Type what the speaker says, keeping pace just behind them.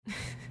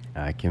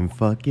I can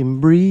fucking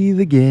breathe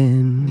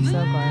again. So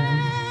glad.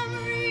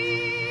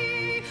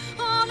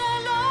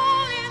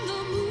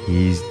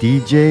 He's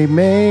DJ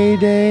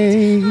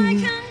Mayday.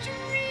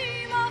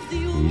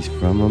 He's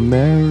from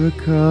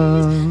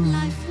America.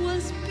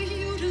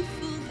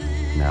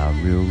 Now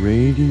Real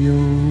Radio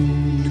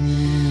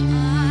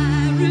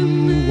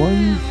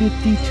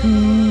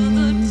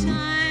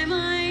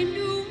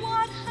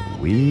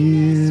 152.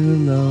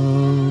 Wheel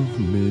of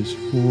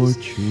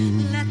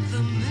Misfortune.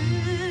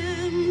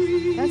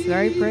 That's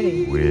very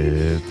pretty.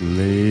 With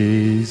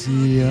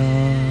lazy eye.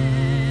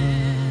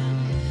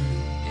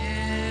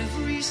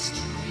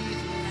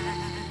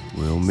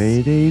 Will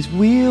Mayday's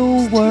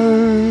wheel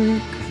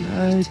work?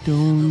 I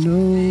don't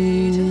know.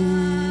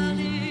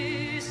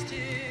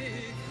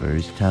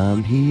 First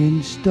time he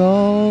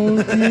installed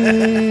it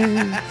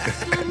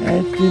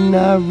at the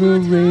Naira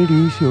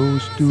Radio Show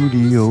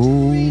studio.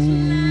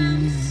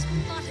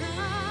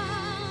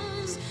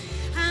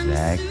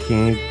 Zach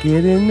can't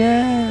get an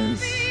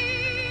ass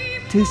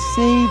to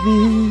save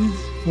his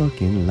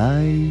fucking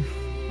life.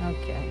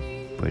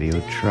 Okay. But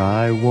he'll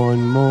try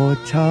one more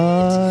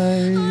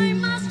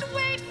time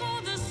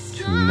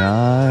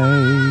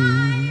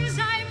tonight.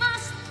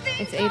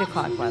 It's 8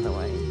 o'clock, by the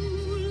way.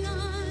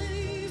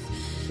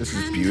 This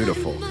is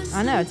beautiful.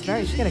 I know, it's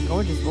very, she's got a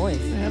gorgeous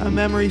voice. I have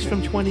memories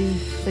from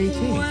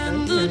 2018.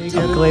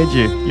 I'm glad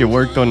you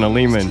worked on the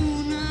Lehman.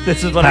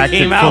 This is what Packed I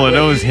came it out full of with.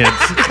 those hits.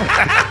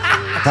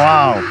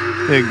 Wow.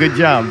 Yeah, good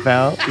job,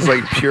 pal. It's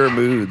like pure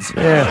moods.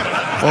 Yeah,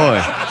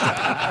 boy.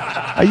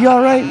 Are you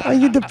all right? Are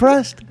you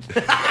depressed?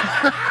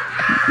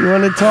 You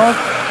want to talk?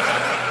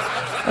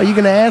 Are you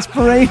going to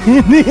aspirate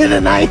in here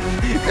tonight?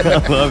 I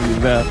love you,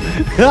 pal.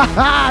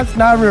 It's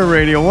Not Real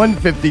Radio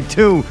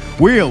 152.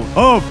 Wheel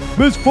of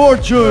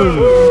Misfortune.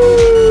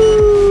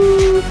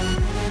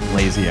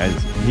 Lazy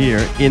Eyes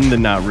here in the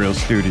Not Real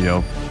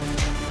studio.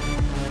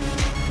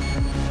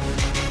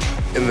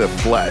 In the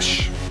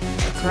flesh.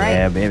 That's right.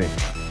 Yeah, baby.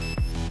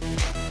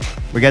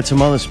 We got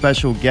some other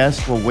special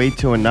guests. We'll wait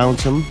to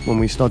announce them when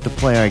we start to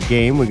play our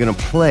game. We're going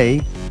to play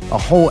a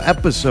whole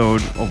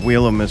episode of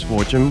Wheel of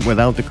Misfortune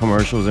without the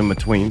commercials in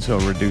between, so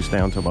reduced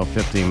down to about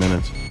 15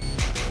 minutes.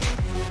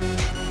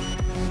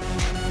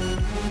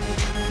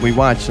 We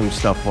watched some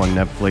stuff on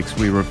Netflix.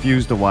 We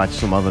refused to watch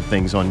some other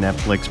things on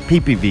Netflix.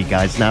 PPV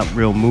Guys, Not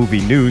Real Movie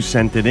News,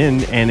 sent it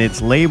in, and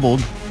it's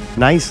labeled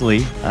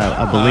nicely,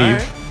 I believe.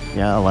 Right.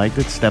 Yeah, I liked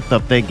it. Stepped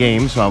up their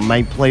game, so I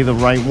might play the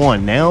right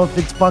one. Now, if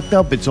it's fucked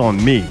up, it's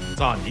on me.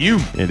 It's on you.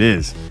 It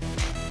is.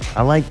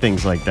 I like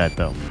things like that,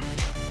 though.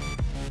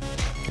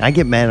 I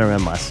get madder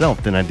at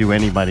myself than I do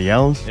anybody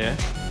else. Yeah.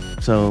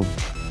 So,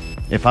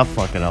 if I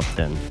fuck it up,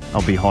 then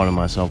I'll be hard on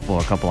myself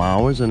for a couple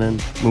hours and then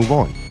move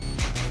on.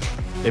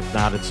 If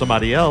not, it's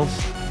somebody else.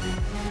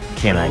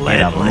 Can I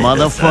get a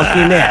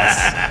motherfucking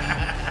S?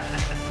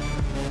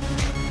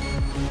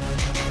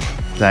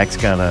 Zach's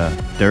got a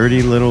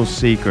dirty little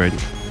secret.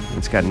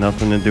 It's got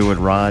nothing to do with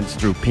rods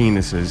through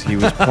penises. He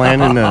was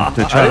planning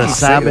to try to didn't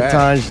say that.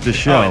 sabotage the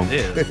show. Oh,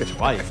 it is.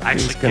 Twice. I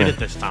actually gonna- did it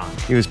this time.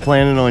 He was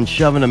planning on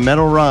shoving a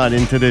metal rod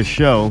into this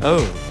show Oh.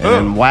 and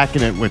then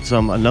whacking it with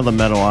another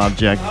metal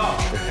object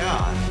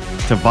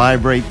to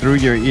vibrate through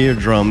your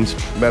eardrums.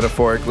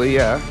 Metaphorically,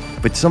 yeah.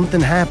 But something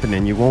happened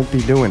and you won't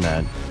be doing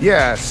that.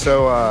 Yeah,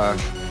 so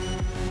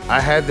I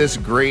had this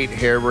great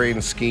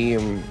harebrained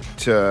scheme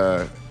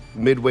to,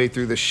 midway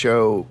through the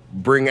show,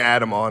 bring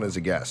Adam on as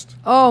a guest.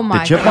 Oh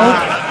my Chipmunk?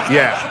 God.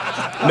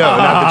 Yeah. No,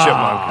 not the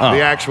chipmunk.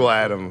 The actual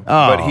Adam.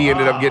 But he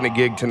ended up getting a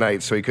gig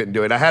tonight, so he couldn't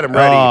do it. I had him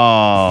ready.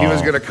 He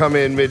was going to come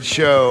in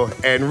mid-show,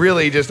 and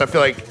really just, I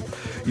feel like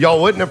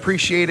y'all wouldn't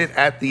appreciate it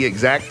at the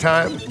exact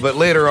time, but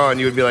later on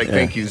you would be like,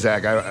 thank you,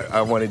 Zach.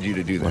 I wanted you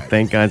to do that. Well,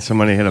 thank God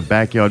somebody had a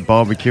backyard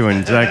barbecue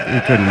and Zach,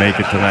 he couldn't make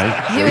it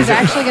tonight. He was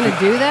actually going to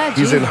do that?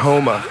 He's in Jesus.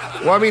 Homa.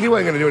 Well, I mean, he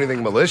wasn't going to do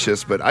anything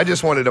malicious, but I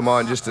just wanted him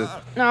on just to...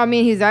 No, I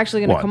mean, he's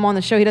actually going What? to come on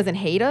the show. He doesn't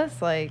hate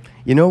us? Like,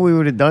 You know what we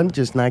would have done?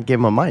 Just not give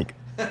him a mic.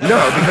 No,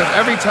 because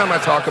every time I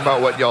talk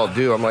about what y'all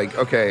do, I'm like,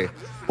 okay,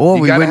 Or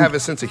you we got to wouldn't- have a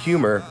sense of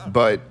humor,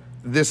 but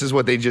this is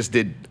what they just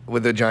did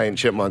with the giant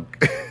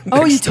chipmunk.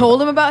 oh, you next to him.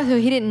 told him about it? So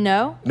he didn't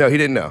know? No, he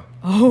didn't know.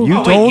 You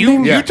Oh, told wait,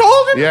 him? Yeah. you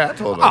told him? Yeah, I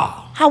told him.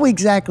 How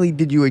exactly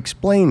did you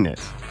explain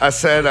this? I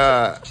said,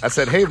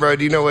 hey, bro,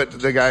 do you know what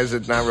the guys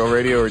at Not Real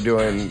Radio are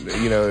doing,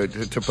 you know,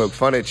 to poke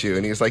fun at you?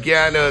 And he's like,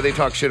 yeah, I know, they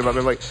talk shit about me.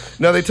 I'm like,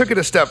 no, they took it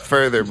a step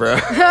further, bro.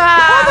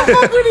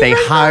 They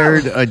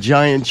hired a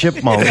giant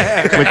chipmunk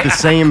with the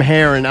same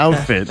hair and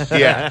outfit.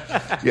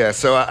 Yeah.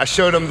 So I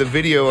showed him the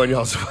video on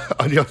your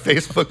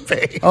Facebook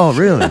page. Oh,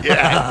 really? And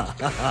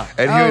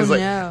he Oh, was like,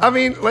 no. I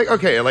mean, like,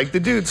 okay, like, the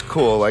dude's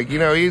cool. Like, you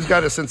know, he's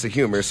got a sense of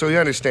humor. So he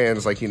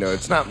understands, like, you know,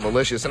 it's not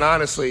malicious. And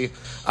honestly,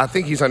 I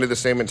think he's under the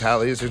same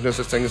mentality as there's no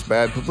such thing as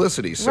bad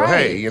publicity. So,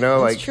 Right. hey, you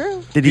know, That's like.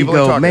 true. Did he people are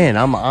go, talking- man,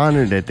 I'm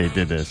honored that they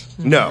did this?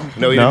 No,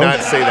 he No? did not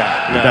say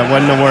that. No. That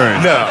wasn't the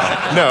word.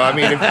 No. I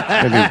mean,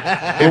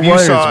 if you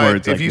words, saw,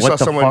 words, if like, you what saw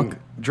the someone fuck?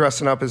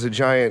 dressing up as a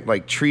giant,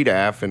 like, tree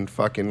daff and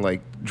fucking,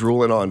 like,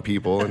 drooling on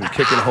people and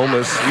kicking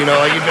homeless, you know,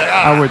 like, you'd be like,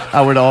 ah.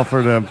 I would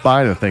offer to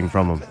buy the thing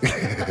from him.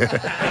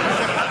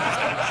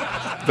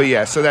 But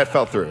yeah, so that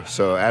fell through.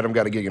 So Adam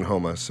got a gig in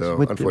Homa. So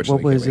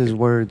unfortunately, what was can't his make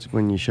words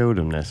when you showed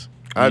him this?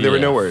 it. There were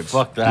no words.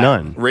 Fuck that.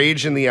 None.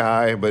 Rage in the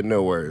eye, but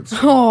no words.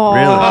 Oh,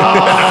 Really?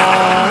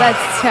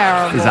 that's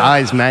terrible. His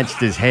eyes matched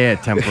his hair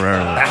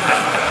temporarily.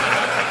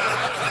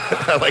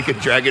 Like a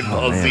Dragon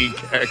Ball Z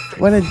character.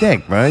 What a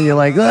dick, bro. You're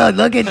like,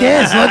 look at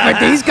this. Look what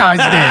these guys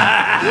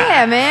did.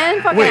 Yeah,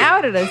 man. Fucking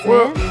outed us,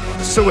 man.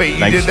 So wait, you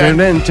Thanks, did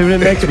that? Tune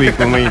in next week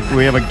when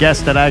we have a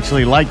guest that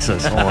actually likes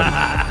us.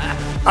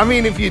 I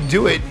mean, if you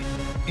do it,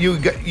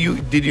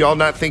 did y'all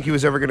not think he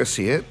was ever going to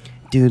see it?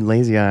 Dude,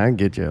 Lazy Eye, I'll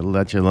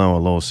let you know a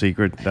little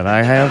secret that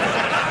I have.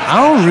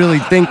 I don't really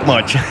think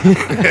much.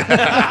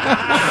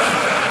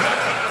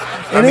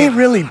 It ain't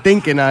really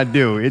thinking I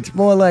do. It's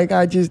more like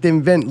I just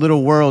invent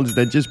little worlds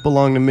that just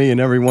belong to me, and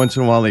every once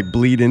in a while they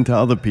bleed into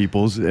other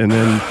people's, and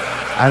then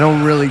I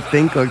don't really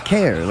think or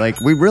care.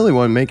 Like, we really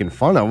weren't making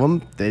fun of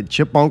him. The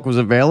Chipmunk was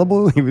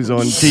available. He was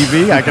on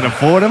TV. I could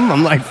afford him.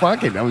 I'm like,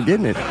 fuck it. I'm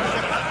getting it.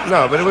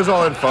 No, but it was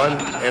all in fun.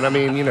 And I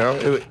mean,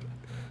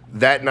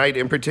 that night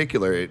in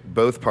particular,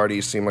 both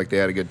parties seemed like they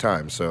had a good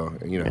time. So,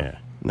 Yeah,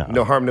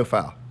 no harm, no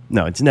foul.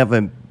 No, it's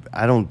never.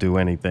 I don't do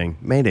anything.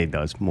 Mayday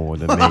does more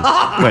than me.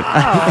 But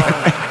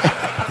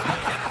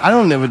I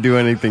don't never do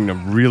anything to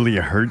really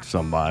hurt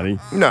somebody.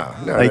 No.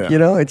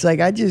 It's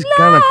like I just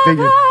kind of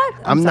figure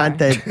I'm not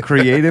that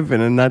creative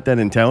and I'm not that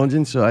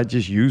intelligent, so I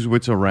just use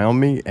what's around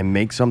me and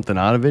make something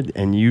out of it,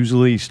 and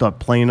usually start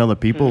playing other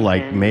people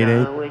like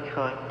Mayday.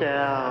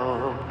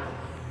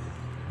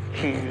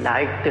 He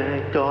liked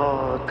the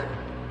dog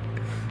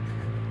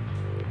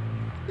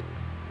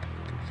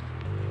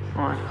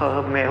on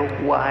her milk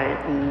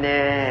white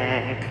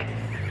neck.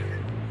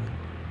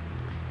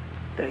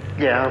 The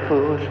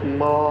devil's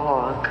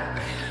mark.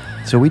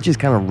 So we just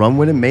kind of run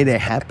with it. Mayday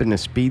happened to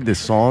speed the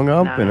song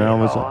up, and I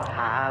was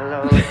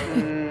like,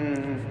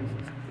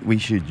 we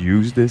should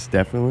use this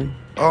definitely.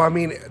 Oh, I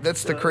mean,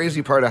 that's the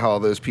crazy part of how all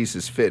those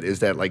pieces fit is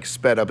that, like,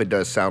 sped up, it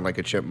does sound like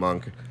a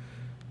chipmunk.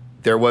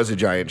 There was a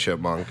giant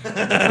chipmunk.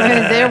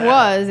 There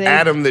was.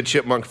 Adam the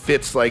chipmunk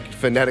fits, like,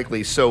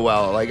 phonetically so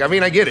well. Like, I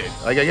mean, I get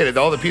it.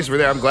 All the pieces were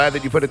there. I'm glad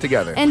that you put it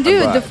together. And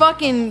dude,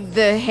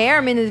 the hair.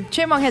 I mean, the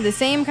chipmunk had the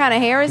same kind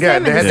of hair as him, they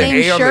and had the same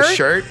A shirt. on the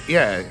shirt.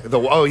 Yeah.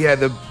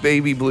 The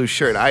baby blue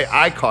shirt.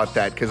 I caught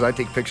that because I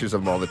take pictures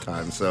of him all the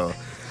time. So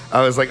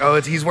I was like,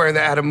 he's wearing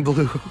the Adam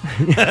blue.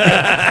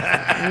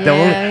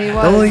 Yeah, he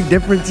was. The only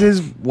difference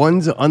is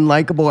one's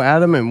unlikable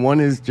Adam and one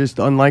is just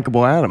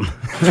unlikable Adam.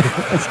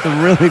 That's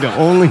really the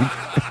only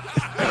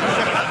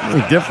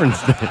difference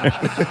there.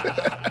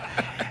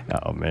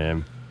 Oh,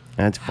 man.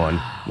 That's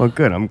fun. Well,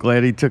 good. I'm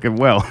glad he took it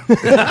well.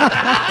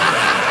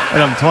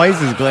 And I'm twice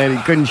as glad he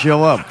couldn't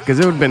show up because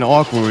it would have been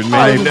awkward.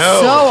 I know.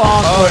 So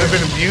awkward. Oh, it would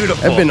have been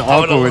beautiful. It would have been I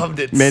would have awkward loved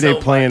with it Mayday so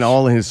playing much.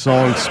 all of his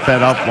songs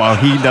sped up while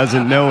he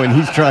doesn't know and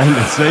he's trying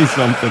to say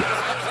something.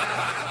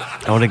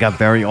 I would have got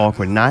very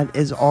awkward. Not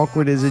as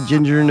awkward as a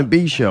Ginger and the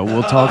Bee show.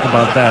 We'll talk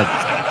about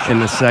that in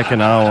the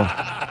second hour.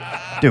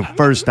 Dude,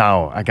 first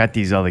hour, I got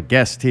these other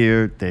guests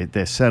here.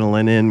 They're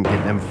settling in,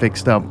 getting them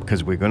fixed up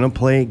because we're going to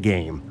play a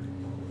game.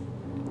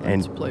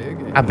 And play a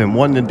game. I've been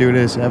wanting to do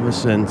this ever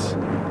since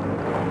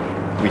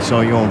we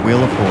saw you on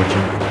Wheel of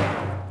Fortune.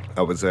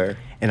 I was there.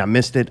 And I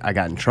missed it. I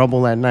got in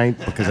trouble that night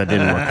because I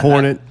didn't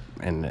record it.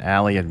 And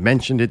Allie had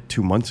mentioned it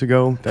 2 months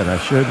ago that I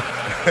should.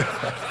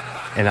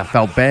 And I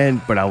felt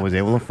bad, but I was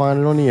able to find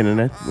it on the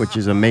internet, which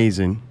is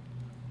amazing.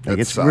 Like,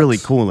 it's really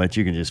cool that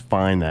you can just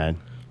find that.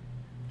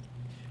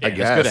 Yeah, I it's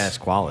guess. good ass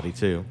quality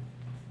too.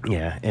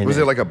 Yeah. And Was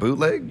it like a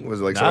bootleg? Was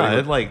it like No, something?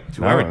 it like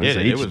whoever No, did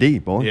it it. was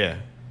HD, boy. Yeah.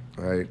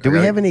 Right. Do we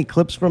have any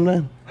clips from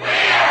that?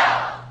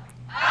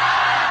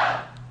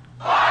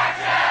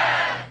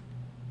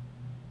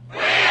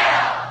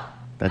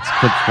 That's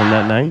clips from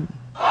that night?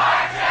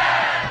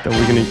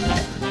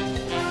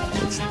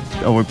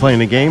 We're playing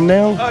a game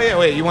now? Oh yeah,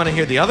 wait. You want to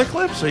hear the other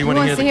clips, or you He want to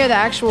wants hear to hear the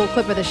actual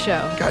clip of the show.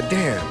 God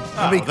damn.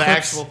 How the, many the clips?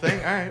 actual thing?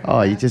 All right.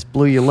 Oh, you just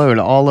blew your load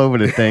all over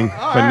the thing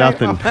for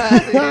nothing.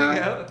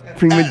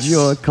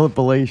 Premature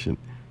compilation.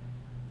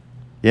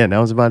 Yeah, that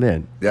was about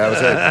it. Yeah, that was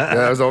it. Yeah,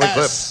 that was the only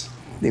clip.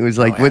 It was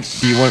like, what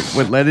do you want?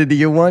 What letter do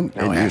you want?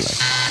 And you're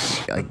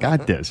like, I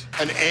got this.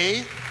 An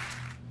A?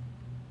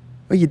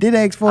 Oh, you did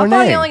ask for I an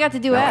thought A. you only got to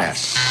do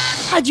S.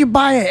 How'd you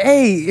buy an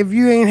A if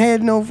you ain't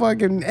had no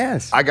fucking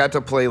S? I got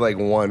to play like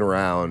one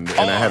round, and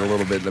I had a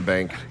little bit in the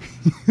bank.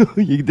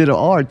 You did an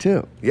R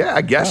too. Yeah,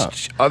 I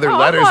guess other Oh, I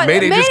letters. thought-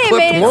 Mayday just clipped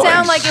made it one.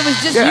 sound like it was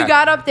just Yeah. you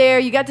got up there,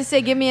 you got to say,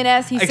 "Give me an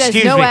S." He says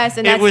Excuse no me. S,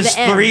 and it that's was the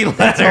M. 3 letters.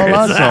 That's all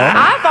I saw.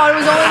 I thought it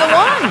was only the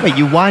one. Wait,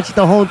 you watched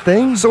the whole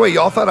thing? So wait,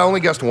 y'all thought I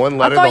only guessed one I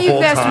letter thought the you whole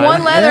guessed time?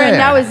 one letter and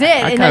Yeah. that was it,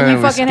 I and then you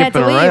kinda was fucking had to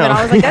skipping leave, and around.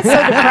 I was like, "That's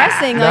so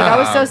depressing." Like I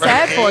was so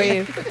sad for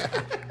you.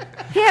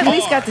 He at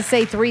least got to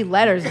say 3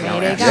 letters,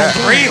 Mayday. God Yeah.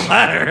 damn. 3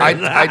 letters.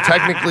 I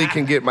technically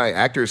can get my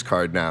actor's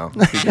card now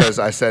because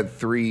I said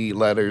 3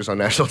 letters on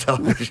national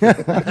television. You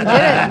did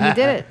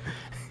it.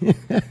 You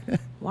did it.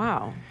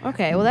 Wow.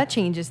 Okay. Well, that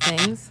changes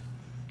things.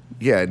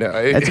 Yeah, no.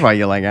 That's why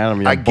you're like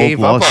Adam. You're I both gave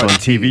up lost on on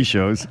TV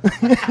shows.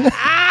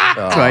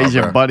 That's why he's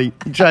your buddy.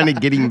 You're trying to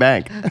get him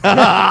back.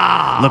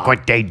 Look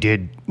what they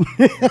did.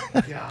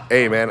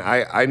 Hey, man,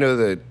 I know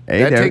that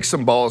Hey, that there- takes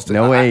some balls to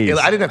no I A's.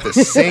 didn't have to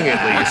sing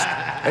at least.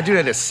 That dude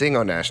had to sing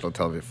on national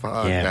television.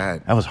 Fuck Yeah,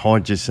 that. that was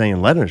hard just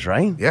saying letters,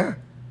 right? Yeah.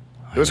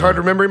 It was hard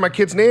remembering my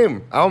kid's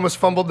name. I almost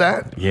fumbled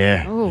that.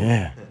 Yeah, Ooh.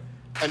 yeah.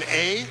 An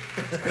A?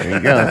 There you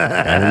go.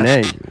 Got an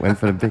A. Went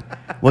for the big.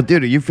 Well,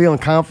 dude, are you feeling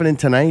confident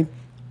tonight?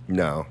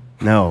 No.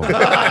 No.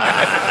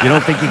 You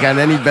don't think you got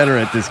any better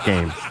at this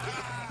game?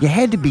 You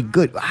had to be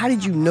good. How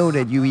did you know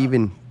that you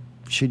even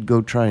should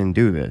go try and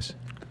do this?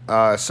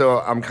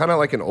 So I'm kind of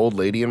like an old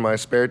lady in my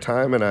spare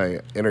time, and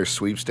I enter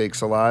sweepstakes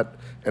a lot.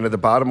 And at the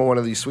bottom of one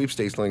of these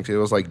sweepstakes links, it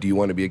was like, "Do you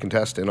want to be a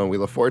contestant on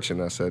Wheel of Fortune?"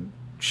 I said,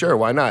 "Sure,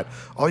 why not?"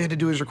 All you had to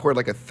do is record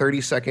like a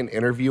 30-second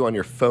interview on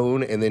your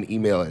phone and then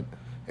email it.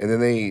 And then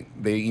they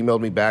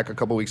emailed me back a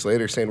couple weeks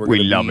later saying,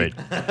 We love it.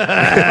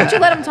 Why don't you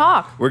let him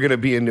talk? We're going to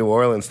be in New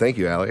Orleans. Thank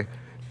you, Allie.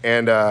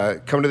 And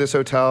come to this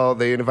hotel.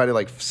 They invited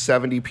like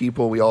 70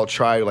 people. We all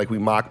tried, like we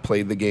mock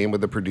played the game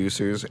with the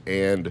producers,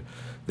 and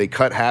they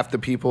cut half the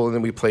people, and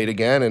then we played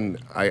again. And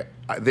I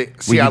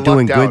you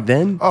doing lucked good out.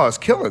 then? Oh, I was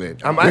killing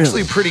it. I'm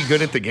actually pretty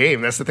good at the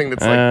game. That's the thing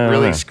that's like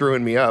really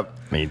screwing me up.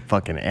 I mean,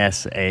 fucking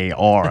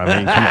SAR. I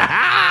mean, come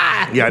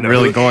on. Yeah, I know.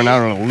 Really going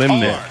out on a limb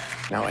there.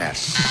 Now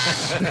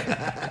S.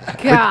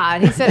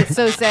 God, he said it's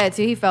so sad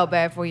too. He felt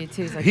bad for you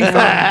too. He's like,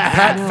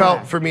 Pat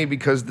felt for me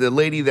because the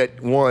lady that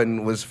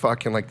won was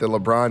fucking like the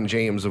LeBron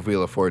James of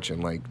Wheel of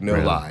Fortune. Like, no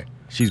lie.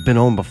 She's been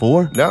on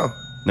before? No.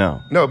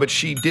 No. No, but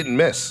she didn't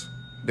miss.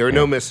 There were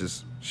no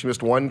misses. She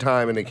missed one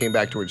time, and it came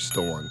back to her and she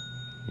still won.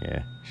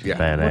 Yeah. She's Yeah.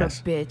 what a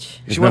badass. bitch.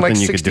 There's She won like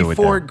nothing you could do with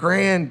 64 that.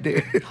 grand,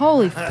 dude.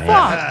 Holy fuck.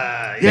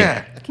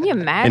 Yeah. Can you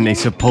imagine? And they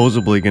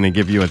supposedly going to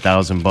give you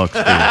 $1,000 for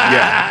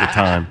Yeah. the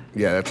time.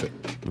 Yeah, that's it.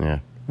 Yeah.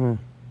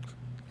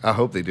 I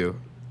hope they do.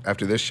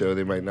 After this show,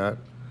 they might not.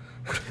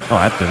 Oh,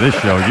 after this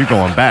show, you're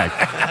going back.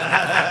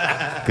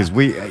 Because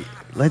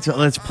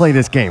let's play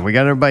this game. We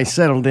got everybody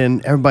settled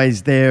in.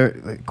 Everybody's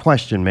there.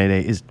 Question,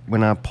 Mayday, is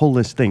when I pull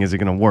this thing, is it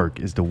going to work?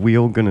 Is the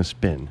wheel going to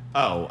spin?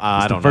 Oh, I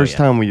It's don't the first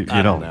know. time you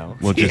I don't. know.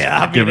 We'll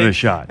just give it a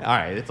shot. All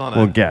right, it's on.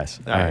 We'll guess.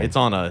 All right, All right. it's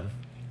on a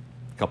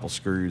couple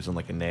screws and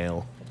like a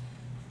nail.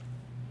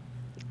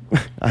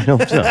 I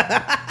hope so.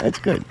 That's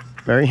good.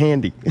 Very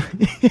handy.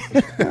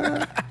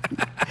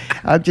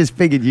 I just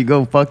figured you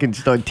go fucking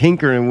start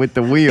tinkering with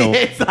the wheel.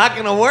 It's not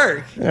gonna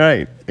work. All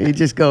right. You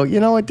just go, you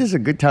know what? This is a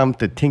good time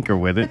to tinker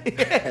with it.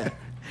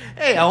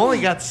 Hey, I only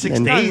got 6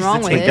 And- days Nothing wrong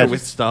to with tinker it.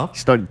 with stuff.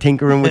 Started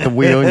tinkering with the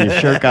wheel, and your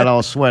shirt got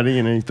all sweaty,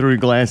 and then you threw your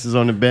glasses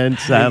on the bed,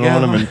 sat There you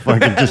on go. them, and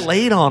fucking just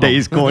Laid on 'em.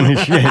 days going to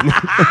shit.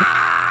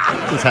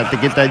 Just have to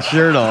get that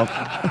shirt off.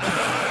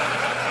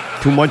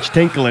 Too much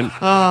tinkling.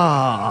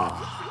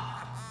 Ah.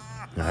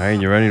 All right,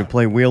 you ready to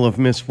play Wheel of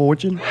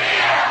Misfortune?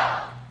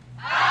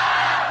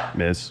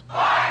 Miss.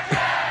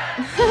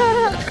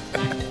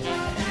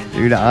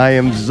 Dude, I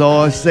am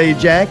Zaw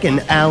Sajak, and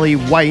Allie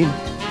White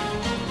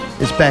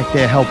is back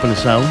there helping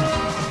us out.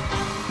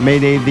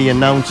 Mayday, the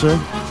announcer.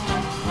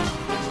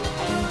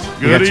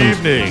 We Good got some-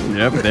 evening.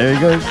 Yep, there he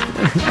goes.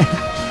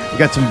 We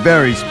got some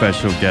very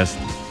special guests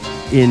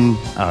in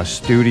our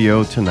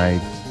studio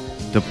tonight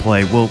to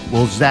play. Will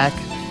Zach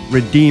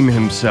redeem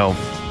himself?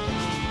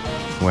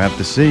 We'll have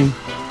to see.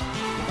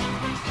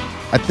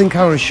 I think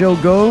how the show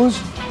goes,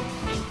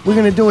 we're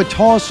going to do a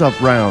toss-up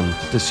round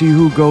to see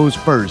who goes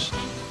first.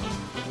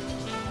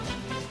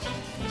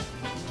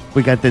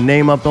 We got the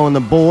name up on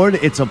the board.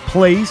 It's a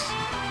place.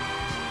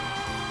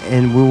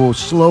 And we will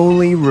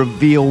slowly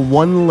reveal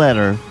one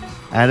letter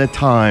at a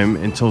time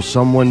until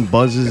someone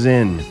buzzes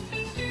in.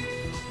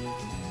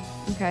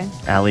 Okay.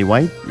 Allie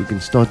White, you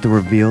can start to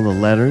reveal the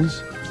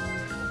letters.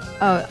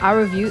 Oh, I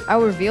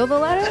reveal the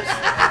letters?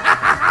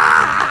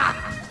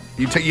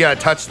 You gotta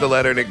touch the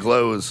letter and it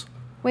glows.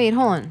 Wait,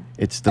 hold on.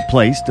 It's the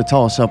place, the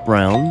toss-up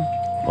round.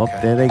 Oh,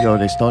 there they go.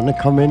 They're starting to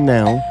come in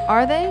now.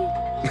 Are they?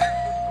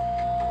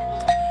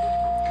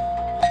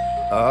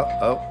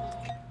 Oh.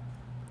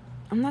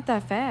 I'm not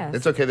that fast.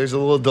 It's okay. There's a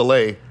little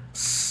delay.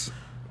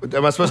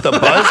 Am I supposed to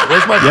buzz?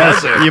 Where's my Yes,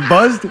 buzzer? you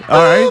buzzed?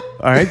 All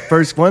right.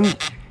 First one.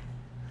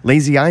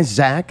 Lazy Eyes,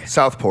 Zach.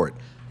 Southport.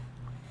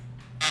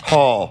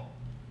 Hall.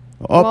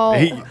 Oh, Whoa.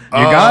 you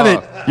got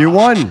it. You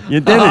won. You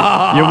did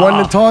it. You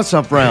won the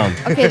toss-up round.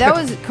 Okay, that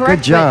was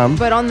correct. Good job.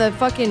 But on the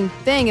fucking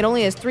thing, it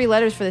only has 3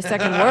 letters for the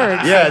second word.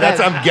 so Yeah, that's.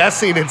 that- I'm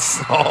guessing it's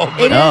Hall.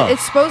 But It is. Oh.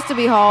 It's supposed to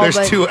be Hall. there's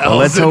but 2 L's Well,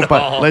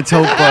 let's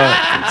in hope.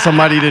 Hall.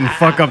 Somebody didn't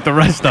fuck up the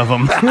rest of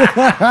them.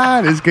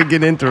 This could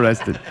get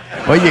interesting.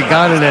 But you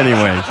got it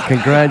anyway.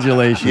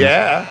 Congratulations.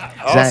 Yeah.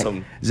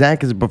 Awesome.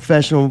 Zach is a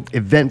professional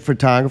event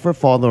photographer,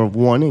 father of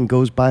 1, and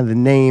goes by the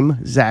name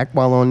Zach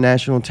while on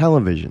national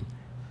television.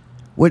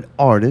 What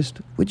artist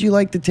would you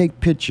like to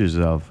take pictures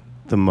of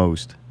the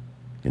most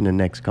in the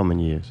next coming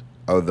years?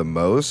 Oh, the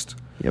most?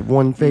 You have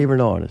one favorite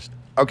artist.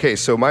 Okay,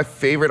 so my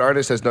favorite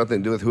artist has nothing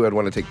to do with who I'd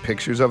want to take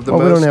pictures of the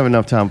Well, most. we don't have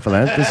enough time for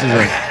that. This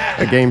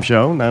is a game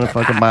show, not a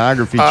fucking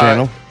biography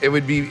channel. It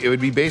would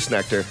be Bass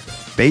Nectar.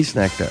 Bass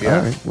Nectar. Yeah.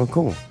 All right. Well,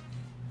 cool.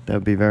 That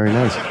would be very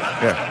nice.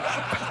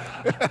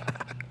 Yeah.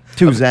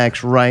 To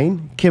Zach's right,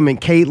 Kim and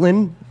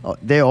Caitlin,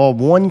 they are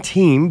one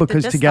team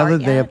because this together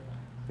start they yet?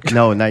 have.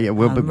 No, not yet.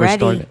 We're ready.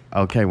 starting.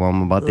 Okay, well,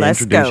 I'm about to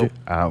Let's introduce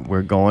go. you.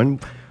 We're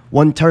going.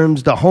 One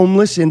turns the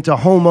homeless into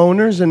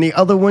homeowners, and the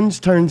other ones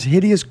turns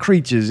hideous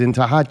creatures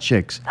into hot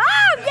chicks. Oh,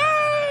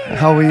 yay!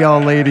 How are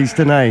y'all ladies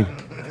tonight?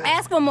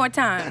 Ask one more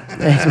time.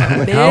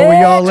 How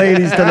are y'all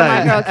ladies My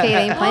tonight? girl Kate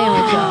ain't playing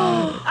with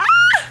y'all.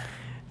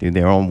 Dude,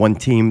 they're on one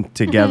team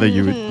together.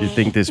 You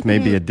think this may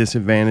be a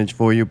disadvantage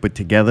for you, but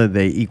together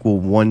they equal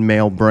one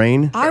male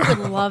brain. I would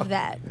love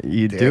that.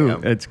 You do.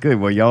 That's good.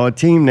 Well, y'all a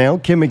team now.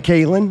 Kim and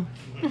Caitlin.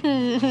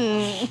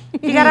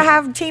 You gotta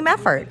have team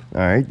effort. All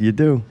right, you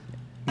do.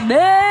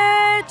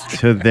 Bitch!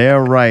 To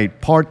their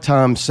right,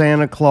 part-time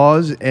Santa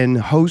Claus and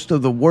host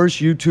of the worst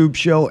YouTube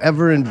show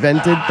ever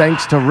invented,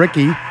 thanks to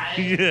Ricky.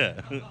 Yeah.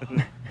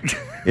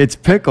 It's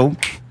Pickle.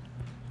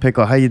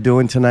 Pickle, how you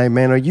doing tonight,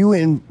 man? Are you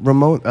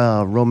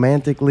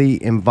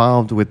romantically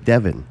involved with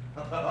Devin?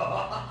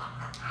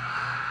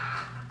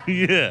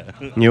 Yeah.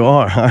 You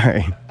are? All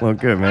right. Well,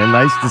 good, man.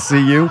 Nice to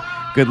see you.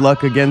 Good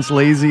luck against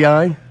Lazy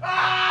Eye.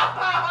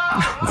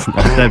 It's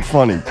not that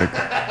funny, Pickle.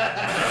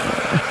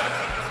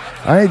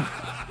 All right.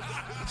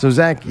 So,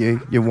 Zach, you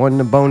won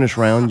the bonus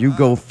round. You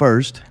go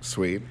first.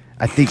 Sweet.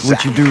 I think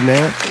what you do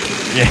now.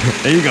 Yeah,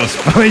 there you go.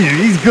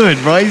 He's good,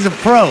 bro. He's a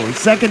pro.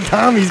 Second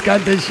time he's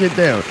got this shit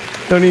down.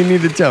 Don't even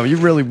need to tell. You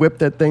really whipped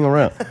that thing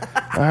around.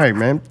 All right,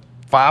 man.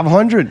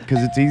 500,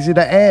 because it's easy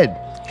to add.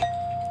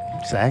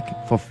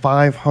 Zach, for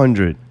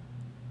 500.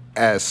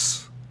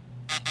 S.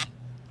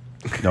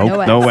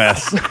 Nope, No no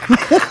S.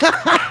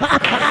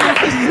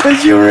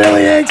 Did you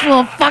really ask for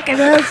a fucking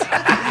S?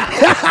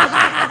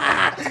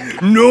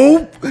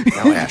 Nope.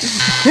 No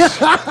S.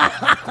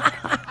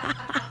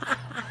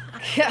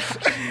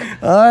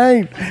 All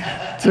right.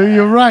 To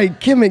your right,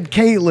 Kim and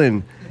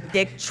Caitlin.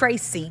 Dick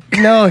Tracy.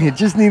 No, you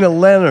just need a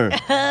letter.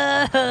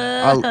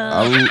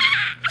 I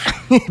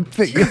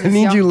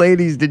need you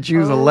ladies to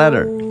choose a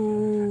letter.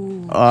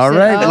 All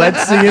right,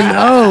 let's see an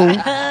O.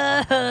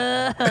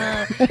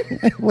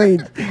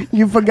 Wait,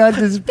 you forgot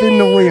to spin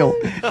the wheel.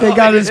 They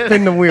got to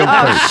spin the wheel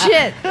Oh, first.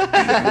 shit.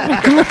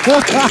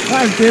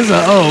 There's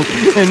an O,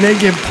 and they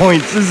get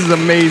points. This is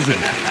amazing.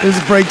 This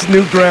breaks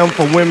new ground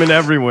for women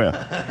everywhere.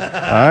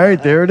 All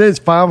right, there it is,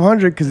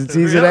 500, because it's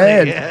easy to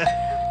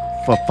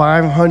add. For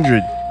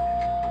 500.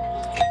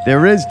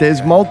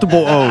 There's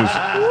multiple O's.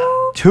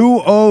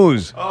 2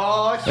 O's.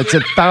 That's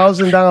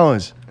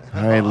 $1,000.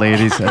 All right,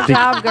 ladies. I Good think.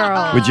 job,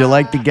 girl. Would you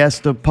like to guess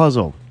the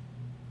puzzle?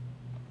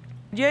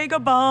 Jaeger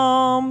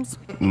bombs.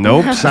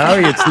 Nope,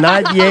 sorry, it's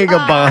not Jaeger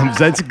bombs.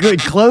 That's good.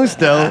 Close,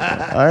 though.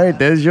 All right,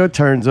 there's your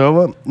turns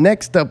over.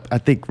 Next up, I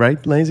think,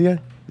 right, Lazy Eye?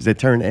 Is it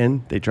turn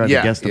N? They tried to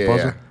guess the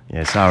puzzle?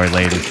 Yeah, sorry,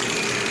 ladies.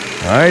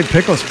 All right,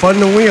 Pickle spun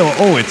the wheel.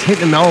 Oh, it's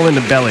hitting them all in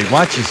the belly.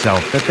 Watch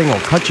yourself. That thing will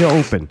cut you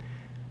open.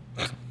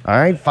 All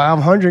right,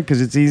 500,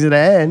 because it's easy to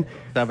add.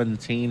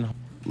 17.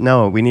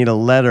 No, we need a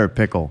letter,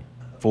 Pickle.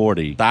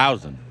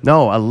 40,000.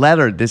 No, a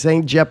letter. This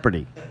ain't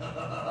Jeopardy.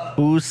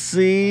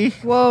 Pussy.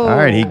 Whoa. All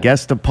right, he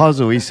guessed the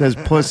puzzle. He says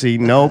pussy.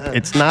 Nope,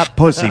 it's not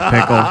pussy,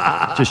 Pickle.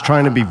 Just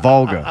trying to be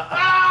vulgar.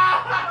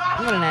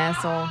 What an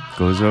asshole.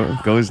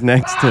 Goes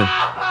next to the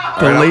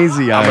right,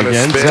 Lazy Eye I'm gonna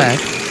again. spin. Zach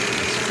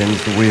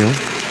spins the wheel.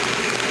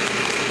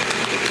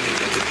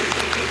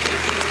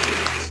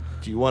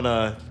 Do you want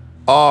to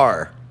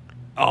R.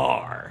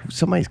 R?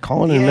 Somebody's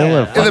calling in the middle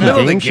of a In the fucking middle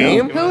of the show?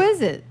 game? Who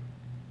is it?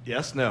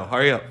 Yes, no.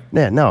 Hurry up.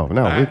 Yeah, no,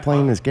 we're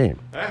playing this game.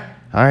 All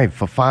right,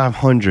 for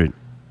 500,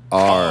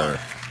 R.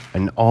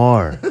 an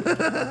R.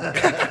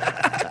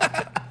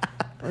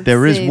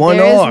 There is See, one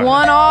there R. is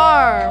one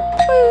R.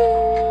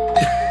 Woo.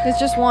 There's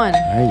just one.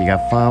 All right, you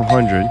got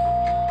 500.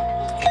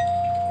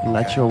 I'm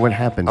not sure what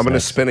happens. I'm going to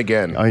next. spin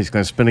again. Oh, he's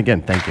going to spin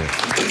again. Thank you.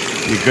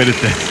 You're good at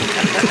this.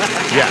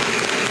 Yeah.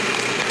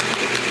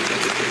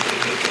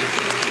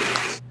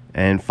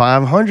 And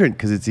 500,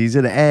 because it's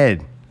easy to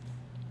add.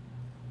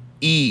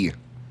 E.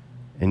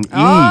 An E.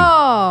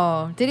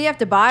 Oh, did he have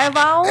to buy a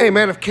vowel? Hey,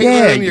 man, if Caitlin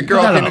Yeah, and your you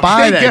girl gotta can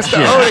buy that guess the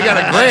shit. O, they got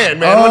 $1,000,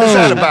 man. What is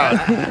that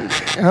about?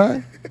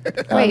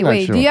 wait, not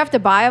sure. do you have to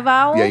buy a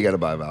vowel? Yeah, you got to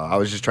buy a vowel. I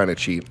was just trying to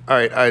cheat. All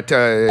right. F.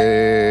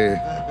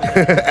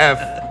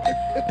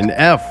 An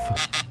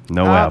F.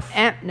 No F.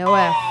 No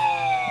F.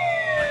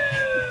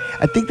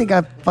 I think they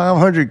got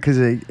 500 because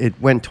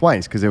it went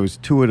twice because there was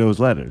 2 of those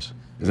letters.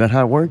 Is that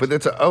how it works? But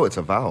it's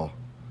a vowel.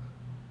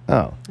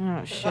 Oh.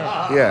 Oh, shit.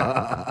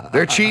 Yeah.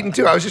 They're cheating,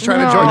 too. I was just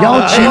trying to join.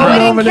 Y'all cheating we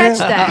didn't over there? catch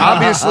that.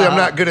 Obviously, I'm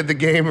not good at the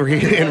game in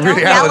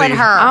reality. Yell at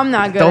her. I'm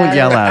not good Don't at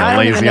yell it. at I her,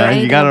 don't even Lazy know Eye. You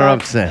anything got her about-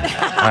 upset.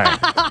 All right.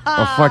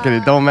 Well, fuck it.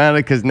 It don't matter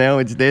because now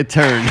it's their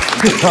turn.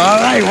 All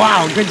right.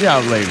 Wow. Good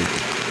job, ladies.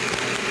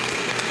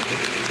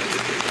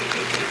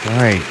 All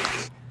right.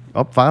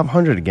 Up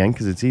 500 again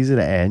because it's easy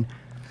to add.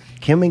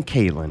 Kim and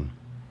Caitlin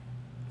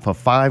for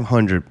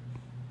 500.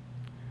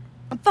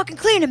 I'm fucking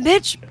cleaning,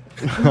 bitch.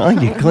 Oh,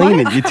 you clean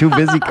it. You're too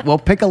busy. Well,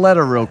 pick a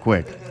letter real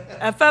quick.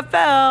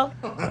 FFL.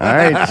 All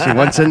right. She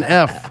wants an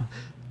F.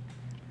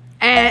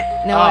 Eh.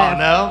 No Oh, F.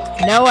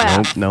 no. No F.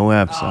 Nope, no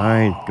F's. All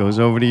right, goes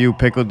over to you,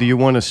 Pickle. Do you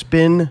want to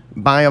spin,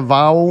 buy a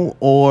vowel,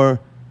 or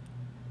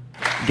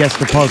guess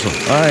the puzzle?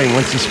 All right,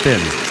 wants to spin.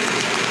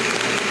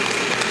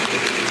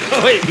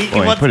 Oh, wait, he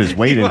Boy, he put his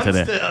weight into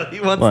that. that. He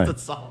wants What? to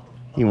solve.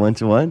 He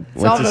wants what? Solve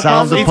Wants to the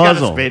solve the puzzle. He's got to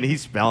puzzle. spin.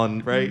 He's spelling,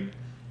 right?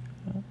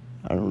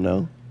 I don't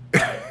know.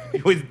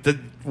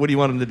 What do you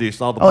want him to do?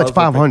 Solve the Oh, puzzle? it's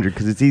 500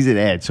 because it's easy to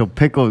add. So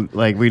Pickle,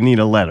 like, we need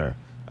a letter.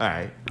 All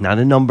right. Not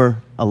a number,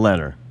 a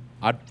letter.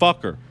 I'd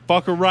fuck her.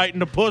 Fuck her right in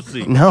the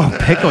pussy. No,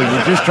 Pickle,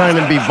 you're just trying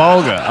to be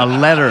vulgar. A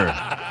letter.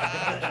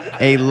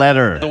 A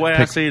letter. The way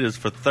I see it is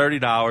for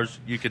 $30,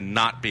 you can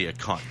not be a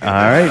cunt. All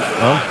right.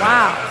 Well,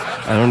 Wow.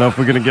 I don't know if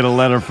we're going to get a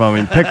letter from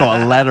him. Pickle,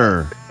 a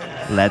letter.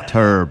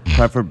 Letter.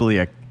 Preferably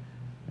a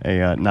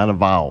not a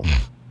vowel.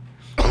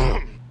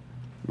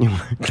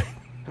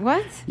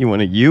 What? You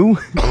want a U?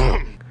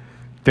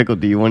 Pickle,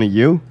 do you want a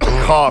U?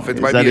 Cough. It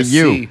might that be a a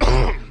U? C.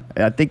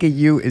 I think a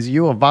U. Is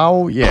U a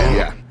vowel? Yeah.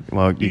 Yeah.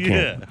 Well, you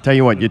can't. Yeah. Tell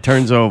you what, your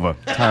turn's over.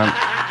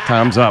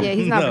 Time's up. Yeah,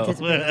 he's not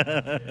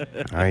participating.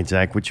 All right,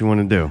 Zach, what you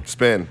want to do?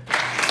 Spin.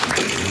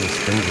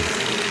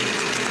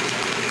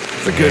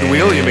 It's a good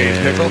wheel you made,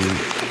 Pickle.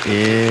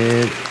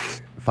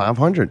 It's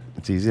 500.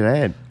 It's easy to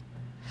add.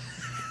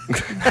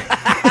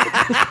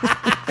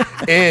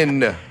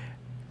 N.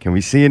 Can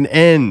we see an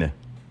N?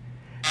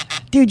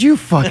 Dude, you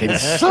fucking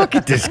suck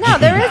at this No,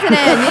 game. there is an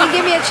N. You didn't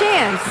give me a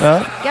chance.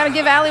 Huh? You gotta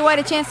give Allie White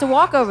a chance to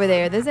walk over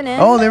there. There's an N.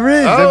 Oh, there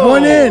is. There's Oh.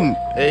 one N.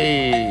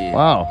 Hey.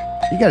 Wow.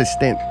 You got to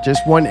stand.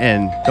 Just one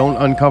N. Don't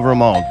uncover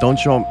them all. Don't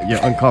show them. You're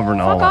uncovering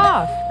all Fuck of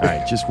them. off. All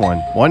right, just one.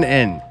 One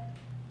N.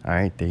 All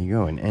right, there you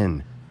go. An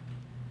N.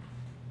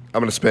 I'm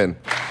going to spin.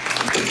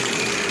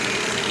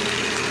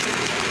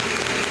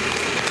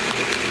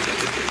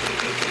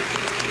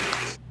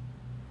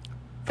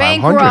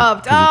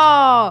 Bankrupt. 'cause it's-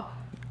 Oh.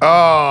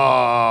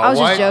 Oh. I was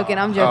what? just joking.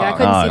 I'm joking. I Oh.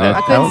 couldn't see the.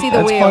 I couldn't see the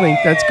that's wheel. funny.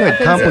 That's good. I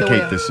couldn't see the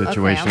Complicate wheel. this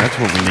situation. Okay, That's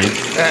what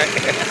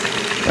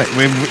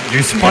we need.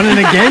 You spun it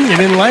again? You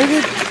didn't like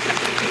it?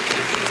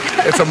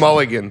 It's a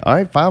mulligan. All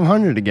right,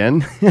 500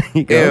 again. Here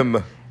you go.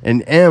 M.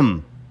 An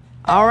M.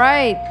 All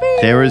right.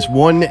 There is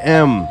one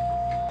M.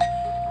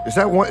 Is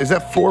that one? Is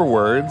that 4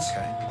 words?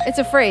 It's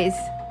a phrase.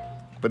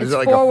 But It's is it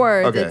like 4 a,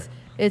 words. Okay.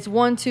 It's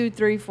 1, 2,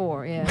 3,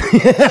 4. Yeah.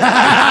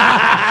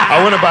 I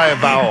want to buy a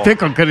vowel.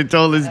 Pickle could have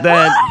told us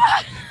that.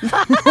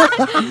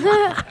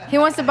 He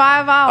wants to buy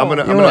a vowel. I'm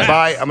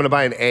gonna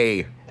buy an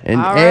A. An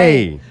All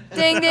A. right.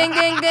 Ding, ding,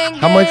 ding, ding.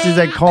 How much does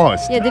that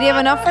cost? Yeah. Did he have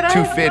enough for that?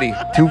 250.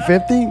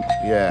 250?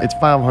 Yeah. It's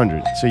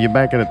 500. So you're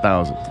back at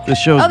 1,000. This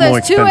show's Oh, more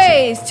there's 2 expensive.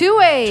 A's. 2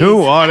 A's.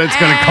 2? Oh, that's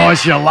going to And-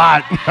 cost you a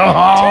lot.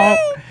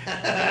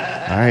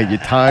 All right, you're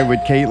tied with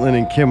Caitlin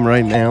and Kim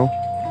right now.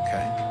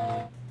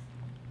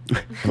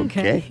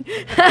 Okay.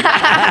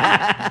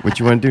 What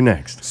you want to do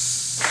next?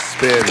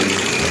 Spin. He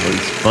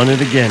spun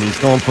it again. He's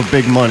going for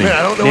big money. Man,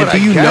 I don't know And what do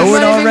I you guessed. know it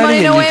Money, already? money,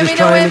 and no you're whammy, just no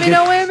trying to whammy, get...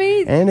 no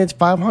whammy. And it's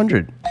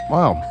 500.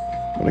 Wow.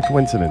 What a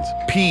coincidence.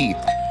 P.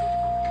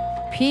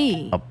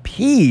 P. A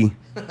P?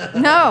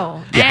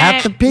 No. You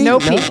have to pee? No No?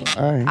 P.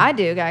 All right. I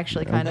do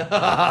actually, kind of.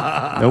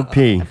 No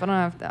P. If I don't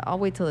have to, I'll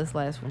wait till this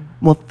last one.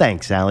 Well,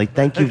 thanks, Allie.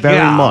 Thank you very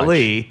much.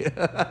 Golly.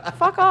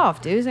 Fuck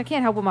off, dudes. I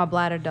can't help what my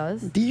bladder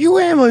does. Do you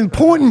have an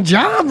important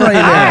job right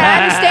All now? right,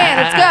 I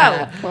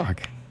understand. Let's go.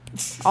 Fuck.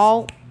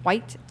 All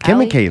white. Kim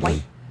Allie and Caitlin,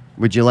 White.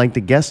 would you like to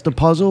guess the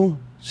puzzle,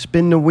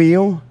 spin the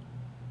wheel,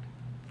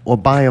 or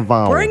buy a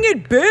vowel? Bring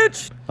it,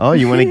 bitch. Oh,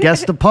 you want to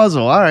guess the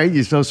puzzle? All right,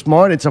 you're so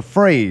smart. It's a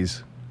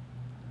phrase.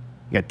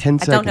 You got 10 I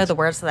seconds. don't know the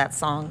words to that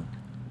song.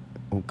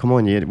 Oh, come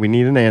on, we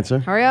need an answer.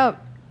 Hurry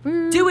up.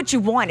 Do what you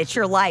want. It's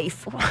your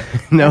life.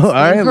 No, all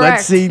right, incorrect.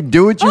 let's see.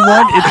 Do what you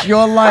want. It's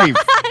your life.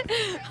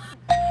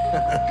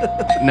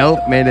 Nope,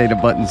 Mayday, the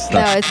button's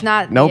stuck. No, it's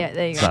not. Nope, Yeah,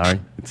 there you go. sorry,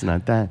 it's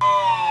not that.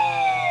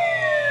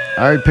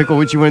 All right, Pickle,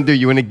 what you want to do?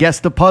 You want to guess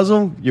the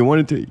puzzle? You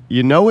wanted to?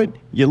 You know it?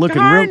 You're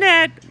looking real.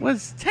 Garnett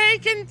was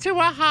taken to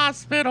a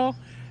hospital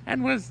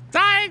and was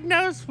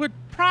diagnosed with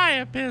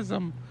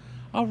priapism,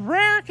 a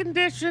rare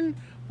condition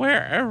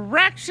where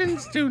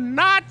erections do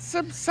not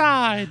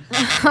subside.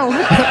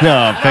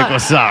 No, Pickle,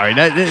 sorry.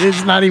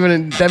 It's not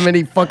even that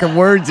many fucking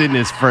words in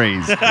this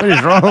phrase. What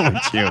is wrong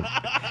with you?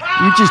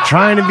 You're just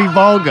trying to be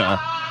vulgar.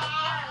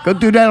 Go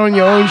do that on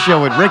your own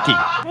show with Ricky.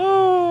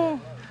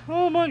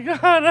 Oh my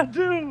God, I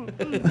do.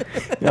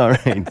 All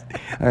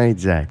right,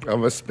 Zach.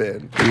 I'm a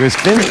spin. You gonna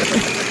spin?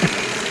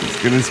 He's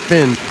gonna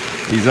spin.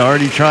 He's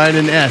already tried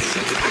an S.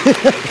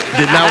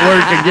 Did not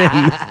work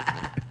again.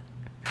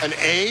 An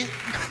A?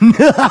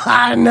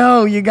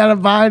 No, you gotta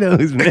buy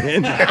those,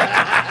 man.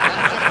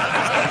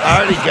 I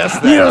already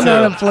guessed that. You don't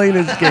know how too. to play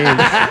this game.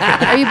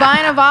 Are you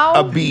buying a vowel?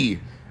 A B.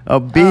 A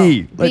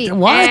B. B.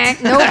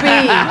 What? No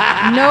B.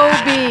 No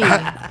B.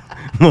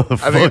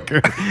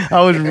 Motherfucker.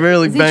 I was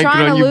really Is he banking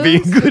trying on to you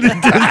being lose? good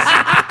at this.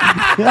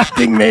 I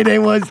think Mayday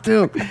was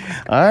too.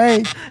 All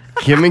right.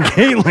 Kim and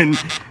Caitlin,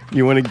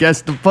 you want to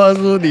guess the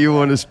puzzle? Do you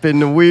want to spin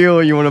the wheel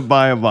or you want to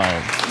buy a vowel?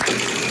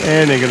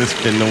 And they're going to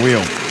spin the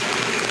wheel.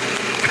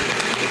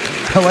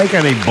 I like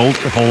how they both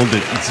hold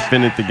it and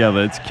spin it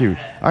together. It's cute.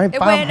 All right, It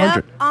went 500.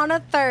 up on a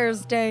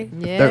Thursday.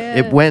 Yeah.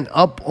 It went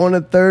up on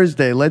a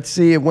Thursday. Let's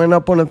see. It went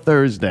up on a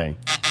Thursday.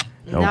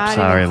 Oh, Not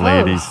sorry, even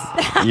ladies.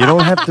 close. You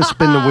don't have to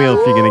spin the wheel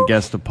if you're going to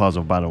guess the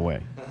puzzle, by the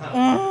way.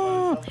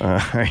 All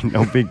right,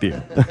 no big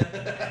deal.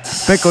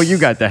 Pickle, you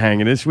got the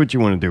hang of this. What you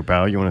want to do,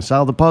 pal? You want to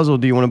solve the puzzle?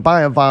 Do you want to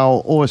buy a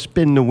vowel or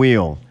spin the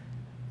wheel?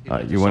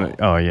 You want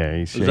to? Oh, yeah,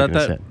 he's shaking Is that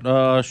his head.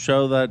 that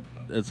show that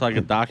it's like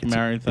a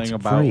documentary it's thing a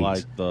about phrase.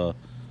 like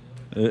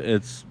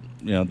it's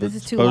This is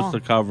it's too supposed long. to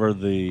cover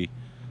the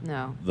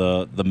No.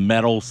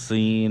 metal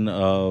scene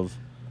of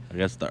I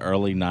guess the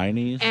early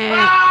 90s.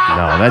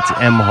 No, that's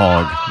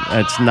M-Hog.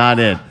 That's not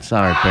it.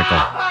 Sorry,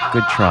 Pickle.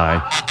 Good try.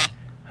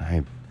 All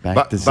right,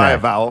 back to Zach. Buy a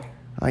vowel.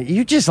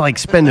 You just like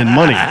spending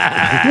money.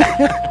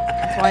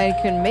 That's why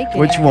I couldn't make it.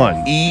 Which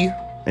one? E.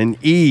 An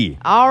E.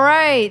 All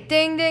right.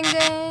 Ding, ding,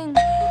 ding.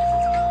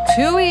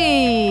 2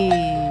 E's.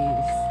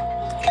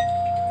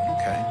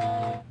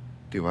 Okay.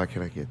 Dude, why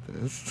can't I get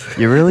this?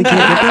 You really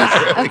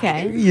can't get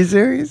Okay. this? You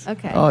serious?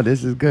 Okay. Oh,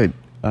 this is good.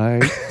 All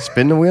right,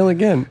 spin the wheel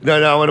again.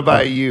 No, I want to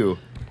buy a U.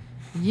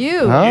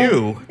 You.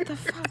 Huh?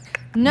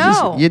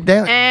 No. You're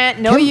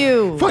down. No,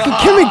 you. Fucking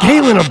Kim and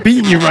Caitlin are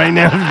beating you right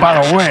now,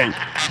 by the way.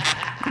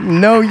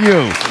 No,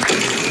 you.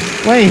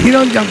 Wait, you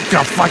don't.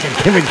 Fucking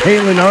Kim and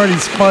Caitlin already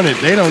spun it.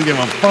 They don't give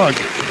a fuck.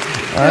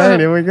 All right,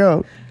 here we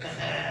go.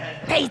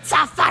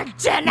 Pizza for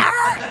dinner.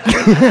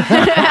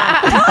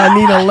 I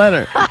need a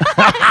letter.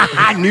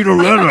 I need a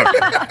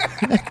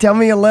letter. Tell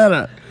me a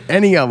letter.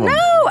 Any of them.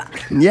 No.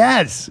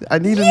 Yes, I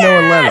need to know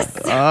a letter.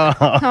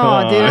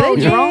 Oh, dude. Are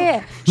they drunk?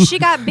 Yeah. She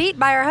got beat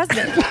by her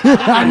husband.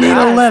 I need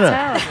a letter.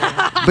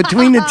 Terrible.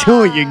 Between the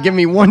two of you, give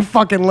me one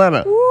fucking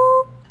letter.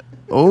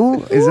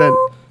 Oh, is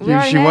that? We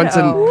already She had wants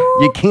an. O.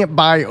 You can't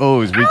buy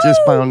O's. We just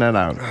found that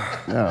out.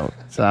 No,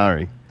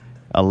 sorry.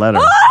 A letter.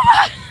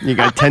 You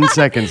got 10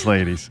 seconds,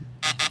 ladies.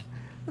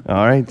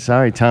 All right,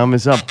 sorry. Time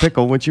is up.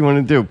 Pickle, what you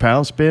want to do?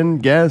 Pal, spin,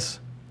 guess,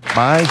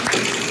 buy.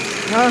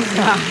 Oh,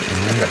 God.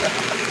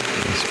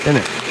 Spin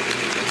it.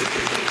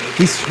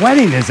 He's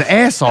sweating his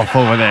ass off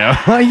over there.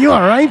 Are you all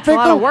right, Pickle? A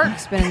lot of work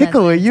spinning that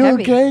Pickle, are thing. you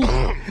It's heavy.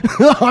 okay?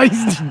 Oh,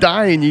 he's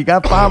dying. You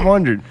got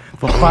 500.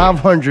 For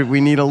 500,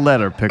 we need a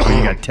letter, Pickle.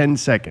 You got 10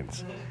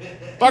 seconds.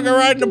 Fucking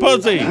right in the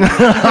pussy. You just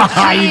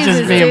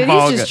Jesus, being dude,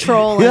 vulgar. he's just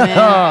trolling,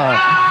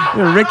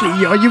 man.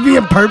 Ricky, are you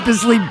being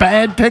purposely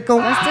bad, Pickle?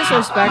 That's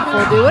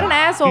disrespectful, dude. What an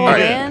asshole, All right,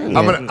 man.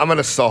 I'm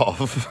gonna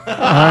solve.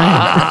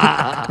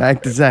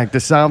 Back to Zach to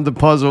solve the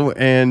puzzle.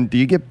 And do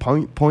you get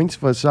points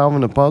for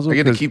solving the puzzle? I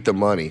get to 'Cause- keep the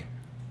money.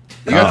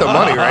 You got the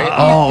money, right?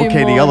 Oh, Keep okay.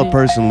 the The other money.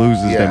 person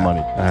loses their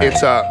money. All right.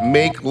 It's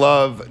make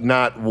love,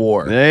 not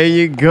war. There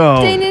you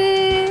go. Ding, ding,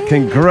 ding, ding.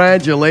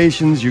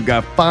 Congratulations. You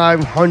got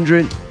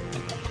 500.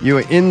 You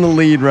are in the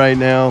lead right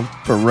now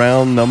for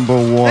round number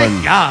one.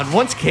 Thank God.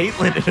 Once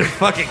Caitlin and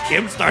fucking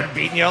Kim started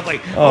beating you, I was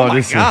like, Oh, my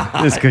this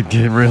God. this could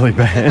get really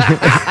bad.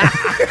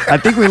 I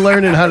think we're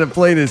learning how to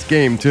play this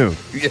game too.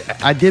 Yeah.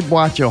 I did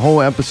watch a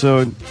whole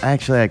episode.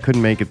 Actually, I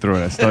couldn't make it through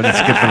it. I started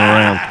skipping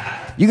around.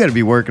 You got to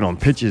be working on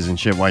pitches and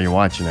shit while you're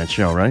watching that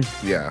show, right?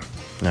 Yeah.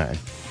 All right.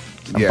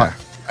 Yeah.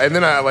 And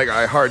then I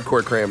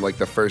hardcore cram like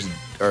the first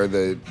or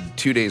the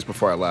 2 days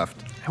before I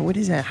left. What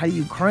is that? How do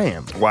you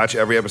cram? Watch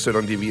every episode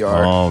on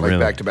DVR. Oh, like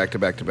really? back to back to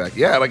back to back.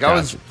 Yeah, like I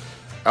was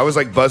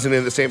like buzzing in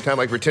at the same time,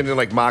 like pretending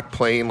like mock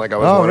playing like I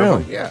was one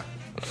really? of them. Yeah.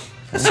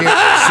 Seeing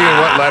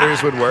what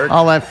letters would work.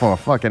 All that for a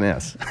fucking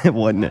S,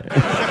 wasn't it? All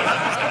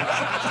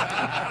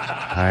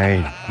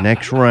right,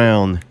 next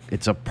round.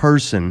 It's a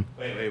person.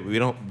 Wait, we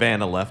don't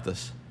ban a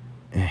leftist.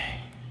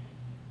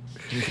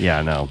 Yeah,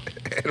 I know.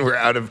 And we're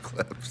out of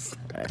clips.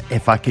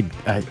 If I could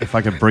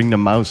bring the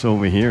mouse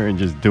over here and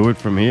just do it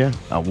from here,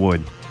 I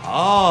would.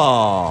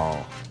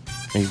 Oh.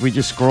 If we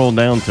just scroll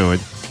down to it,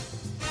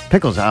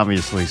 Pickle's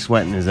obviously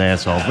sweating his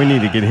ass off. We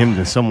need to get him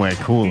to somewhere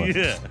cooler.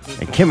 Yeah.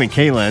 And Kim and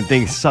Kayla, I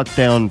think, sucked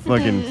down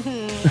fucking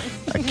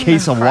a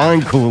case of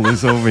wine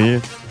coolers over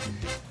here.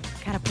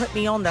 Gotta put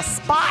me on the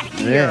spot Yeah,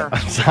 here.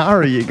 I'm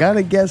sorry. You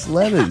gotta guess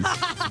letters.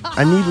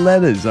 I need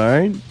letters, all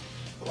right?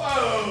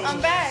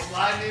 I'm back.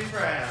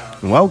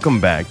 Welcome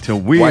back to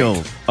Wheel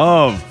White.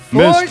 of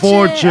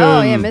Misfortune.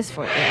 Oh, yeah,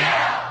 misfortune.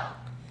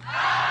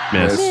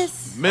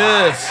 Miss.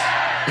 Miss.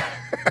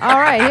 All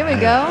right, here we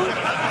go.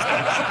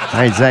 All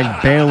right,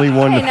 Zach barely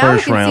won Hey, the now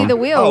first we can see round. the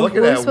wheel. Oh, look at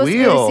Were we that supposed to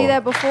be able wheel. to see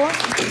that before?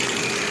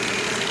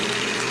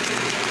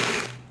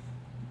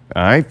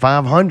 All right,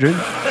 500.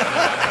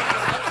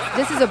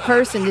 This is a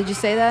person. Did you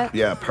say that?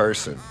 Yeah,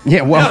 person.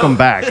 Yeah, welcome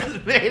back. Fuck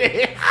off.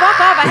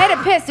 I had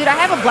to piss, dude. I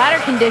have a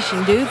bladder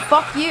condition, dude.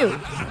 Fuck you.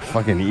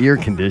 Fucking ear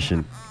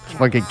condition.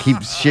 Fucking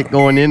keeps shit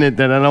going in it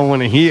that I don't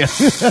want to hear.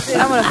 Dude,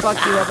 I'm going to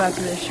fuck you up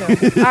after this show.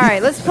 All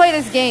right, let's play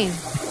this game.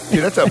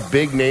 Dude, that's a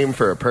big name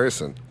for a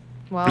person.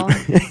 Well,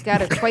 it's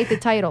got quite the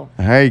title.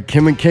 All right,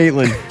 Kim and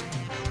Caitlin,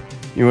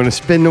 you want to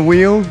spin the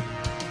wheel?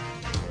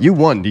 You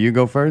won. Do you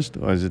go first,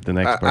 or is it the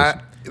next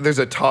person? There's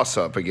a toss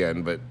up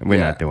again, but We're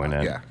yeah, not doing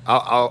that. Yeah,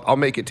 I'll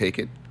make it take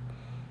it.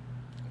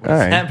 All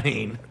right. That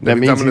mean? That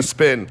means I'm gonna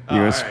spin. you're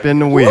going to spin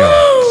the wheel.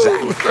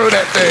 Zach, throw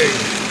that thing.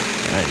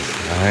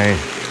 Nice. All right.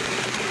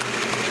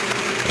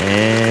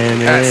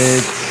 And S.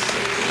 it's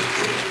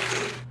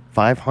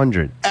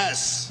 500.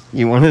 S.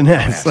 You want an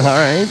S? All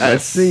right.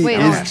 Let's see. Wait,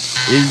 hold on.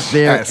 Is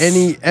there S.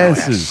 any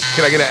S's?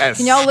 Can I get an S?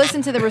 Can y'all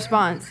listen to the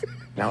response?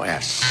 No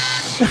S.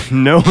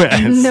 No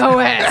S. No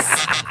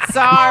S.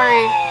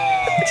 Sorry.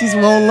 Just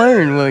won't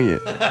learn, will you?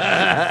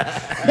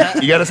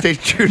 You got to stay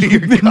true to your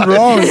gut.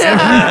 Wrong every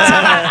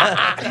time.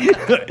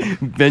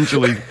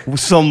 Eventually,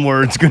 some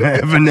word's gonna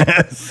have an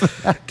S.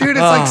 Dude, it's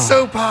like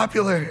so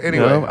popular.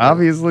 Anyway. No,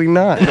 obviously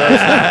not. No,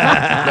 it's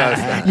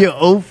not. You're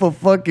 0 for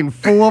fucking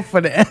 4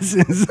 for the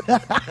S's.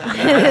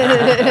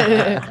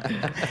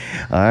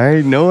 All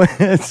right, no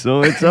S.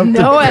 So it's up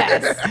No to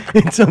S.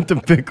 It's up to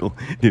Pickle.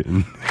 Dude.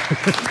 Wait, I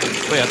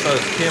thought it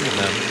was Kim and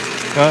them.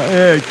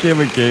 Yeah, Kim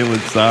and Kaylin,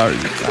 sorry.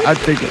 I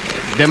think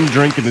them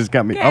drinking has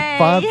got me up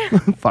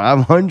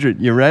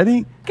 500. You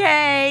ready?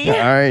 Okay. All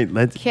right,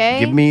 let's K?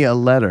 give me a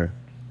letter.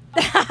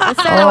 That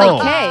sounded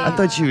like K. I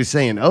thought she was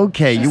saying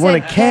okay. She you want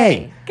a said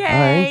K? K. All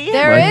right.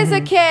 There Right. is a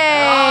K.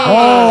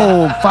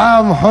 Oh,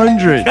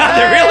 500.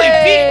 They're really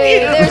beating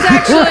you. There's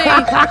actually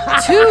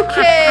 2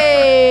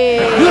 K.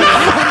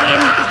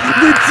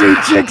 The 2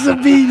 chicks are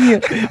beating you.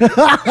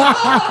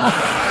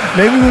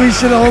 Maybe we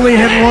should have only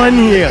had one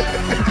here.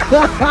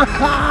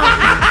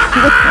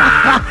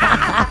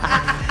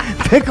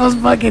 Pickle's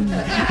fucking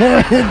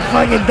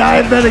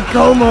diabetic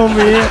coma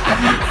over here.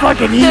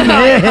 Fucking eating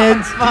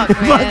airheads. Fuck,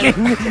 man.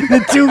 Fucking the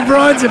 2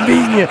 broads are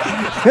beating you.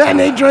 And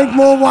they drank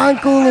more wine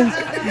coolers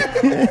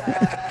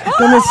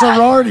than a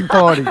sorority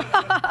party.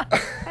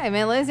 Hey,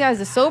 man, Lindsay has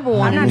a sober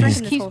one not and drinking just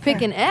this keeps whole thing.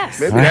 picking S.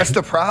 Maybe that's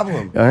the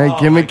problem. All right,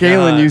 Kim and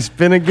Kaylin, you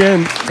spin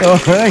again. All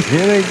right,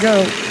 here they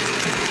go.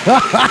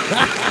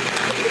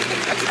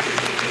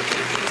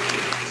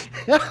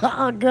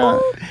 Oh,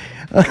 God.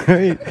 All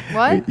right.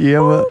 What?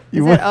 You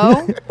Is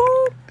want, it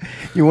O?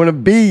 you want a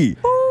B.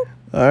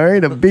 All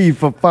right, a B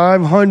for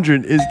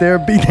 500. Is there a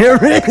B? There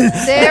is.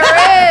 There is.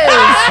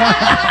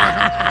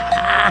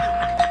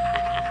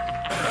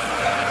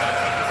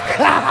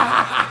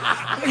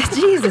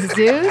 Jesus,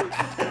 dude.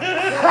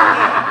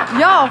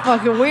 Y'all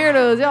fucking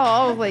weirdos. Y'all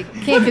all like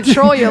can't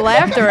control your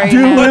laughter right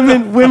Dude,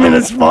 now. women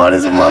are smart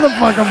as a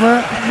motherfucker,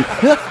 bro.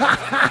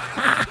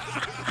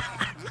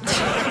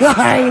 All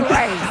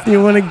right.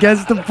 You want to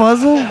guess the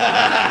puzzle?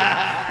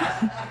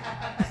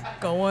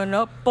 Going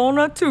up on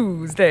a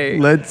Tuesday.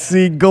 Let's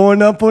see,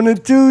 going up on a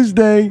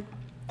Tuesday.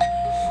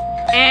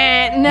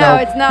 No,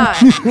 it's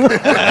not.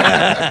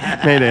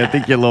 Mayday, I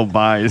think you're a little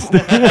biased.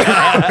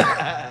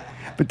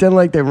 Pretend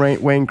like they're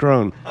Wayne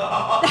Crone.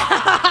 All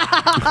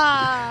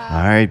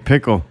right,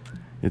 Pickle.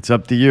 It's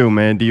up to you,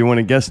 man. Do you want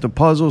to guess the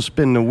puzzle,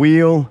 spin the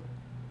wheel,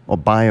 or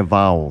buy a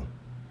vowel?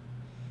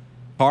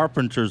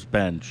 Carpenter's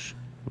bench.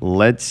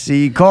 Let's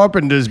see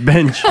Carpenter's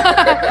bench.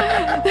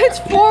 It's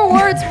 4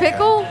 words,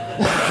 Pickle.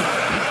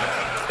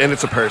 And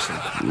it's a person.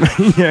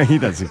 Yeah, he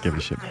doesn't give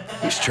a shit.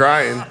 He's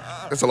trying.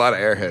 There's a lot of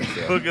airheads.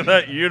 Yeah. Look at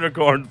that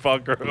unicorn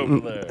fucker over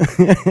there.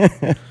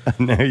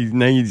 now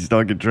he's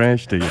talking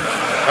trash to you. All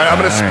right, I'm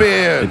going to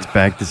spin. It's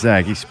back to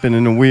Zach. He's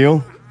spinning the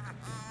wheel.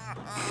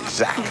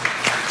 Zach.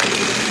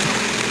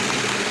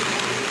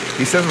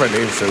 He says my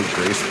name so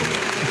gracefully.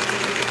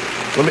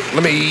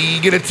 Let me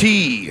get a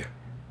T.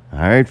 All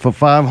right, for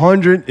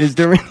 500, is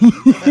there any?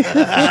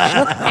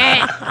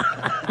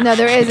 No,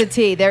 there is a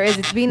T. There is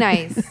a T. Be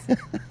nice.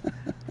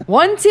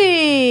 1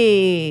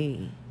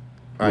 T.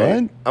 All right. What?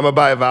 I'm going to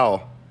buy a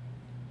vowel.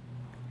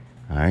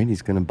 All right,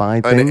 he's going to buy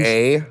An things.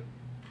 A.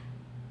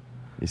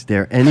 Is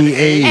there any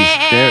A's?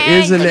 There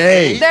is an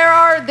A. There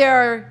are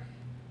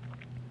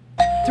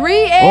 3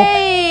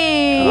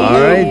 A's. All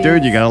right,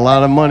 dude, you got a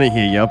lot of money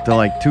here. You're up to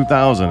like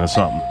 2,000 or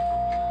something.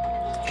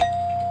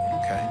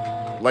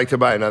 Okay. Like to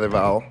buy another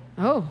vowel.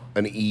 Oh.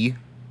 An E.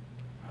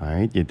 All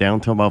right, you're down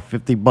to about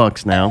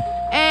 $50 now.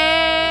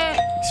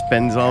 He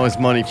spends all his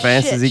money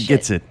fast Shit, as he shit.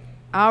 gets it.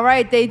 All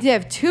right, they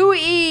have 2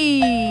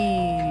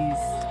 E's.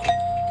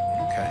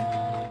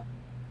 Okay.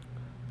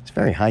 It's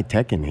very high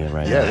tech in here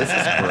right Yeah, now. this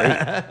is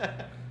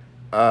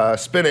great.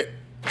 Spin it.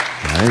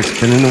 All right,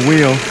 spinning the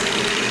wheel.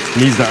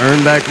 Needs to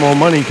earn back more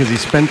money because he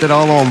spent it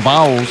all on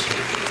vowels.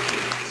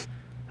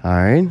 All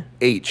right,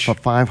 H. for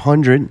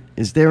 500,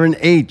 is there an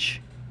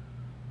H?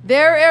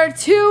 There are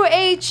 2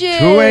 H's.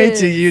 2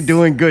 H's, you're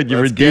doing good.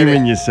 You're Let's get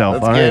redeeming it. yourself.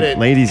 Let's All get right, it.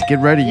 ladies, get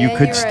ready. You Yeah,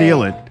 could you're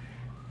steal right. it.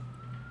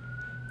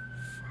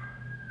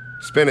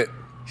 Spin it.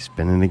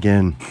 Spinning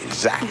again.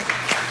 Zach.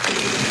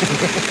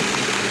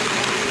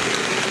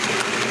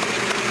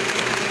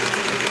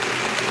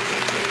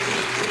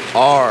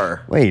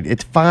 R. Wait,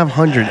 it's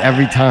 500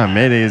 every time.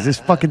 Mayday, is this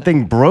fucking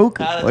thing broke?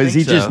 I Or does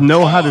he think just so.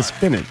 know how to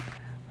spin it?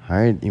 All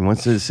right, he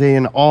wants to say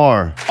an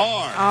R.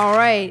 All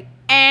right.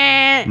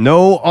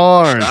 No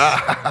R's.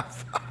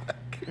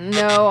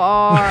 No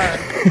R.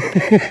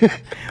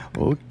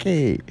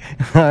 Okay.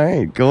 All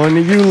right, going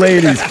to you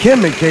ladies.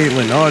 Kim and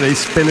Caitlin. Oh, they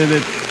spinning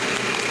it.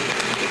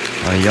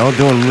 Y'all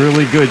doing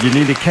really good. You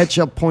need to catch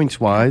up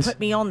points-wise. Put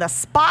me on the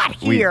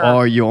spot We here.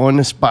 are. You're on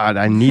the spot.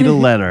 I need a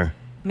letter.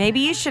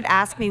 Maybe you should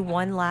ask me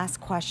one last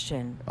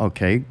question.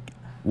 Okay.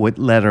 What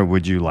letter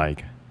would you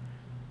like?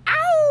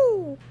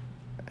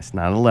 It's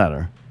not a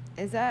letter.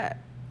 Is that?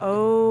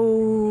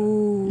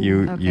 Oh.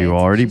 You Okay, you so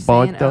already she's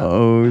bought saying the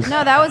O. O's.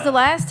 No, that was the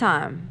last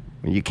time.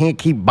 You can't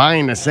keep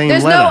buying the same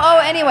There's letter. no O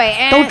anyway.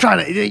 And Don't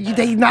try to.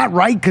 They're not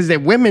right because they're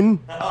women.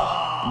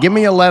 Give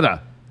me a letter.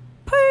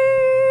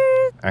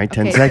 All right,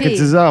 10 Okay, seconds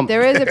P. is up.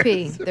 There is a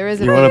P. There is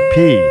a You P. want a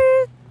P?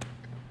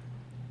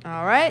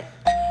 All right.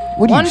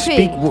 What do One you P.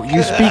 speak?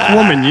 You speak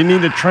woman. You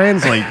need to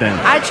translate them.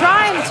 I'm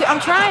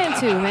trying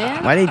to,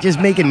 man. Why they just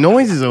making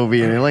noises over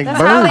here? They're like That's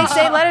how birds.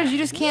 they say letters. You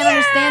just can't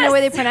understand the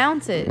way they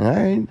pronounce it. All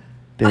right.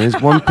 There's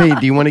one P.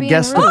 Do you want to Being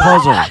guess the rude.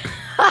 puzzle?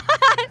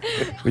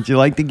 Would you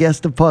like to guess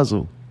the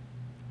puzzle?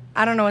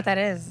 I don't know what that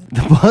is.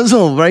 The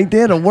puzzle right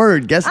there. The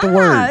word. Guess the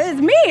word.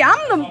 It's me.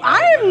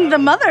 I am the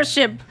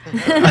mothership.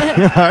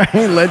 All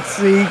right. Let's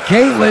see.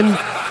 Caitlin.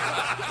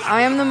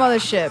 I am the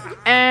mothership.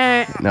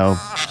 Eh. No.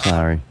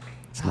 Sorry.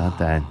 It's not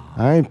that.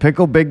 All right.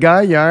 Pickle, big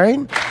guy. You all right?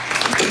 All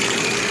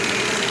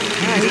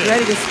right, he's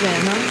ready to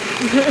spin,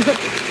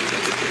 huh?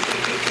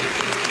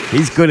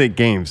 He's good at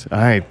games. All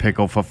right,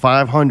 Pickle, for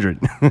 500.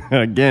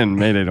 Again,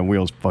 Mayday, the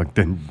wheels fucked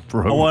and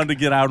broke. I wanted to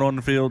get out on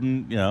the field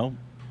and,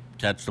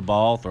 catch the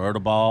ball, throw the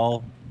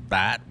ball,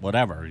 bat,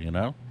 whatever,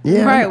 Yeah,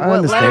 Right, I what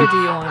understand.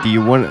 letter do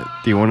you want?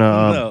 Do you want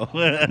to?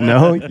 No.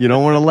 No, you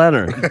don't want a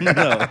letter.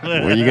 No.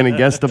 Were you gonna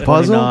guess the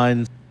puzzle?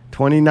 29.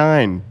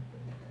 29.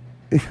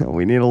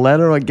 We need a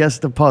letter or guess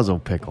the puzzle,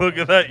 Pickle. Look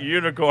at that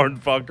unicorn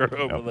fucker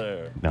over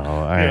there. No,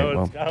 all right.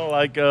 Well, It's kind of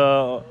like,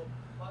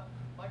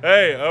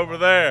 hey, over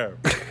there,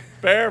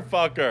 bear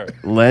fucker.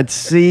 let's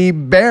see,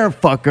 bear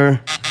fucker.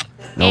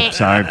 Nope,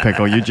 sorry,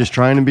 Pickle. You're just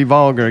trying to be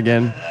vulgar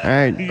again. All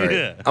right.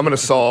 Yeah. I'm gonna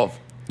solve.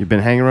 You've been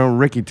hanging around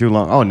with Ricky too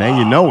long. Oh, now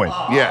you know it.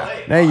 Yeah,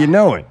 Now you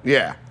know it.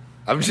 yeah.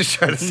 I'm just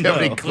trying to see how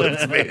many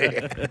clips made.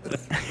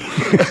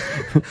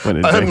 What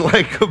is it?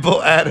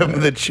 Unlikable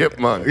Adam the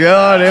Chipmunk.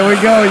 Yeah, there we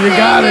go. You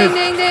got ding, it.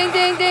 ding, ding,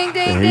 ding, ding,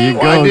 ding, There ding. you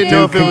Well, I go, didn't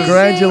know dude. if it was.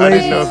 I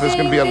Congratulations. didn't know if it was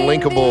gonna be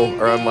unlinkable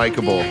or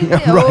unlikable.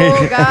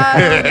 Oh,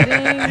 God. Ding,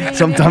 ding,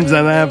 Sometimes ding,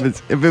 that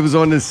happens. If it was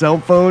on his cell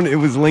phone, it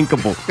was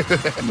linkable.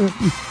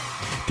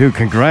 Dude,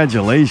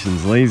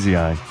 congratulations, Lazy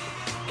Eye.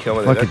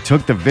 Killing Fucking it.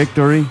 took the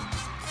victory.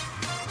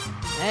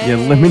 Hey. You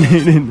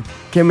eliminated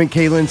Kim and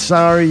Caitlin.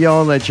 Sorry,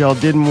 y'all, that y'all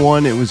didn't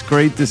win. It was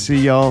great to see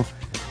y'all.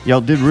 Y'all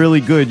did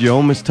really good. You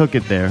almost took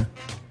it there.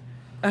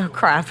 Oh,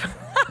 crap.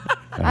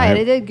 All right,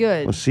 they did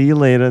good. We'll see you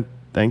later.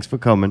 Thanks for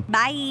coming.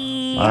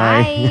 Bye.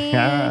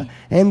 Bye.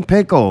 And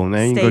Pickle.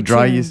 Now you can go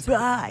dry your...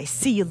 Bye.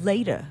 See you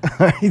later.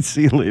 All right,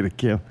 see you later,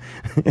 Kim.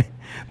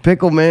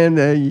 Pickle, man,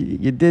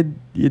 you did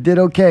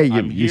okay.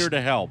 I'm here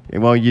to help.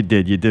 Well, you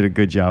did. You did a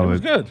good job. It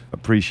was good.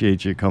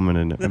 Appreciate you coming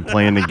in and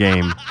playing the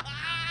game.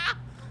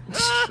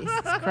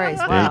 Jesus Christ.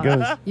 There Wow. he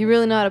goes. You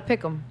really know how to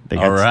pick them. They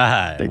All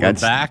right, They we're got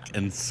back,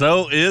 and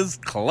so is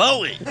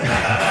Chloe. Jesus.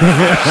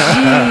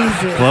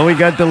 Chloe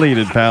got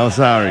deleted, pal.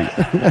 Sorry.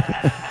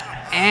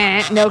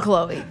 No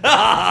Chloe.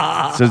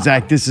 So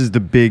Zach, this is the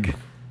big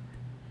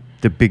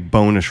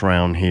bonus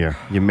round here.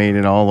 You made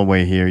it all the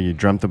way here. You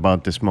dreamt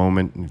about this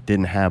moment. And it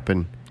didn't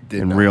happen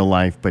in not. real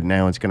life, but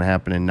now it's going to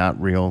happen in not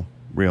real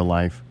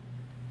life.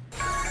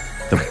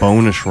 The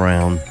bonus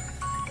round.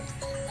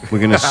 We're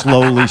going to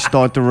slowly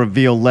start to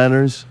reveal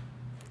letters.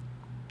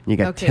 You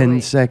got Okay, 10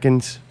 wait.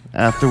 seconds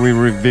after we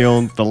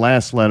reveal the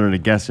last letter to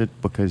guess it,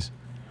 because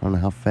I don't know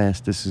how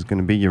fast this is going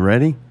to be. You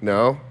ready?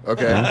 No?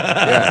 Okay.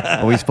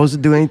 Yeah. Are we supposed to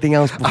do anything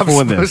else I'm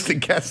before supposed this? to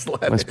guess Am I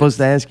letters. supposed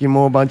to ask you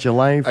more about your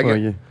life I or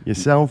get-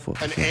 yourself?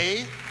 An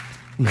A,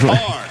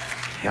 R,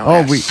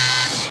 Oh,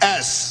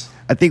 S.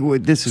 I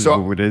think this is So-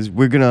 what it is.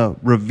 We're going to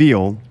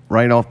reveal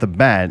right off the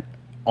bat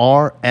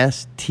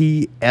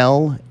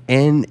RSTLNNE.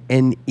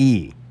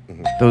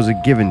 Those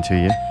are given to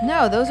you.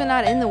 No, those are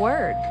not in the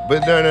word.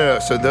 But no.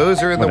 So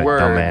those are in What the a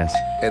word. dumbass.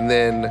 And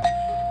then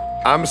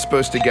I'm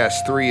supposed to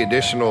guess 3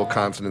 additional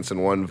consonants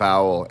and 1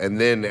 vowel,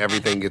 and then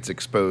everything gets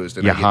exposed,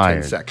 and You're I get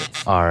hired. 10 seconds.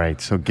 All right,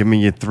 so give me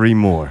your 3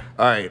 more.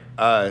 All right.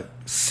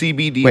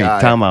 CBDI. Wait,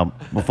 time out.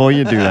 Before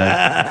you do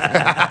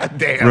that,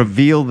 Damn.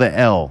 reveal the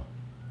L.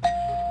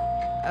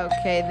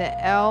 Okay, the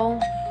L.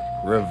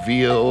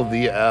 Reveal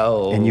the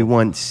L. And you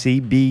want C,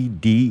 B,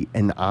 D,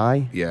 and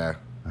I? Yeah.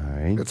 All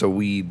right. It's a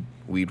weed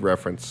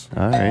reference.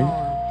 All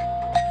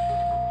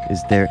right.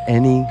 Is there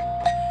any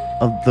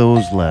of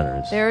those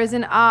letters? There is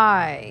an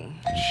I.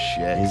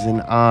 Shit. Is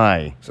an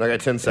I. So I got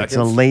 10 seconds. It's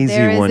a lazy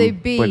There is one, a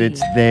B. but it's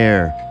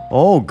there.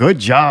 Oh, good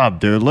job,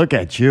 dude. Look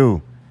at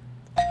you.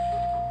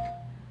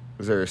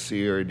 Is there a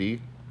C or a D?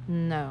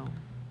 No.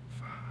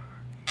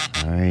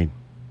 All right.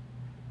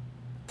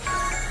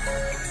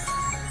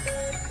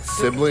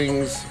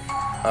 Siblings.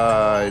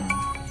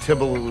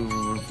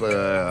 Tibbles.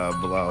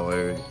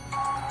 Blah.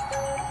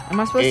 Am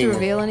I supposed to Ing.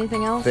 reveal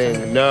anything else?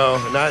 Thing. No,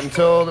 not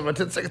until my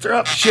 10 seconds are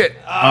up. Shit.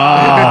 All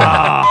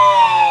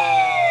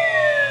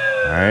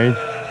right.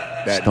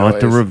 That Start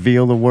to noise.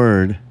 reveal the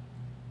word.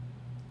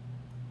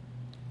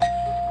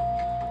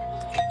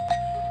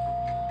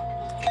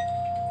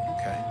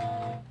 Okay.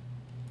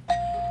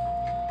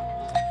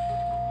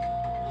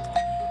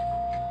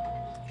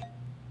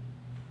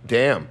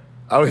 Damn.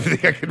 I don't even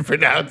think I can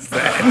pronounce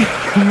that.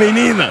 Me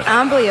neither.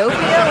 Amblyopia?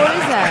 What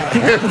is that?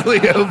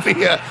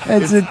 Amblyopia.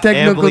 That's a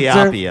technical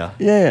term. Amblyopia.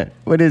 Yeah.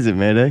 What is it,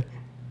 man?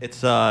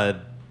 It's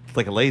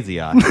like a lazy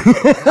eye.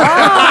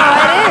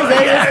 Oh,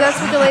 it is. That's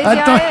what the lazy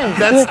eye is.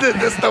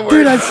 That's the word.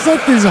 Dude, I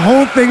set this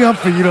whole thing up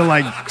for you to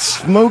like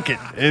smoke it,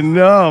 and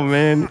no,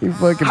 man, you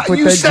fucking put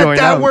you that set joint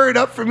that out. word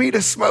up for me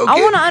to smoke I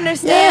it. want to Yeah, I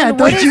understand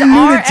thought what is you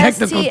knew the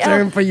technical RSTL.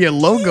 term for your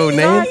logo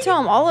No, name. tell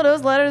them all of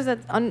those letters that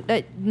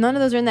none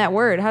of those are in that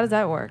word. How does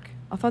that work?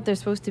 I thought they're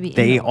supposed to be.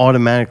 They in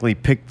automatically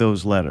pick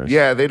those letters.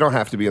 Yeah, they don't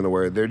have to be in the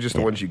word. They're just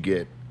the ones you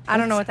get. I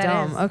don't know what that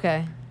dumb. is.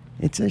 Okay.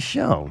 It's a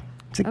show.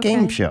 It's a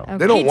game show. Okay.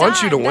 They don't He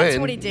want you to died. That's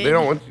win. what he did. They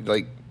don't want you,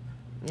 like.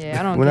 Yeah,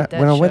 I don't When I, get that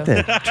when I show. went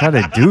to try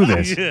to do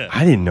this,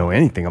 I didn't know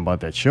anything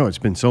about that show. It's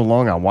been so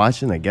long I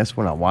watched it. And I guess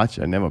when I watched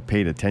it, I never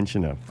paid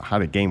attention to how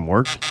the game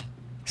worked.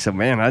 So,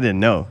 man, I didn't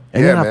know.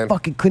 And Yeah, then I man.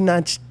 fucking could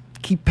not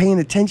keep paying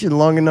attention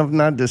long enough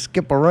not to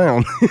skip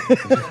around.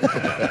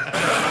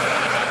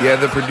 Yeah,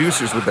 the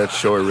producers with that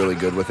show are really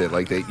good with it.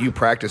 Like you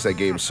practice that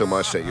game so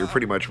much that you're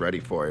pretty much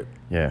ready for it.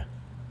 Yeah.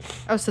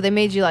 Oh, so they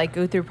made you like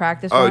go through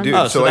practice Oh, runs? dude.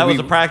 Oh, So, so like, that was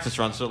we- a practice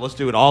run. So let's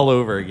do it all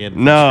over again.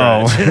 from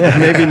No. scratch.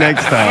 Maybe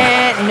next time.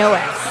 And no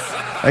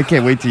S. I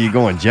can't wait till you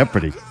go on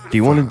Jeopardy. Do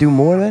you want to do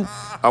more of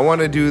that? I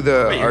want to do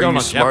the Wait, you're Are going You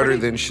on Smarter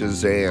Jeopardy? Than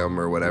Shazam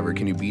or whatever?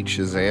 Can you beat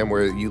Shazam?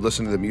 Where you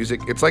listen to the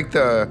music. It's like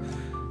the.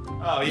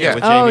 Oh, Yeah. yeah.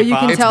 With Oh, Jamie you can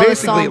Foxx. It's tell the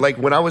basically song. like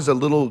when I was a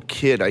little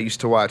kid, I used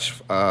to watch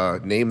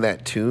Name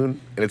That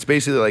Tune. And it's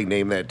basically like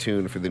Name That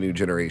Tune for the new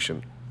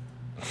generation.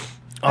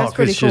 That's Oh,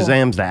 pretty because cool.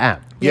 Shazam's the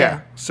app.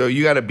 Yeah. So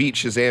you got to beat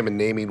Shazam in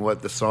naming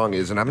what the song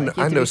is. And you have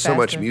I to know be so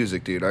much faster.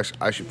 music, dude.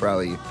 I should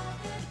probably.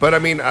 But I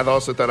mean, I've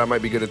also thought I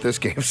might be good at this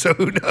game, so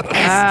who knows?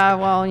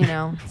 Well, you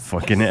know.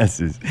 Fucking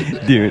S's.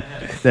 Dude,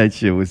 that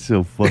shit was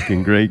so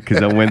fucking great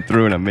because I went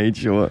through and I made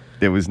sure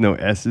there was no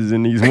S's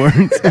in these words.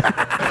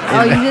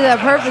 Oh, you did that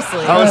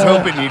purposely. I was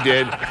hoping you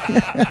did.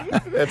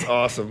 That's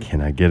awesome. Can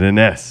I get an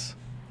S?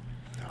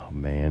 Oh,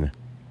 man.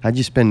 How'd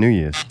you spend New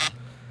Year's?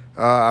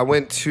 I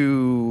went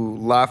to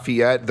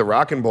Lafayette, the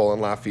Rockin' Bowl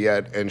in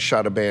Lafayette, and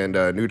shot a band,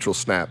 Neutral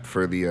Snap,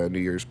 for the New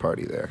Year's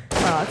party there. Oh,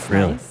 that's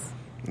Really? nice.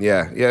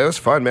 Yeah, it was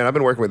fun, man. I've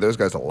been working with those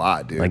guys a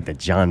lot, dude. Like the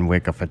John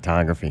Wick of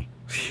photography.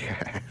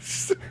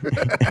 Yes.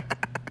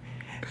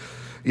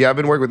 Yeah, I've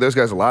been working with those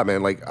guys a lot,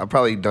 man. Like, I've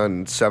probably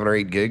done 7 or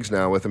 8 gigs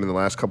now with them in the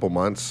last couple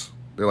months.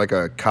 They're like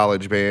a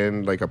college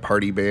band, like a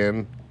party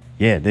band.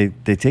 Yeah, they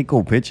take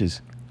cool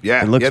pictures.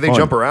 Yeah, It looks they fun.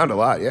 jump around a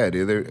lot. Yeah,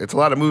 dude. It's a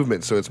lot of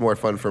movement, so it's more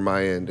fun for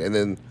my end. And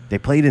then, They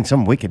played in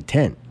some wicked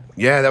tent.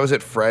 yeah, that was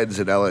at Fred's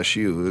at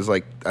LSU. It was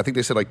like, I think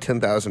they said like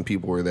 10,000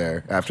 people were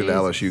there after the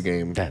LSU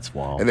game. That's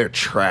wild. And they're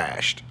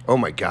trashed. Oh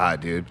my God,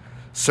 dude.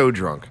 So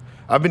drunk.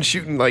 I've been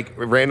shooting like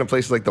random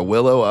places like the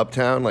Willow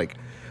uptown, like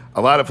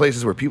a lot of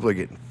places where people are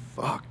getting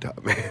fucked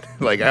up, man.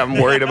 Like,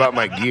 I'm worried about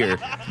my gear.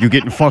 You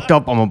getting fucked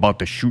up, I'm about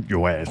to shoot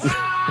your ass.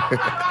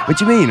 What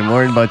you mean I'm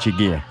worried about your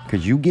gear?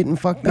 Because you getting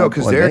fucked No, up?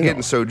 because or they're they getting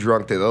are? so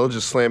drunk that they'll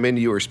just slam into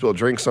you or spill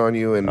drinks on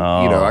you. And,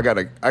 Oh. you know, I got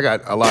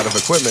a lot of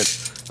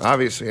equipment,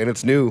 obviously, and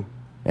it's new.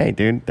 Hey,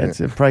 dude, that's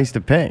a price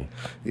to pay.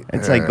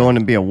 It's like going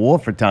to be a war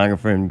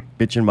photographer and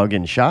bitching about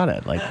getting shot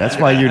at. Like, that's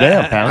why you're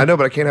there, pal. I know,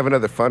 but I can't have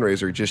another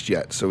fundraiser just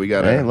yet. So we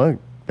got to Hey, look.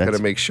 gotta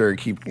That's, make sure and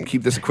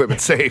keep this equipment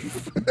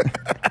safe.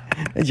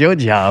 that's your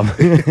job.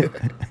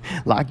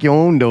 Lock your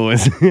own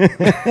doors.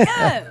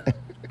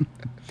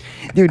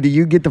 Dude, do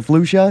you get the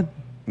flu shot?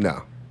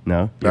 No,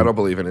 No. I don't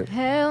believe in it.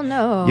 Hell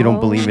no. You don't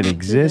believe it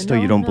exists, or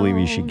you don't believe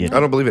you should get I it?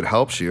 don't believe it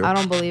helps you. I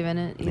don't believe in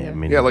it either. I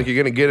mean, Yeah, like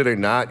you're gonna get it or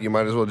not, you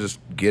might as well just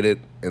get it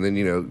and then,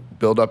 you know,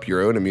 build up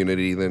your own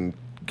immunity, then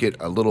get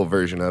a little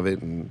version of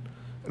it and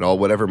all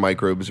whatever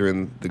microbes are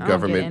in the I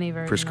don't get any government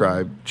version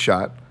prescribed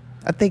shot.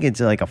 I think it's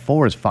like a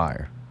forest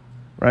fire,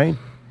 right?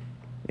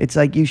 It's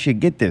like you should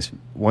get this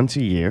once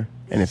a year,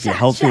 and if you're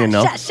healthy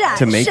enough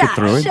to make it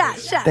through it,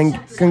 then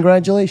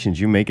congratulations,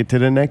 you make it to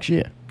the next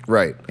year.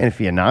 Right. And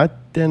if you're not,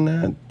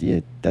 then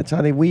that's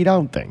how they weed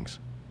out things.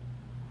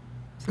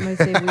 Somebody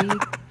say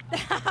weed.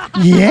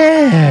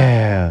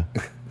 Yeah.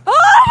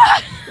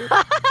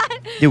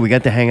 Dude, we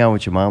got to hang out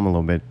with your mom a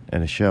little bit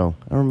at a show.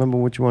 I don't remember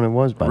which one it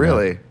was, but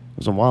Really? it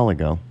was a while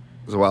ago.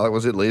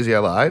 Was it Lazy Eye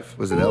Live?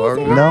 Was it that long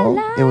ago?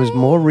 No, it was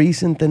more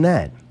recent than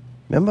that.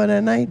 Remember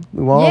that night?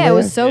 We were all Yeah, it there?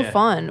 was so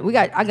fun.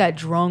 I got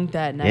drunk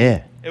that night.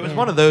 Yeah. It was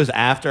one of those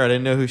after I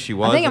didn't know who she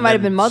was. think it and might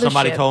have then been Mothership.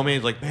 Somebody told me,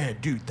 he's like, man,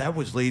 dude, that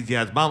was Lazy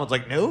Eye's mom. I was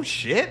like, no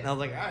shit. And I was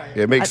like, all right.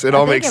 It makes I it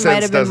all think makes it might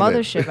sense, have been doesn't it?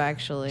 Mothership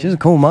actually. She's a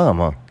cool mom,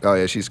 huh? Oh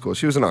yeah, she's cool.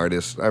 She was an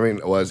artist. I mean,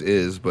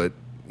 is, but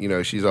you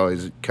know, she's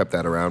always kept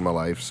that around my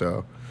life.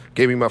 So,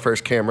 gave me my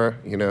first camera,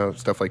 you know,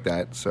 stuff like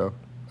that. So,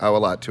 I owe a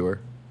lot to her.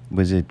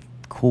 Was it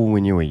cool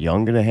when you were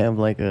younger to have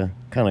like a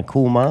kind of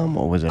cool mom,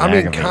 or was it? I mean,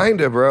 aggravating?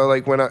 kind of, bro.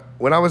 Like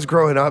when I was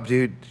growing up,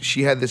 dude,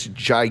 she had this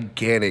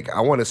gigantic.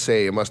 I want to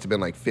say it must have been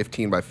like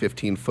 15 by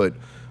 15 foot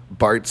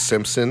Bart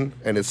Simpson,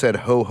 and it said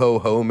 "Ho Ho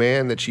Ho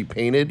Man" that she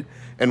painted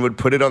and would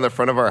put it on the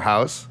front of our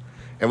house.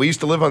 And we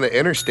used to live on the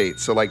interstate,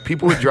 so like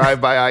people would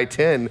drive by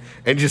I-10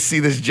 and just see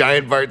this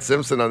giant Bart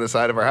Simpson on the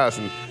side of our house,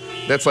 and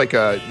that's like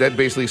that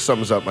basically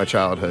sums up my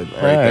childhood right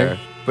All right. there.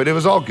 But it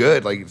was all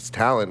good. Like, it's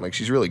talent. Like,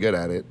 she's really good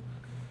at it.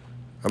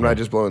 I'm not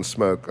just blowing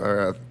smoke.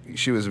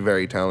 She was a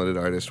very talented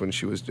artist when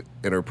she was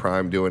in her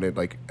prime doing it,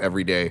 like,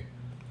 every day.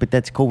 But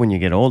that's cool when you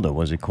get older.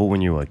 Was it cool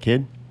when you were a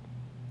kid?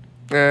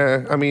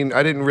 I mean,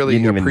 I didn't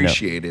really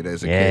appreciate it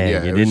as a kid.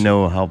 Yeah, you didn't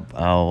know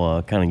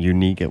how kind of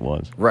unique it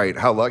was. Right.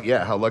 How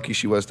lucky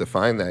she was to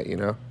find that, you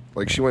know?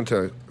 Like, she went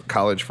to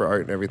college for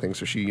art and everything,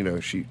 so she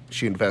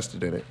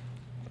invested in it.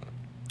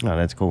 Oh,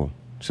 that's cool.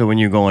 So when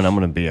you're going, I'm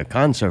going to be a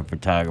concert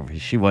photographer,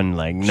 she wasn't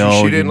like,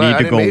 no, you need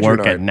to go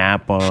work at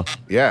Napa.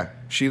 Yeah.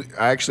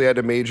 I actually had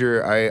to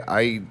major.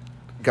 I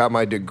got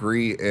my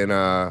degree in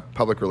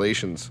public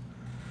relations,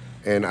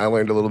 and I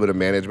learned a little bit of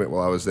management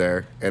while I was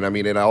there. And I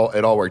mean, it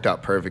all worked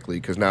out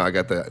perfectly because now I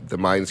got the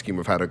mind scheme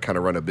of how to kind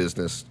of run a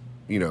business,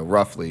 you know,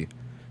 roughly.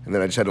 And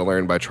then I just had to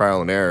learn by trial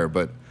and error.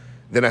 But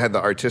then I had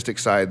the artistic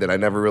side that I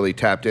never really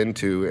tapped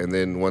into. And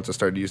then once I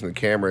started using the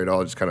camera, it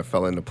all just kind of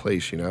fell into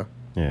place, you know?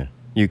 Yeah.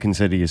 You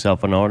consider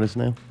yourself an artist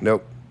now?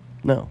 Nope.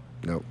 No.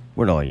 Nope.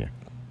 What are you?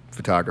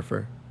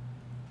 Photographer.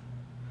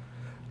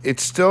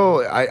 It's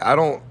still, I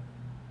don't,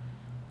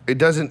 it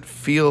doesn't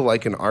feel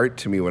like an art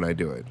to me when I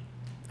do it.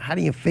 How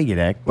do you figure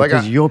that?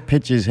 Because your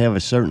pictures have a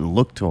certain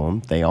look to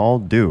them. They all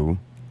do.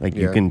 Like,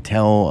 you can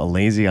tell a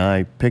lazy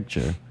eye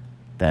picture.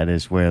 That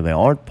is where the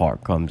art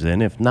part comes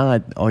in. If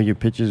not, all your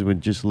pictures would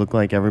just look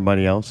like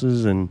everybody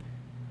else's, and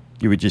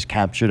you would just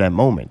capture that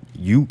moment.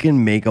 You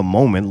can make a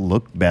moment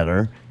look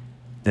better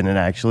than it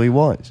actually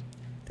was.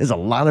 There's a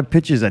lot of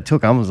pictures I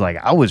took. I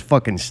was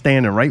fucking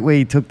standing right where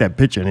he took that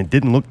picture, and it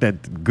didn't look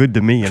that good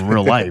to me in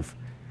real life.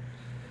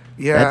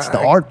 Yeah, that's the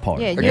art part.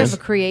 Yeah, you have a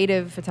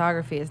creative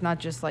photography. It's not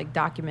just like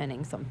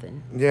documenting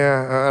something.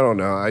 Yeah, I don't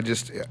know.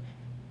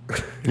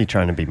 You're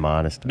trying to be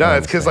modest. No,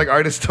 it's because like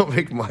artists don't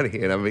make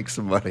money, and I make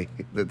some money.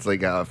 That's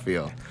like how I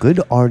feel. Good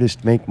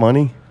artists make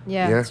money.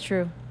 Yeah, that's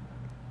true.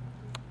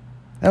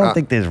 I don't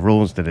think there's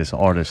rules to this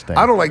artist thing.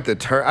 I don't like the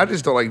term. I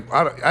just don't like.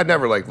 I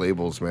never like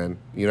labels, man.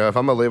 You know, if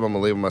I'm a label, I'm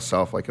gonna label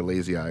myself like a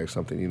lazy eye or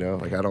something. You know,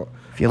 like I don't.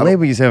 If you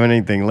label yourself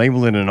anything,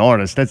 label it an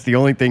artist. That's the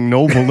only thing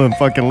noble to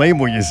fucking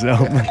label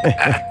yourself.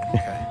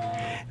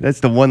 That's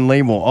the one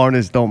label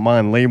artists don't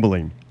mind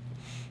labeling.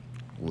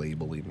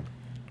 Labeling.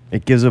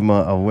 It gives them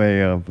a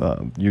way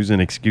of using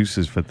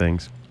excuses for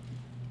things.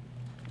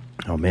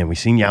 Oh man, we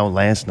seen you out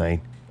last night.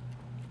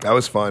 That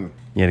was fun.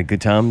 You had a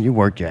good time? You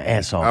worked your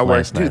ass off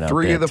last night. Dude,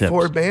 3 of the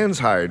 4 bands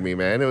hired me,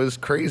 man. It was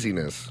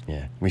craziness.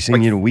 Yeah. We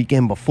seen you the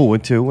weekend before,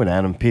 too, with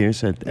Adam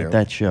Pearce at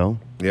that show.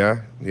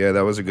 Yeah,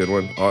 that was a good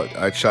one.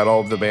 I shot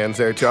all of the bands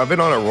there, too. I've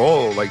been on a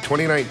roll. Like,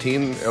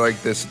 2019,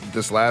 like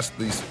these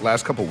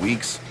last couple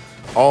weeks,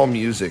 all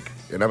music.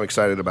 And I'm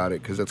excited about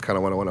it because that's kind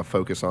of what I want to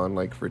focus on,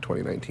 like, for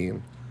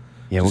 2019.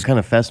 Yeah, what kind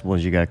of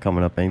festivals you got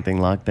coming up?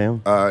 Anything locked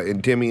down?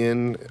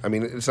 Endymion. I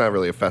mean, it's not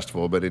really a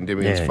festival, but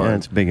Endymion's fun. Yeah,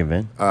 it's a big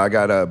event. I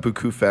got a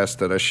Buku Fest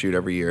that I shoot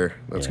every year.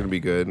 That's going to be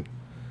good.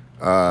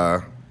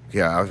 What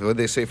did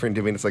they say for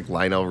Endymion? It's like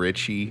Lionel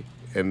Richie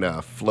and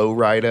Flo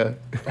Rida,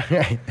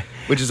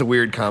 which is a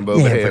weird combo.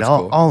 Yeah, but hey, but it's all,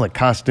 cool. all the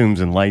costumes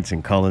and lights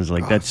and colors,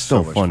 like that's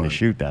still so fun to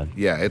shoot that.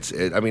 Yeah, it's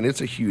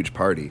a huge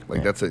party.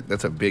 Like that's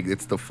a big.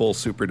 It's the full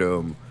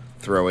Superdome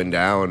throwing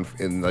down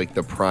in like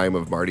the prime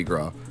of Mardi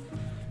Gras.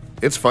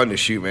 It's fun to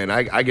shoot, man.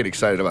 I get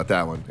excited about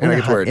that one. And I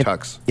get to wear a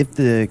tux. If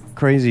the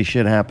crazy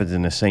shit happens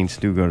and the Saints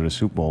do go to the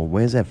Super Bowl,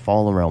 where's that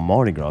fall around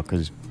Mardi Gras?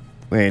 Because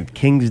we're at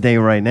King's Day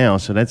right now,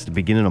 so that's the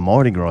beginning of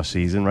Mardi Gras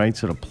season, right?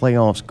 So the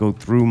playoffs go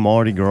through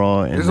Mardi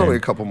Gras. And there's only a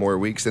couple more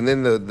weeks. And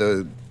then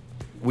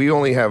we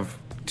only have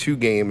 2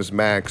 games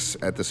max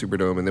at the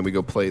Superdome, and then we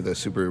go play the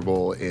Super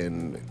Bowl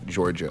in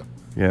Georgia.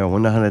 Yeah, I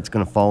wonder how that's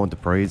going to fall with the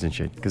parades and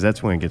shit, because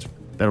that's when it gets...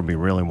 That'll be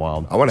really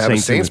wild. I want to have a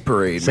Saints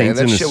parade, man.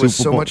 That shit was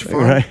so much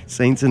fun. Right?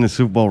 Saints in the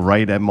Super Bowl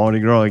right at Mardi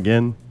Gras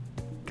again.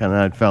 Kind of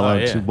how it fell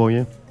out Super Bowl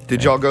year.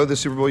 Did y'all go the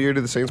Super Bowl year to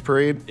the Saints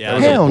parade? Yeah,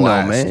 hell no,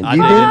 man. I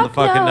did in the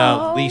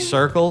fucking Lee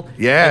Circle.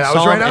 Yeah, I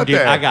was right out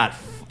there.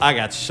 I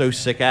got so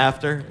sick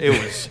after. It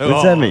was so.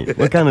 What's that mean?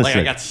 What kind of like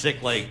sick? I got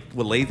sick like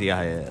what lazy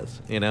eye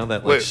is. You know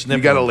that like Wait, you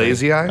got a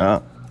lazy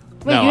eye?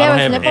 Wait, no, you I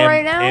have don't a sniffer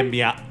right now?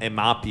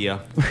 Emopia.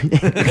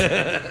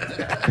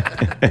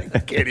 I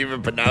can't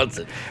even pronounce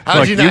it.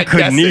 Look, you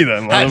couldn't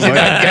either. How'd you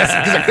not guess it?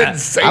 Because I couldn't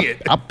say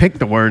it. I picked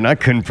the word and I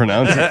couldn't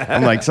pronounce it.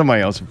 I'm like,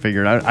 somebody else would figure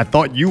it out. I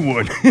thought you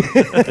would.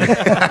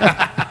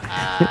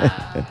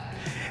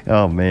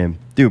 Oh, man.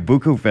 Dude,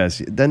 Buku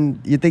Fest. Then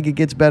you think it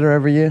gets better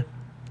every year?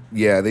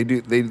 Yeah, they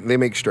do. They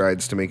make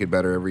strides to make it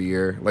better every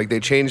year. Like they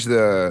changed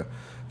the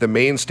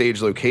main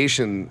stage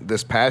location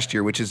this past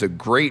year, which is a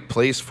great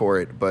place for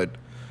it, but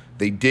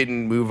they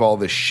didn't move all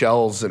the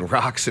shells and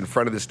rocks in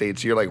front of the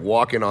stage. So you're like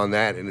walking on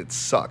that, and it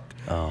sucked.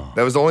 Oh.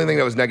 That was the only thing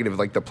that was negative.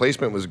 Like the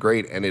placement was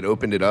great, and it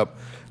opened it up.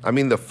 I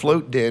mean, the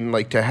float den,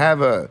 like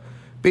to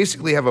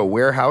basically have a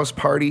warehouse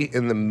party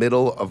in the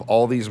middle of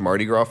all these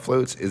Mardi Gras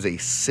floats is a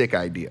sick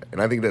idea,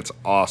 and I think that's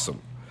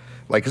awesome.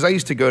 Like, because I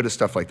used to go to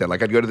stuff like that.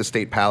 Like, I'd go to the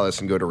State Palace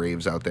and go to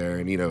raves out there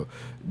and, you know,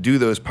 do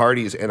those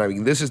parties. And, I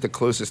mean, this is the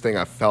closest thing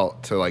I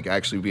felt to, like,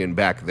 actually being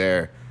back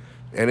there.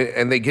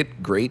 And they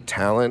get great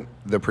talent.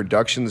 The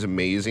production's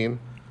amazing.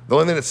 The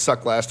only thing that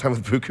sucked last time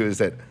with Buku is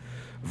that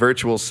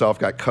Virtual Self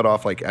got cut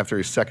off like after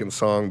his second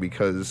song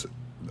because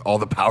all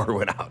the power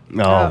went out.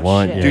 Oh,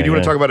 what? shit. Yeah, Dude, you want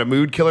yeah. to talk about a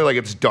mood killer? Like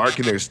it's dark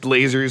and there's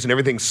lasers and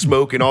everything's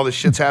smoke and all this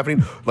shit's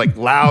happening. Like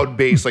loud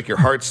bass, like your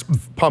heart's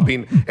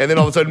pumping, and then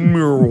all of a sudden,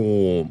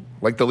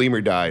 like the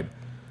lemur died.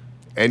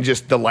 And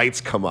just the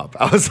lights come up.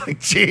 I was like,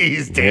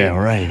 "Jeez, damn! Yeah,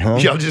 right, huh?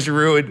 Y'all just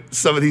ruined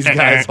some of these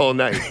guys' whole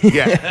night."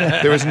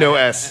 Yeah, there was no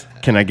S.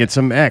 Can I get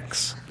some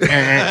X?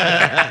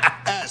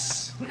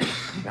 S.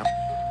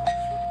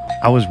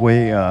 I was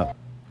way.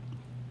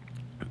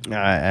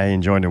 I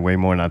enjoyed it way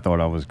more than I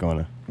thought I was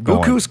gonna.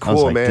 Buku's I was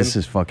cool, like, man. This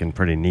is fucking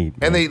pretty neat.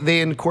 And man.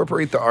 they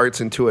incorporate the arts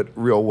into it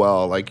real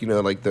well. Like, you know,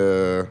 like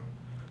that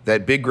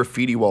big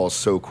graffiti wall is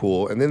so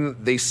cool. And then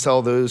they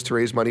sell those to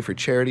raise money for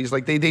charities.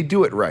 Like they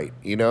do it right,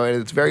 you know, and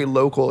it's very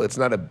local. It's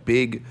not a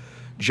big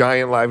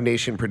giant Live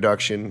Nation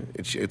production.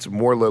 It's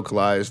more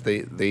localized.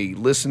 They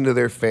listen to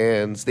their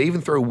fans. They even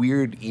throw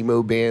weird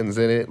emo bands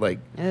in it. Like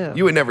Ew.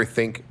 you would never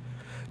think.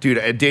 Dude,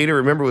 A Day to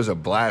Remember was a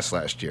blast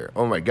last year.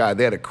 Oh my God,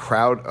 they had a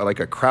crowd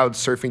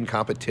surfing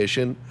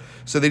competition.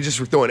 So they just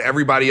were throwing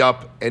everybody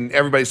up, and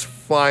everybody's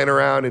flying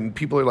around, and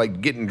people are like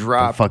getting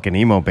dropped. fucking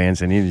emo bands.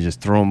 They need to just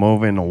throw them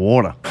over in the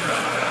water.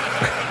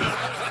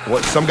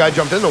 What? Some guy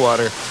jumped in the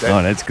water.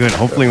 Oh, that's good.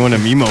 Hopefully one of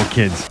them emo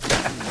kids.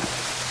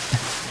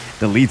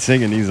 The lead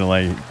singer needs to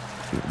like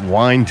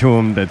whine to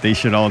them that they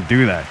should all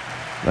do that.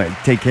 Like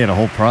take care of the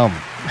whole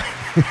problem.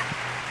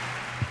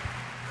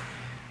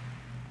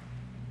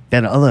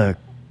 That other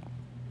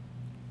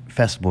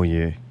festival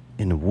year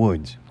in the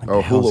woods. What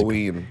the hell's it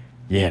Halloween.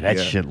 Yeah, that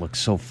Yeah. shit looks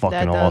so fucking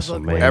That does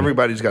awesome, look man.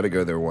 Everybody's got to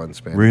go there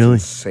once, man. Really?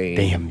 It's insane.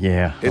 Damn,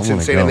 yeah. I It's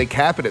wanna insane. go. And they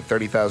cap it at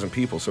 30,000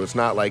 people, so it's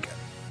not like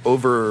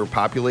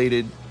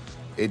overpopulated.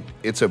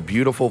 It's a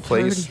beautiful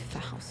place.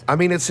 30,000. I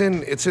mean, it's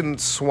in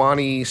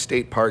Swanee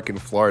State Park in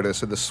Florida,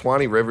 so the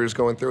Swanee River's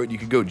going through it. You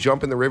could go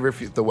jump in the river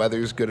if the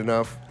weather's good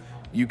enough.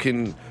 You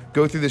can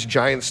go through this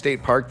giant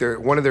state park.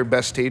 One of their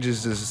best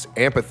stages is this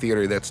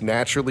amphitheater that's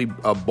naturally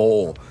a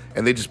bowl,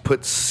 and they just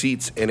put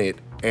seats in it.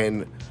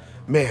 And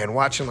man,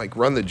 watching like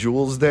Run the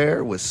Jewels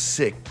there was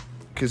sick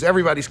because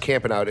everybody's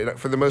camping out. And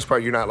for the most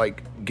part, you're not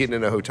like getting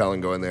in a hotel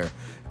and going there.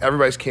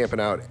 Everybody's camping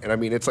out, and I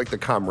mean, it's like the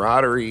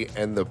camaraderie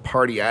and the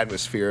party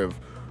atmosphere of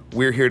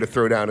we're here to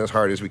throw down as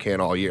hard as we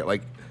can all year.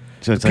 Like,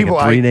 So it's the like a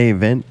people 3-day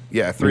event?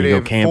 Yeah, Where 3 you day.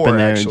 go camping 4,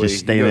 there actually. and just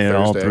stay You go there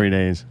all Thursday. 3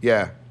 days.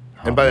 Yeah,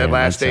 Oh, and by that man,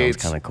 last day,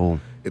 sounds kind of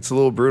cool. it's a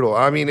little brutal.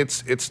 I mean,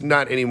 it's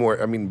not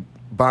anymore. I mean,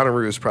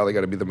 Bonnaroo's probably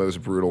got to be the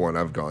most brutal one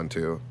I've gone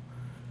to,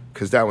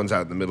 because that one's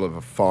out in the middle of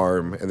a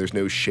farm and there's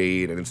no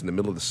shade and it's in the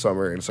middle of the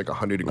summer and it's like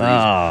 100 degrees.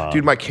 Ah.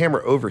 Dude, my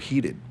camera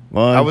overheated.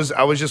 What? I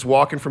was just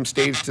walking from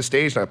stage to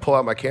stage and I pull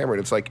out my camera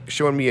and it's like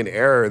showing me an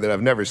error that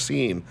I've never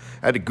seen.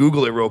 I had to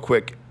Google it real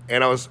quick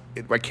and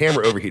my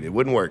camera overheated. It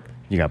wouldn't work.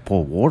 You got to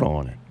pour water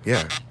on it.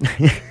 Yeah,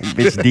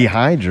 It's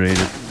dehydrated.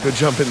 go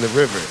jump in the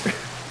river.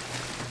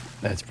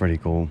 That's pretty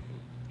cool.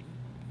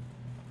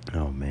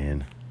 Oh,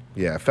 man.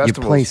 Yeah, You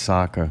festivals. play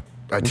soccer.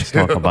 I Let's do.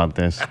 talk about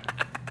this.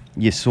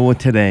 You saw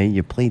today,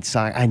 you played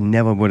soccer. I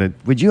never would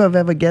have. Would you have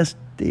ever guessed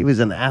he was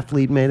an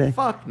athlete, Mayday?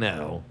 Fuck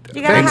no.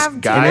 You gotta Thanks,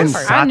 have guys.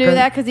 effort. I knew Soccer?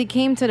 that because he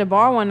came to the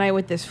bar one night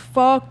with this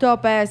fucked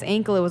up ass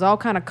ankle. It was all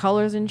kind of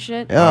colors and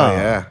shit. Oh,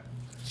 yeah.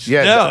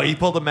 Yeah. No, he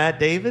pulled a Matt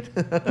David.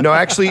 No,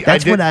 actually,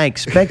 That's I did. what I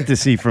expect to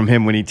see from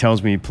him when he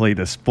tells me he played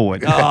a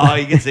sport. Oh,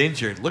 he gets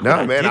injured. Look what No,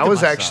 I man, did I to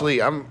was myself.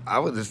 actually I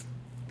was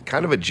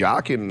kind of a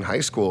jock in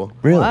high school.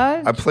 Really?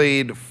 What? I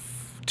played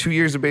 2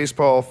 years of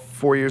baseball,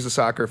 4 years of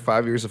soccer,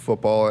 5 years of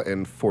football,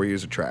 and 4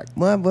 years of track.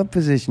 What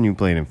position you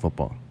played in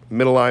football?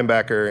 Middle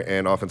linebacker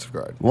and offensive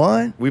guard.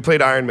 What? We played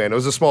Ironman. It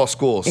was a small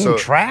school. In so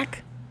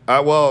track?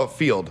 well,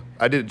 field.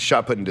 I did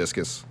shot put and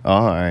discus. Oh,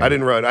 all right. I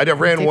didn't run. I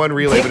ran Dick- one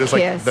relay, but it was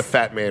like kiss. the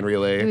fat man He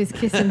relay. was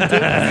kissing dick.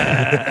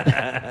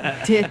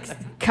 Dick.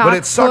 But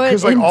it sucked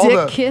 'cause, like, and all dick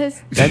the-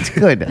 kiss. That's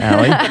good,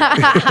 Allie.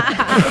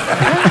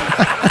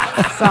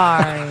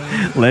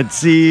 Sorry. Let's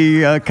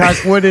see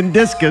cockwood and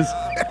discus.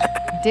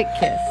 Dick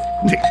kiss.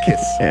 Dick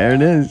kiss. There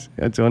it is.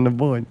 That's on the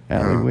board.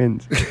 Allie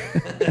wins.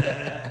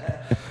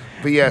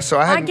 But yeah, so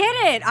I hadn't, get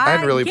it. I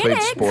hadn't really get played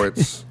it.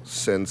 sports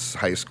since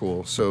high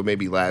school. So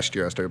maybe last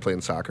year I started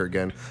playing soccer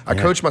again. I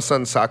coach my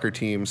son's soccer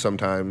team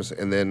sometimes,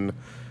 and then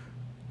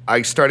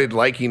I started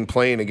liking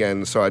playing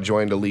again. So I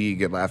joined a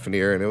league at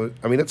Lafreniere,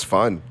 and it's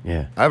fun.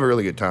 Yeah. I have a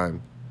really good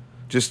time.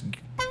 Just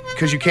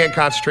because you can't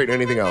concentrate on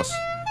anything else.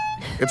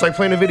 It's like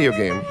playing a video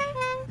game,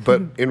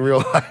 but in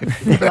real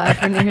life.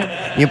 Laughing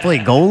at him. You play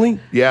goalie?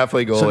 Yeah, I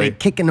play goalie. So they're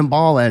kicking the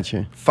ball at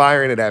you.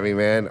 Firing it at me,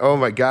 man. Oh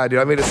my God, dude.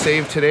 I made a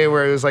save today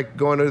where it was like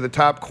going to the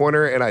top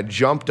corner and I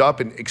jumped up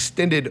and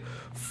extended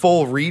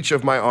full reach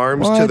of my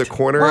arms to What? the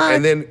corner What?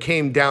 and then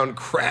came down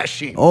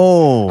crashing.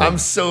 Oh. I'm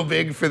so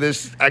big for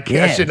this. I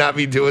Yeah. should not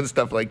be doing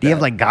stuff like that. Do you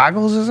have like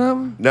goggles or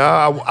something? No,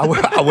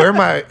 I wear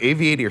my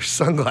aviator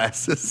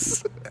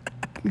sunglasses.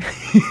 Wait,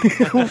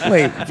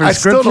 I still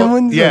prescription don't.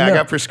 ones? Yeah, or I no?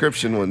 got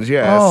prescription ones.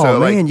 Yeah. Oh so,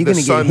 man, like, you're the gonna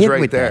get sun's hit right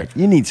with there. that.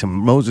 You need some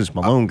Moses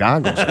Malone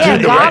goggles. Yeah,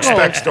 Dude, the rec goggles.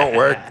 specs don't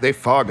work. They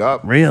fog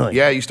up. Really?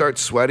 Yeah, you start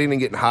sweating and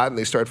getting hot, and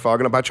they start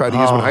fogging up. I tried to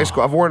use them in high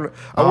school. I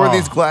wore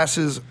these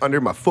glasses under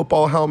my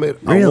football helmet.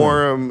 Really? I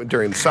wore them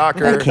during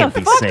soccer. That can't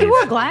The be fuck? safe. You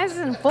wore glasses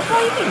in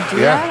football? You can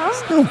do Yeah.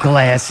 that, huh? No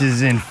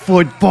glasses in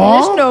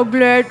football. There's no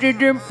glasses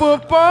in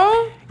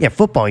football. Yeah,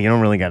 football you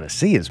don't really got to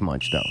see as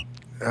much though.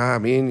 I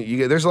mean,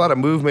 there's a lot of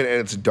movement, and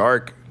it's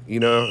dark. You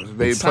know,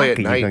 they In play at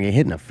soccer, night. You're gonna get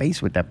hit in the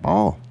face with that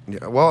ball.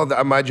 Yeah, well,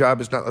 my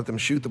job is not let them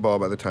shoot the ball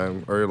by the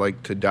time or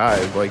like to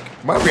dive. Like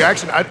my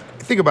reaction, I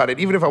think about it.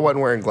 Even if I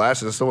wasn't wearing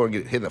glasses, I still want to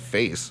get hit in the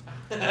face.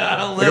 Like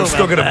I'm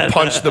still gonna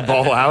punch the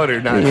ball out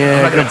or not. Yeah,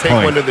 I'm not gonna good take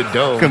point. one to the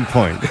dome. Good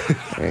point.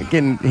 Yeah,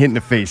 getting hit in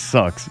the face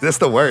sucks, That's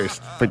the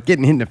worst. but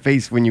getting hit in the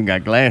face when you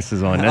got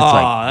glasses on, that's Oh,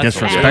 like that's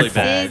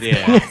disrespectful. really bad.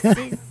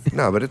 Yeah.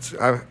 No, but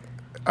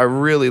I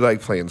really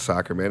like playing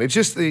soccer, man. It's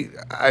just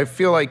I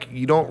feel like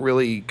you don't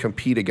really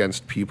compete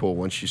against people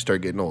once you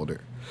start getting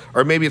older.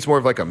 Or maybe it's more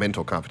of like a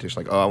mental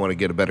competition, like, oh, I want to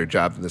get a better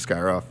job than this guy,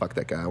 or oh, fuck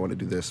that guy, I want to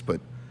do this. But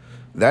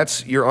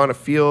you're on a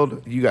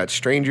field, you got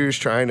strangers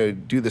trying to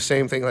do the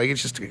same thing. Like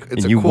it's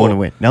And a you cool. want to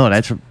win. No,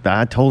 I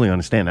totally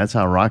understand. That's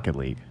how Rocket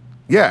League.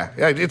 Yeah,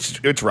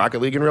 it's Rocket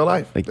League in real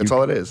life. Like That's you-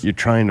 all it is. You're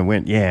trying to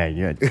win. Yeah,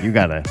 you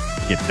gotta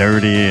get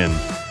dirty and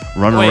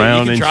run Wait, around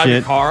you can and drive shit.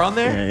 your car on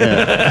there?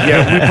 Yeah,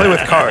 Yeah, we play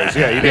with cars.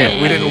 Yeah,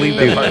 we didn't leave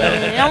that part out.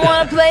 I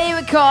want to play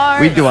with cars.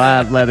 we do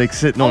our athletics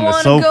sitting I on the want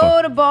to sofa.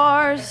 go to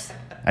bars.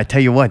 I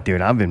tell you what,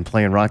 dude, I've been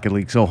playing Rocket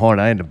League so hard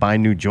I had to buy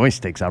new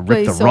joysticks. I ripped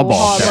Play the so rubber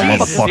off hard, that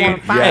like motherfucker.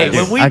 fucking fire. Hey, Dude,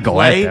 when we I go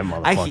play, at that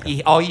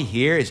motherfucker. all you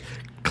hear is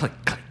click,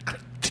 click,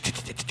 click, click,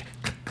 click,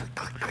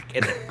 click, click,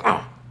 and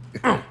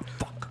then,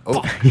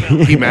 Oh,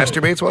 he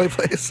masturbates while he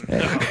plays.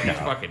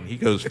 he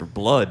goes for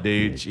blood,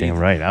 dude. Damn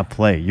right, I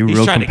play. You He's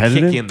real trying to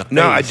competitive? kick you in the face.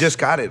 No, I just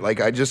got it. Like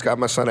I just got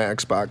my son an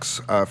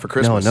Xbox for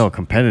Christmas. No,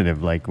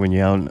 competitive. Like when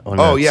you're out on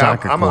Oh a yeah,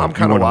 soccer I'm court,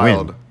 kind you of wanna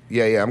wild. win.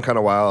 Yeah, I'm kind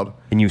of wild.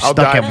 And you I'll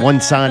stuck dive- at one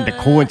side of the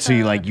court, so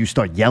you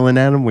start yelling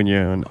at them when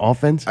you're on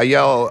offense. I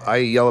yell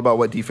about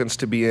what defense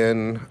to be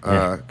in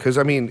because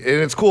I mean, and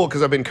it's cool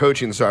because I've been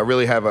coaching, so I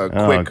really have a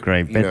Oh, quick.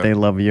 great! you Bet know, they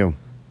love you.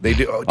 They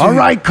do. Oh, dude, All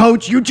right,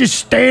 coach, you just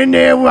stand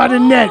there by the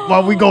net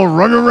while we go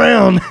run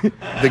around.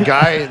 The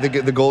guy, the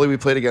goalie we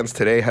played against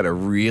today, had a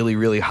really,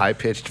 really high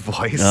pitched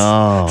voice.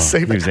 Oh,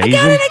 Saying, he was I got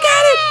Asian? it!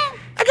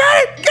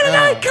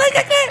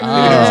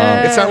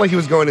 It sounded like he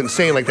was going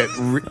insane, like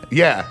that.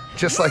 Yeah,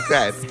 just like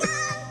that.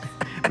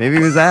 Maybe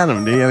it was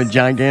Adam. Did he have a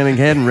gigantic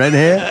head and red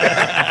hair?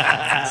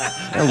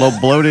 A little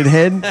bloated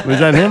head? Was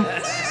that him?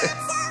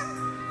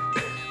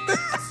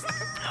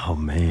 Oh,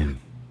 man.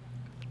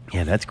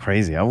 Yeah, that's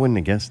crazy. I wouldn't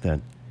have guessed that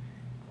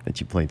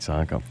you played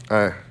soccer.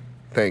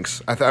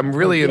 Thanks. I'm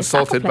really You're a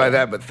soccer insulted by player.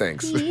 that, but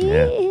thanks.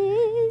 Yeah.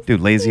 Dude,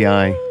 lazy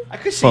eye. I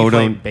could see you photo.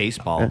 playing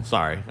baseball.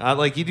 Sorry.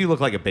 Like, you do look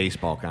like a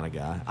baseball kind of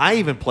guy. I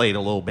even played a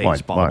little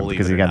baseball, What? believe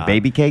Because it he or got not.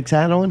 baby cakes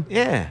hat on?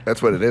 Yeah.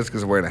 That's what it is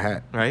because I'm wearing a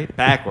hat. Right?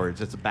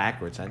 Backwards. It's a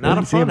backwards hat. Not Didn't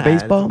a you see a fun hat.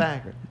 It's baseball? a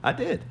backward. I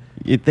did.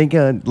 You think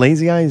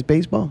lazy eye is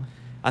baseball?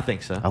 I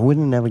think so. I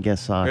wouldn't never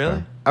guess soccer.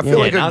 Really? I feel Yeah,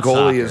 like a not goalie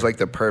soccer. is like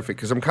the perfect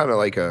because I'm kind of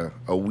like a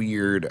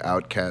weird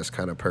outcast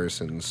kind of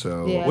person.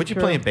 So Yeah. What'd you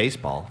true. play in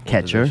baseball? What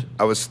Catcher. position?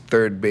 I was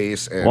third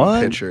base and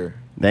What? pitcher.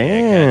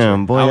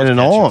 Damn, boy, I you had was an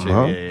catcher, arm, too.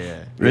 huh? Yeah.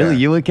 Really? Yeah.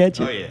 You would catch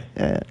it? Oh,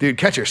 yeah. Dude,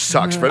 catcher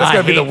sucks, bro. That's I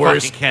gotta be the hate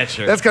worst. fucking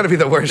catcher. That's gotta be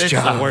the worst It's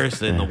job. the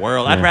worst in the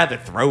world. I'd rather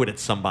throw it at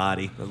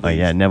somebody. at Oh,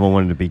 yeah, least. never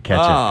wanted to be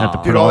catcher. Have to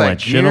Oh. put Dude, all all that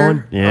that shit gear?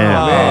 on?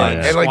 Yeah. Oh, man.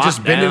 man. And, like, just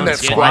Squat bending down,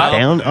 that get squat out.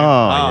 down? Oh,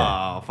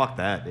 yeah. Oh, fuck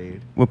that,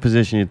 dude. What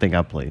position you think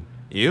I played?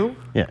 You?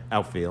 Yeah.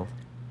 Outfield.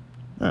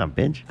 Nah,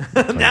 bitch.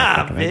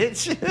 Nah,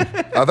 bitch.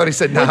 I thought he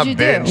said, nah, What'd you do?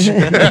 bench. Did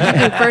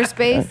you do first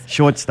base?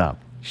 Shortstop.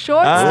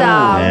 Shortstop.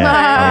 Yeah,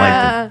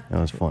 I liked it.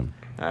 That was fun.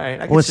 All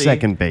right, I can Or see.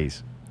 second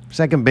base.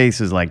 Second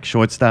base is like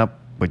shortstop,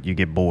 but you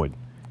get bored.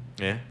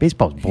 Yeah.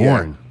 Baseball's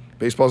boring,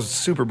 Baseball's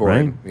super right?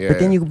 boring. Yeah. But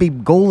then you could be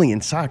goalie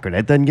in soccer.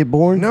 That doesn't get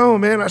boring? No,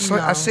 man, I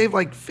saved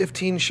like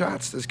 15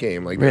 shots this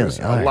game. Like Really? there's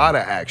All a right. lot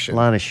of action. A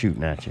lot of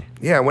shooting at you.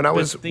 Yeah, when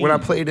I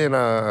played in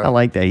I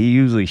like that. He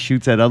usually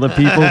shoots at other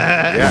people.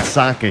 In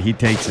soccer, he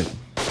takes it.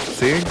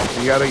 see,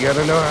 you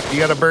gotta know you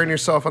gotta burn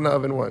yourself on the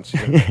oven once.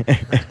 You know?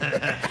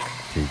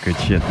 Dude, good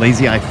shit.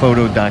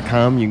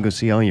 LazyEyePhoto.com. You can go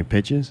see all your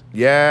pictures.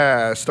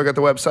 Yeah, still got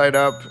the website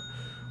up.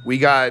 We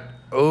got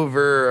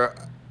over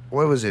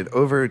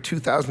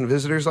 2,000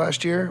 visitors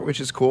last year,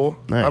 which is cool.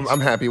 Nice. I'm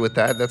happy with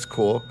that. That's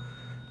cool.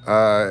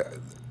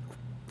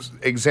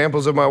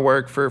 Examples of my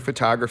work for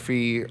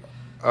photography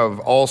of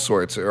all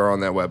sorts are on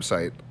that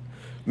website.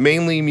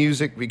 Mainly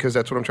music because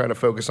that's what I'm trying to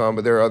focus on,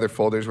 but there are other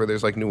folders where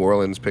there's like New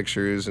Orleans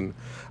pictures, and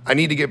I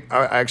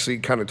actually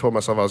kind of told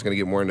myself I was going to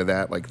get more into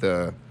that, like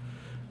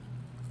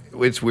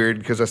it's weird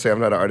because I say I'm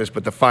not an artist,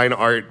 but the fine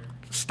art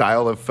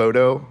style of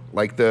photo,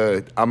 like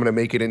I'm going to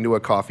make it into a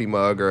coffee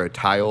mug or a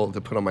tile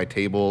to put on my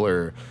table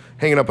or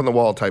hanging up on the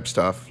wall type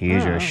stuff.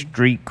 Here's your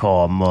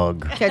streetcar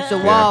mug. Catch the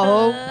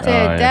wall, ho.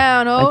 Tear it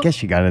down, ho. I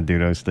guess you got to do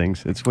those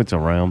things. It's what's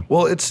around.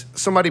 Well,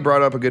 somebody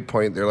brought up a good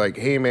point. They're like,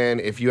 hey, man,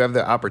 if you have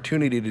the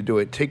opportunity to do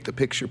it, take the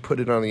picture, put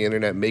it on the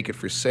internet, make it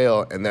for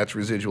sale, and that's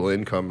residual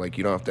income. Like,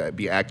 you don't have to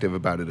be active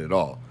about it at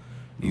all.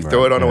 You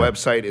throw it on a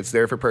website, it's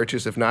there for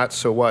purchase. If not,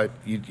 so what?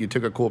 You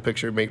took a cool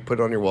picture, put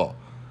it on your wall.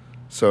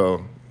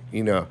 So,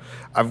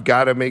 I've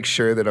got to make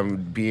sure that I'm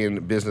being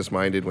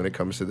business-minded when it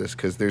comes to this,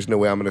 because there's no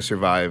way I'm going to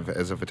survive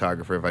as a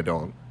photographer if I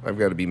don't. I've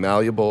got to be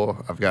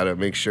malleable. I've got to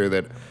make sure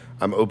that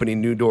I'm opening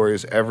new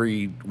doors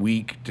every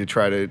week to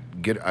try to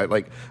get.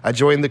 I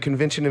joined the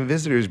Convention and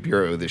Visitors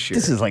Bureau this year.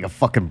 This is like a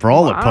fucking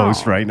brawler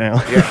post right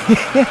now.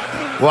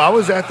 Yeah. Well, I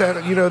was at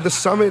that, the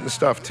summit and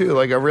stuff too.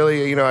 Like, I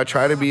really, I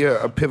try to be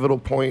a pivotal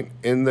point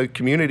in the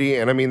community.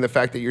 And I mean, the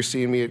fact that you're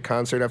seeing me at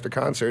concert after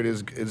concert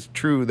is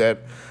true.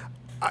 That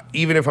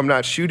even if I'm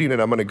not shooting it,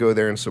 I'm going to go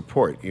there and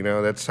support.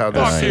 That's how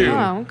the scene.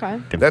 Oh,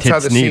 okay. That's how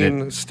the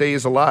scene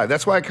stays alive.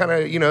 That's why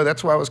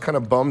that's why I was kind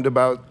of bummed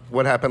about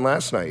what happened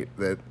last night.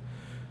 That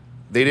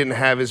they didn't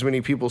have as many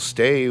people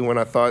stay when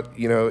I thought,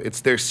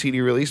 it's their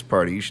CD release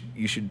party.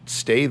 You should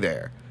stay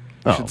there.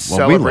 You should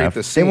celebrate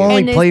the scene. They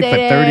only played for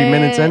 30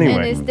 minutes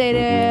anyway.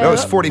 No, it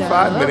was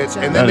 45 minutes,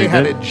 and then they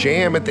had a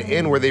jam at the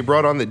end where they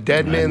brought on the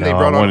Dead Men, they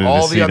brought on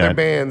all the other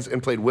bands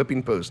and played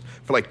Whipping Post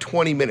for like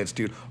 20 minutes,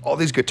 dude. All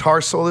these guitar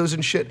solos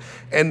and shit.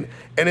 And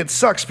it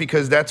sucks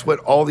because that's what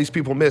all these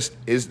people missed,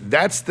 is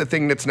that's the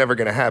thing that's never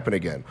going to happen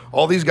again.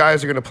 All these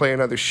guys are going to play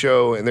another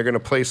show, and they're going to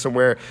play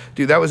somewhere.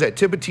 Dude, that was at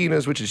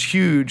Tipitina's, which is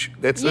huge.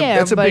 That's a big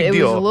deal. But it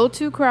was a little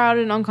too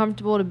crowded and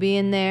uncomfortable to be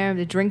in there.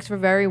 The drinks were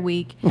very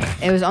weak.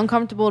 It was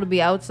uncomfortable to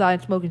be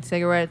outside smoking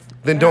cigarettes.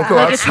 Then don't go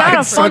outside. It's not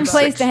a fun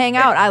place to hang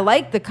out. I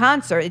liked the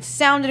concert. It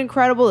sounded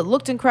incredible. It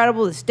looked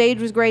incredible. The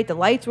stage was great. The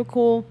lights were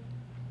cool.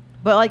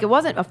 But it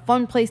wasn't a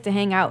fun place to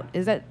hang out.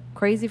 Is that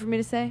crazy for me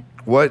to say?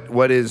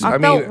 What is? I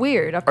felt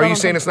weird. Are you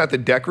saying it's not the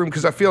deck room?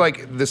 Because I feel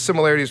like the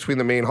similarities between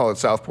the main hall at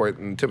Southport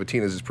and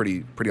Tipitina's is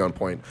pretty on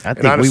point. I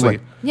think honestly, we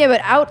went. Yeah, but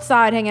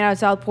outside hanging out at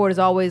Southport is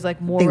always more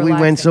relaxing. I think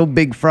we went so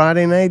big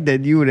Friday night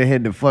that you would have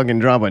had to fucking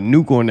drop a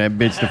nuke on that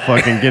bitch to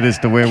fucking get us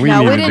to where we needed to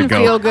go. No, we didn't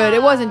feel good.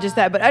 It wasn't just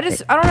that, but I don't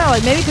know.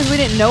 Maybe because we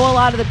didn't know a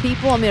lot of the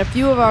people. I mean, a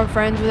few of our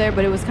friends were there,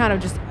 but it was kind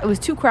of it was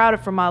too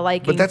crowded for my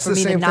liking. But that's for the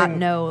me same to not thing.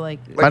 know.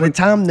 By the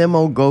time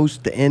Demo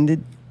Ghost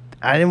ended,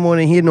 I didn't want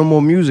to hear no more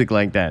music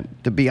like that.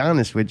 To be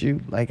honest with you,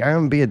 I'm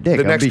gonna be a dick.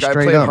 The next I'll be guy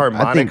straight played up.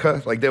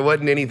 harmonica. There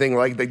wasn't anything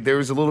there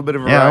was a little bit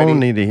of variety. Yeah, I don't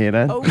need to hear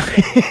that.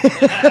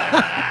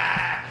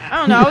 I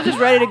don't know. I was just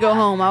ready to go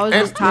home. I was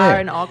just tired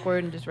and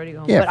awkward and just ready to go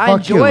home. Yeah, but I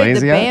enjoyed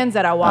the bands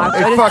that I watched.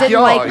 I just fuck didn't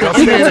y'all. like Y'all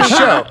stay in the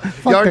show.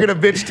 Y'all are gonna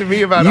bitch to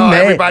me about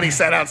everybody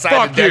sat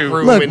outside the deck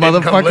room Look, and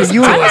didn't come motherfucker, listen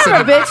you to I us.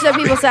 never bitched that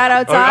people sat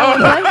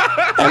outside.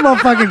 That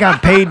motherfucker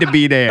got paid to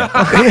be there.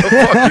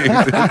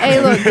 Hey,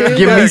 look, dude.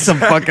 Give me some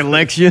fucking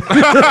lecture.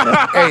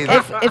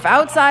 If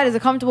outside is a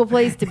comfortable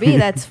place to be,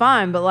 that's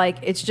fine. But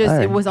it's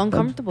just it was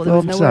uncomfortable. There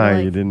was I'm nowhere sorry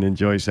to you didn't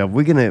enjoy yourself.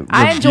 We're gonna.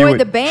 I review enjoyed it.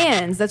 the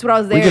bands. That's what I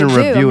was there We're to gonna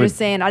do. review I'm it. just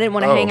saying I didn't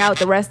want to hang out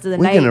the rest of the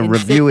We're night gonna and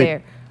review sit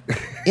it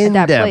there. in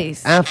that depth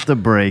place. after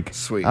break.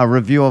 Sweet. A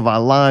review of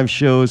our live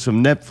shows,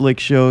 some Netflix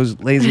shows.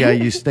 Lazy Eye,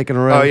 you sticking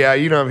around? Oh yeah,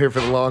 I'm here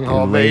for the long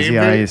haul, Lazy baby.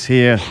 Eye is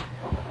here.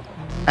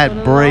 At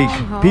break,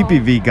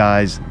 PPV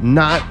guys,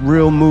 not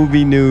real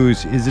movie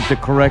news. Is it the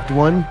correct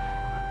one?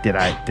 Did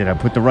I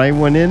put the right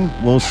one in?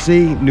 We'll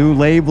see. New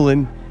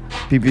labeling.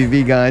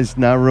 PPV guys,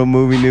 not real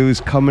movie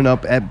news coming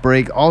up at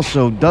break.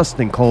 Also,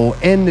 Dustin Cole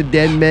and the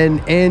Dead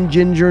Men and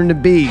Ginger and the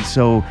Bee.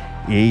 So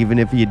even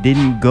if you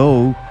didn't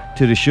go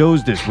to the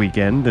shows this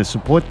weekend to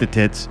support the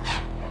tits,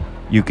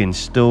 you can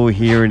still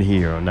hear it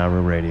here on Not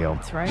Real Radio.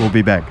 That's right. We'll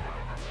be back.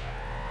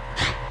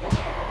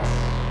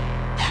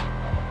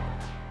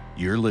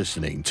 You're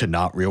listening to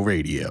Not Real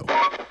Radio.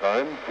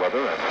 Time, weather,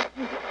 and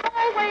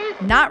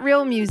Not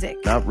real music.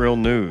 Not real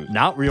news.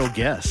 Not real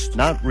guests.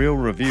 Not real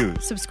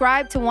reviews.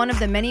 Subscribe to one of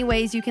the many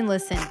ways you can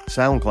listen.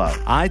 SoundCloud,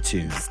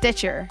 iTunes,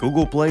 Stitcher,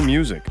 Google Play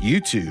Music,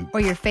 YouTube. or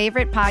your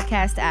favorite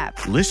podcast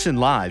app. Listen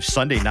live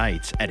Sunday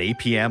nights at 8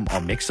 p.m.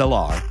 on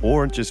MixLR.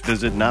 or just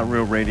visit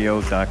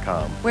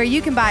NotRealRadio.com. Where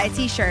you can buy a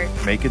t-shirt.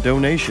 Make a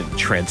donation.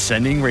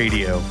 Transcending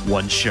radio,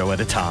 one show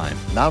at a time.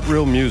 Not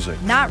real music.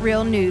 Not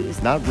real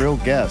news. Not real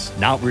guests.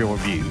 Not real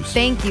reviews.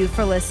 Thank you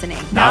for listening.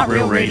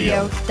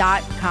 NotRealRadio.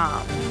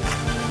 NotRealRadio.com.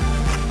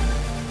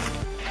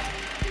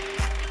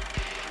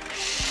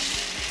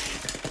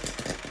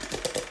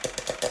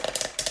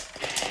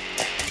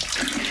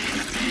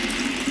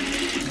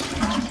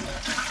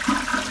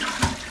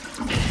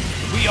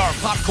 We are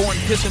Popcorn,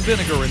 Piss, and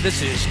Vinegar, and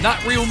this is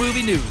Not Real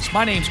Movie News.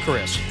 My name's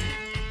Chris.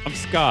 I'm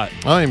Scott.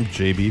 I'm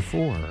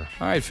JB4.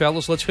 All right,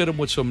 fellas, let's hit them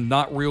with some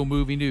Not Real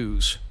Movie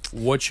News.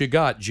 What you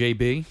got,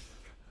 JB?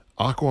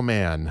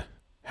 Aquaman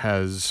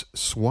has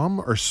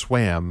swum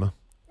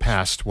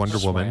past Wonder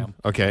Woman.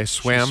 Okay,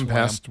 swam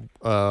past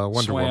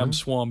Wonder Woman.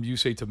 Swam. You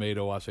say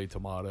tomato, I say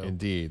tomato.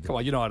 Indeed. Come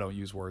on, you know I don't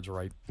use words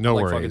right. No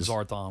like worries.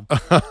 Fucking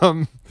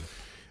Zartham.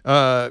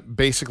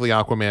 Basically,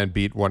 Aquaman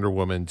beat Wonder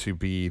Woman to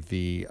be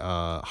the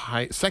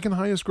second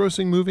highest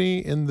grossing movie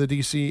in the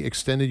DC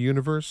extended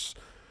universe.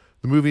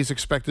 The movie is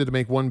expected to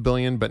make $1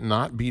 billion, but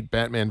not beat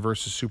Batman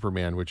vs.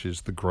 Superman, which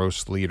is the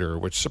gross leader,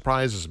 which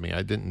surprises me.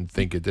 I didn't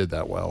think it did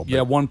that well.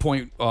 Yeah,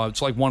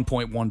 it's like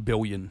 1.1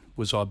 billion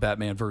was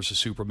Batman vs.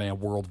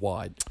 Superman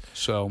worldwide.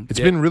 So it's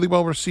been really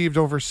well received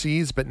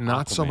overseas, but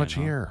not so much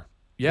here.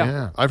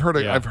 Yeah. I've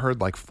heard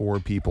like 4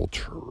 people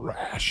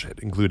trash it,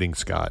 including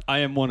Scott. I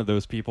am one of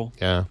those people.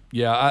 Yeah.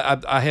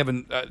 Yeah, I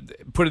haven't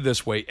put it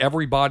this way.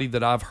 Everybody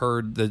that I've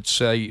heard that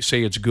say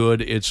it's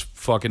good, it's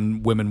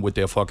fucking women with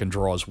their fucking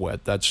drawers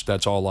wet.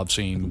 That's all I've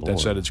seen that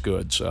said it's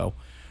good. So,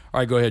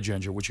 all right, go ahead,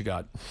 Ginger. What you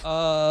got?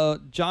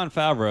 Jon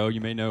Favreau, you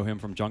may know him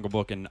from Jungle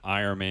Book and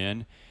Iron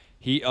Man.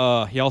 He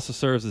also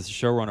serves as the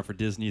showrunner for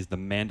Disney's The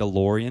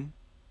Mandalorian.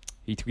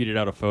 He tweeted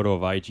out a photo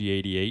of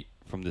IG-88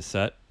 from the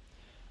set.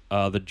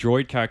 The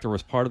droid character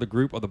was part of the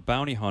group of the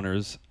bounty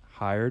hunters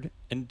hired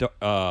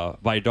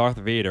by Darth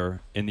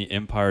Vader in The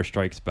Empire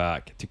Strikes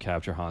Back to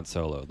capture Han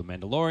Solo. The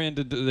Mandalorian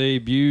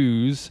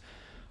debuts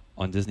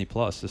on Disney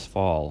Plus this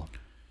fall.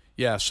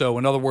 Yeah, so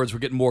in other words, we're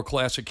getting more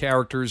classic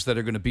characters that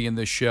are going to be in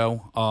this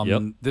show.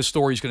 This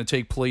story is going to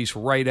take place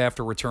right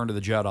after Return of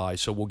the Jedi,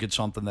 so we'll get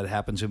something that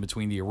happens in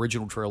between the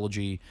original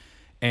trilogy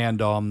and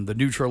the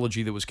new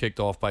trilogy that was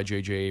kicked off by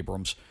J.J.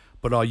 Abrams.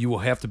 But you will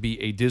have to be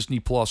a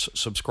Disney Plus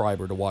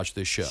subscriber to watch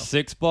this show.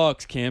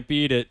 $6, can't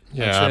beat it.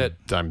 Yeah, That's it.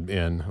 I'm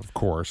in, of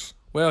course.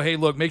 Well, hey,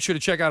 look, make sure to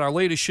check out our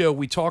latest show.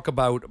 We talk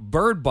about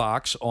Bird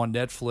Box on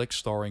Netflix,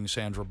 starring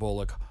Sandra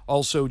Bullock.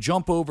 Also,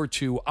 jump over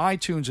to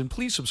iTunes and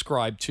please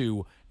subscribe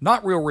to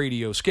Not Real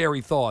Radio,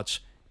 Scary Thoughts,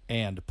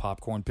 and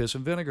Popcorn, Piss,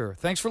 and Vinegar.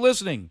 Thanks for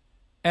listening.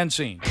 End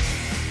scene.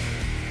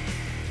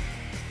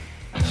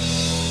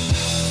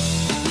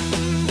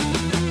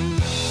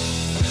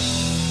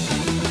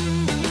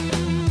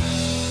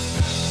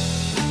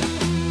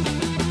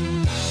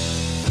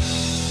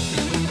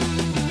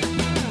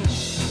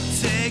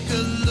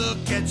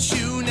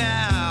 You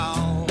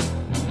now.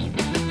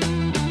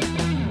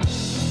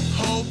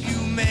 Hope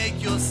you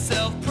make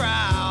yourself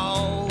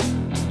proud.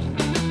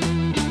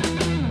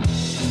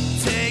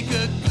 Take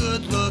a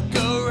good look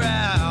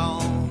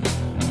around.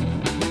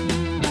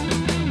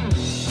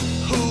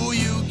 Who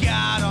you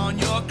got on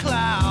your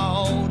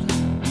cloud?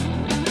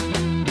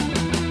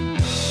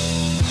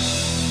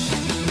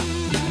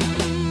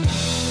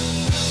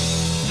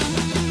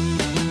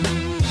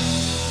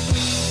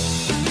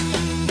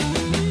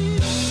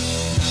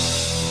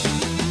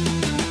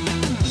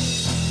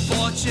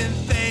 Fortune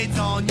fades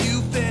on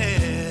you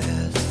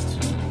fast,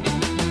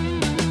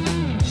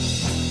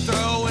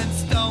 throwing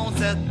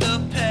stones at the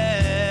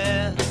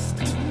past.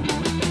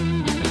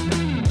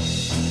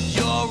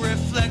 Your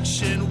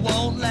reflection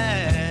won't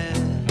last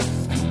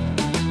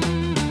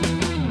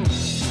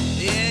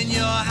in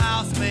your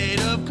house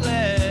made of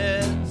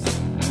glass.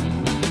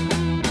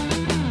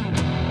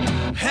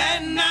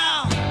 And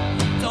now,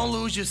 don't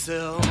lose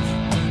yourself,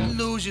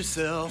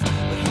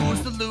 but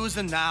who's the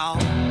loser now?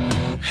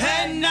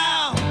 And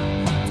now,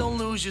 don't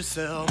lose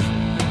yourself,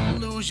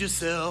 but who's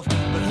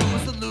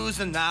the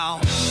loser now?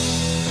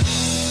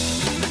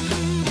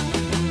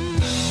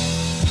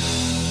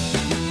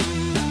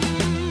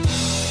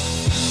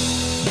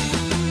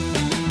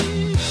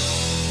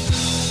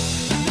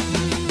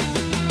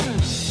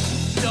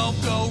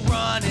 Don't go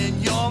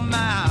running your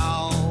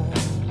mouth,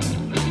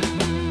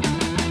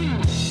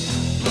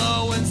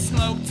 blowing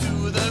smoke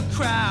to the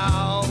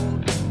crowd.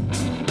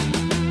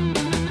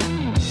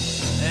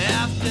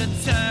 After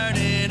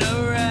turning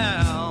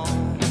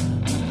around,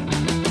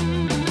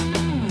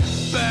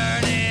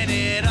 burning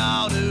it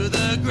all to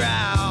the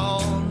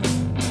ground.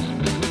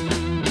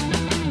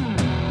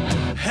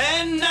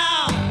 And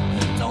now,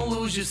 don't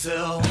lose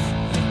yourself,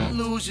 but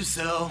who's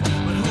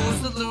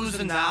the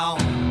loser now?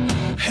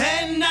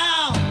 And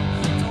now,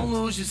 don't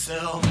lose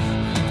yourself,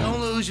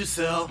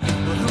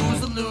 but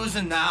who's the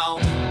loser now?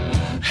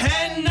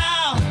 And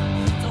now,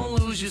 don't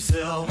lose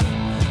yourself,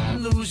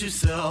 but who's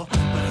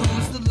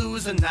the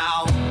loser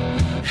now?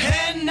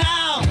 And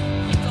now,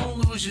 don't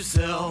lose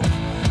yourself,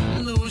 but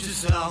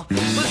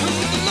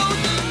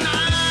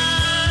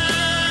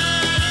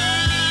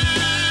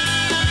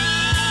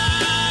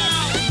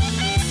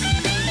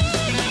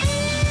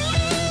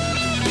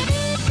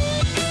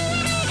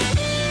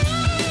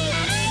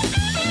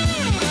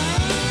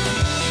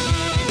the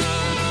loser now?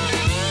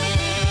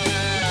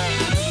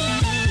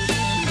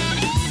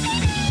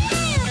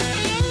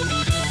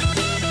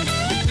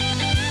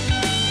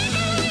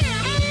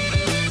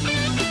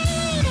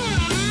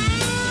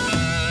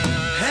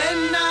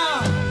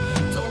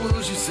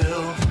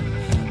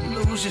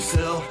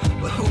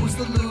 But who's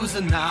the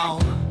loser now?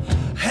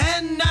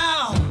 And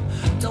now,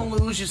 don't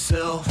lose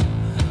yourself,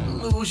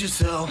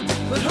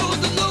 but who's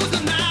the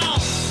loser now?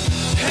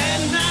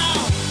 And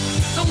now,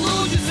 don't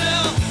lose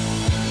yourself,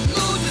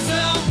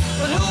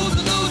 but who's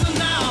the loser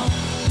now?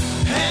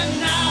 And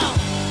now,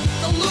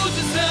 don't lose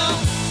yourself,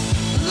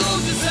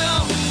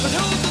 but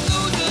who's the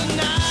loser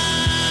now?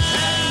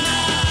 And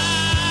now,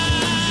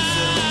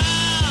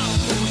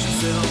 lose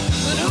yourself,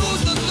 but who's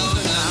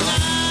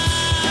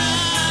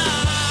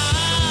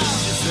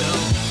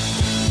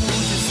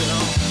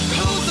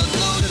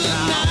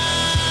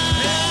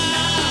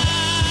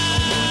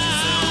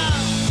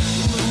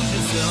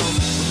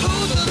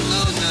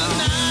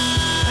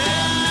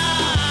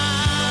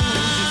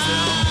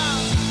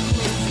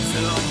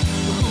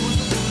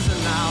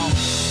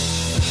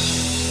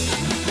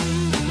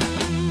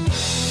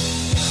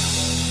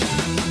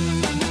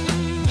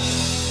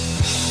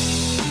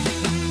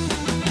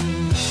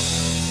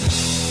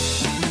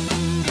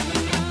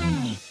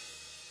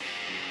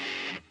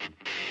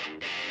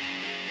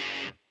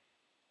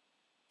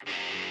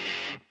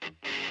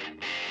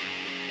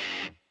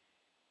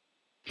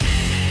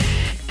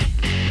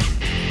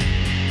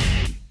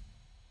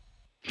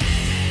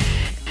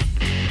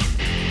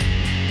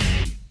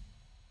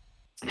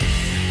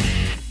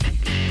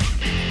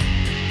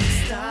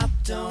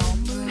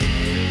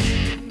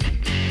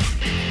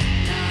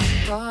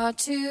far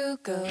to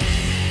go.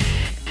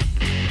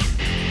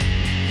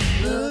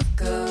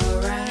 Look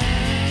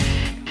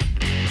around,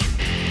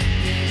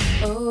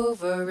 get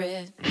over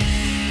it.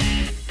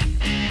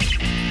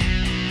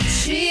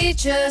 She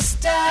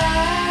just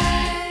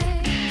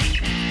died,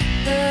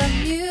 the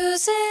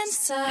muse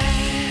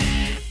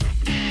inside.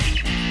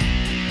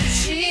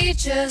 She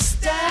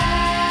just died.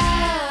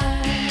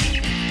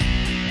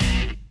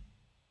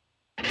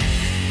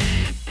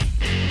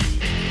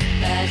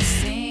 That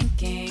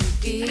sinking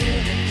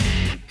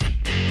feeling,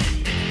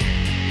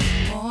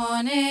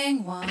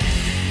 morning one.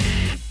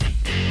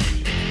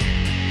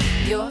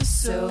 You're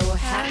so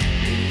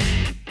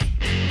happy,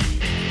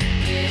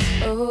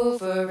 get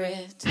over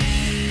it.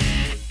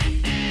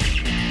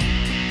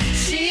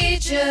 She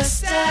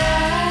just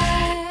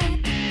died,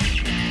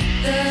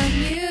 the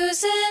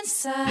muse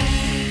inside.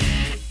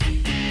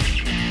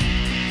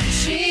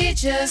 She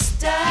just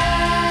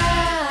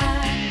died.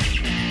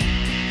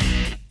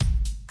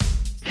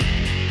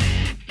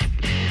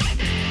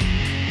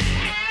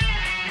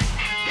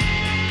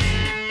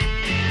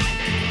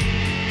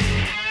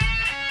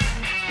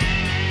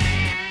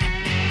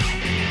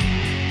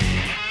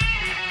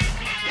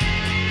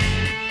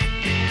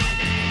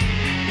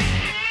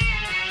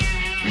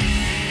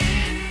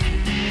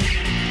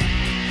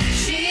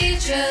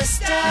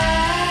 Just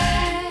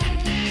died,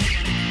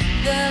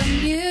 the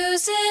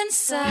muse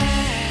inside.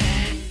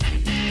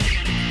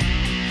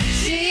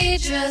 She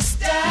just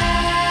died.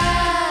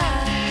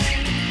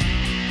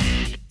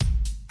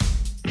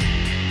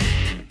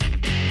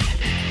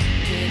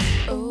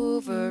 Get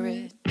over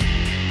it.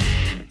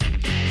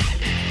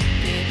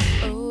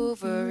 Get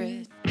over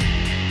it.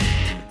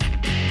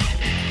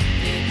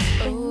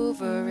 Get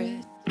over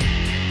it.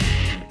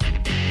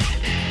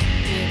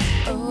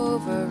 Get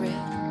over it.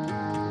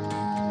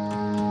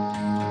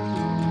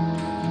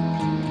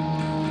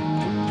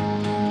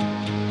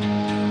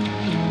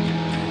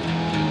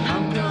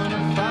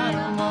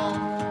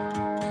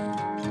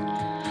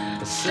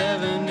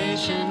 Seven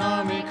Nation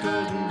Army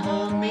couldn't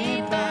hold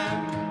me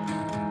back.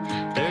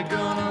 They're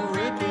gonna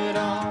rip it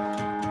off,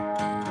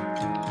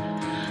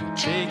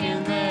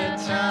 taking their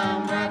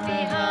time right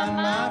behind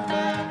my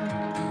back.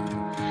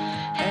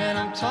 And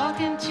I'm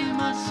talking to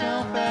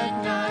myself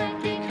at night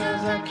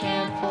because I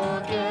can't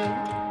forget.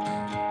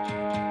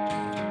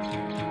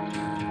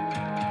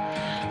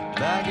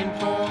 Back and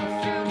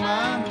forth through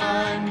my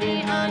mind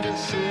behind a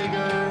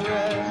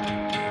cigarette.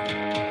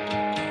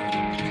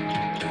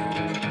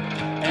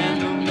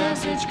 And the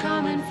message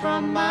coming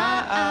from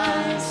my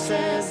eyes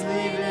says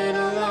leave it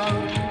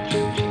alone.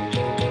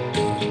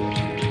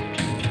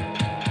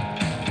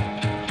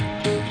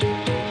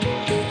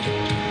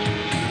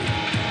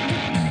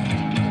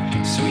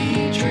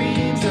 Sweet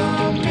dreams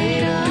are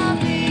made of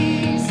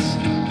these.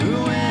 Who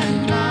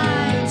am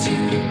I to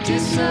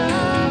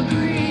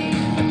disagree?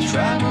 I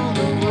travel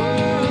the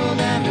world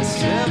and the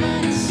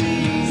seven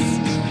seas.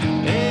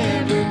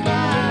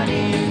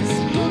 Everybody's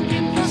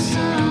looking for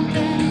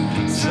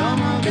something.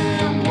 Some of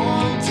them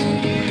want to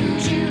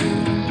use you.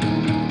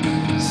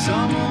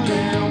 Some of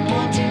them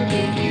want to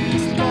be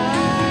used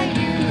by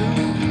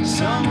you.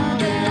 Some of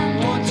them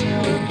want to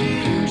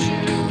abuse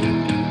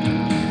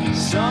you.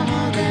 Some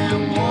of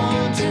them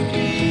want to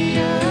be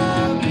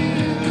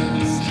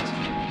abused.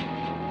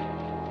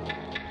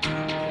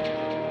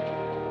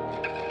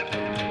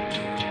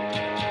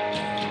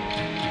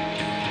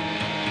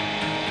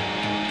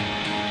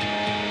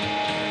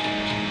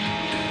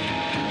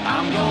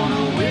 I'm going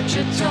to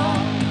Wichita,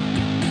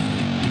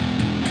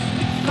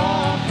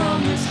 far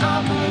from this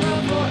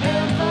opera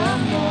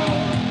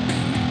forevermore.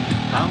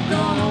 I'm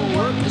gonna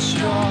work the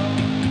straw,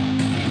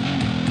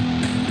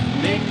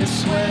 make the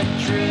sweat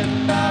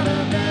drip out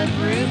of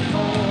every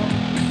pore.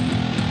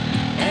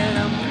 And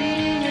I'm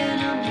bleeding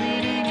and I'm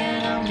bleeding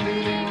and I'm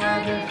bleeding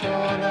right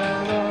before the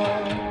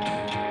Lord.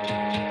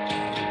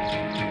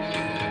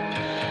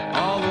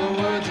 All the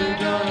words are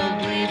gonna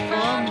bleed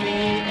from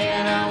me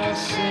and I will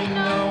sing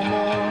no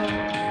more.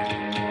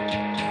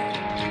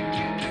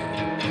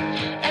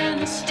 And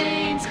the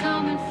stains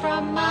coming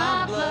from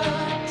my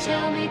blood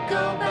tell me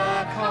go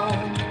back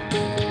home.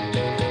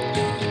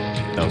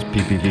 Those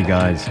PPV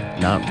guys,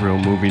 not real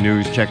movie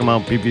news. Check them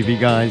out, PPV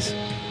guys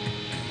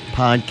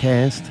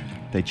podcast.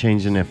 They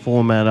changing their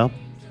format up.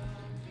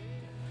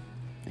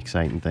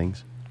 Exciting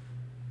things.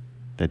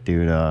 That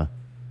dude,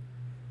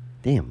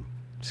 damn,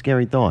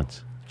 scary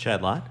thoughts.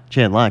 Chad Lott?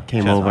 Chad Lott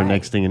came Chad over. Lott.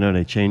 Next thing you know,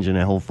 they changing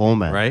their whole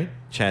format. Right?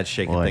 Chad's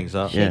shaking Boy, things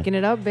up. yeah. Shaking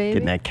it up, baby.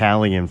 Getting that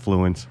Cali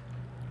influence.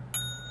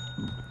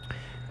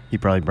 He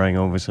probably bring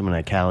over some of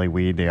that Cali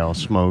weed they all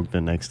smoked.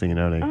 The next thing you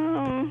know, they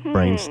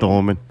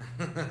brainstorming.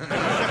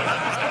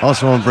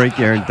 Also on break,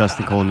 Aaron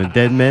Dusty Cole and the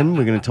Dead Men.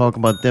 We're going to talk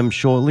about them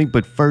shortly.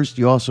 But first,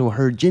 you also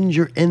heard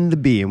Ginger and the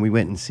Bee. And we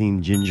went and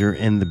seen Ginger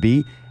and the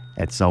Bee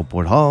at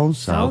Southport Hall.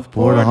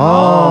 Southport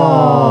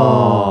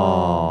Hall.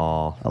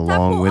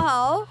 Along with...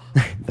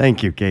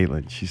 Thank you,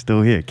 Caitlin. She's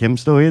still here. Kim's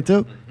still here,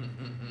 too?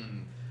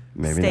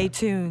 Maybe Stay not.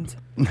 tuned.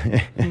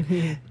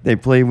 They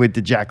played with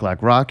the Jack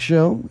Black Rock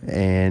Show.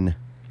 And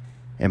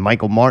And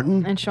Michael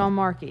Martin. And Sean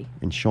Markey.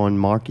 And Sean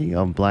Markey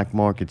of Black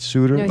Market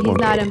Suitor. No, he's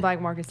not in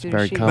Black Market Suitor.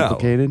 Very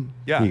complicated. No.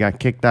 Yeah. He got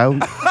kicked out.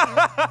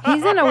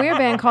 He's in a weird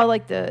band called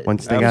like the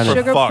Once they got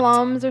Sugar fucked.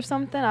 Plums or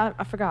something.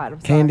 I forgot.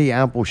 I'm sorry. Candy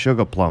apple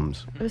sugar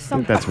plums. It was I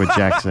think something. that's what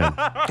Jack said.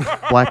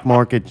 Black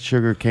Market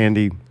sugar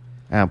candy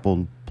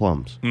apple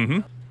plums. Mm-hmm.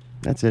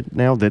 That's it.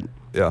 Nailed it.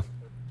 Yeah.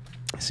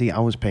 See, I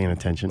was paying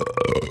attention.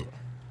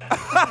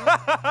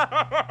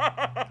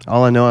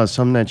 All I know is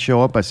some that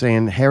show up by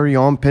saying hairy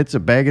armpits, a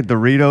bag of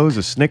Doritos,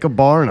 a Snicker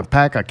bar, and a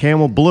pack of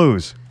Camel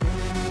Blues.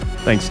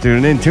 Thanks for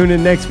tuning in. Tune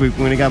in next week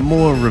when we got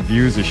more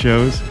reviews of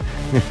shows.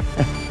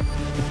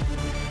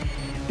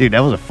 Dude,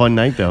 that was a fun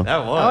night, though.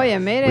 That was. Oh yeah,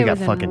 Mayday We got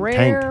was fucking in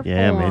rare tanked.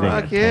 Yeah, form. Mayday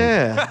got Fuck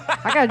yeah.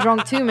 I got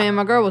drunk too, man.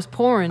 My girl was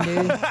pouring,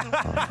 dude.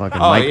 Fucking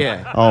Oh, Mike-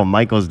 yeah. Oh,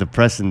 Michael's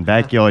depressing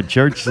backyard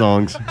church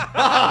songs.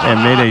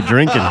 And Mayday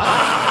drinking.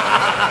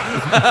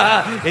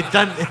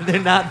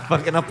 They're not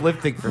fucking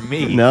uplifting for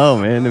me. No,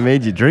 man, it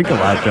made you drink a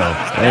lot, though.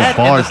 There's That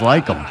bars and the-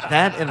 like them.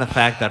 That and the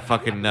fact that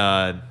fucking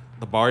the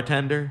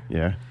bartender,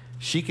 Yeah.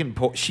 she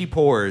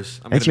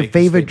pours. I'm That's gonna your make this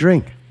favorite statement.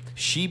 drink?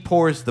 She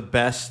pours the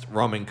best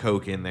rum and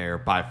coke in there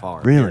by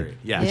far. Really? period.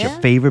 Yes. That's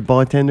your favorite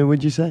bartender,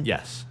 would you say?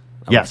 Yes.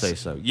 I Yes. would say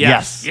so.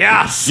 Yes.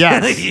 Yes.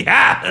 Yes.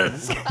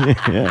 Yes.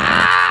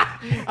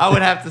 I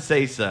would have to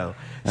say so.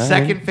 All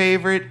Second right.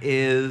 favorite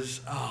is,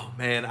 oh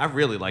man, I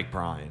really like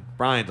Brian.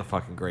 Brian's a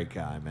fucking great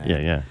guy, man. Yeah,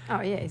 yeah.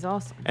 Oh yeah, he's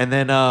awesome. And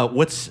then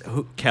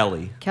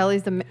Kelly?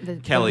 Kelly's the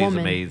Kelly's woman.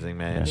 amazing,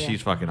 man. Yeah.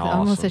 She's fucking I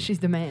almost awesome. said she's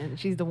the man.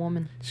 She's the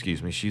woman.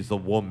 Excuse me, she's the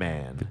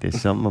woman.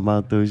 There's something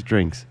about those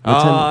drinks.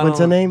 What's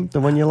her name? The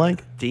one you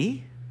like?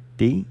 D?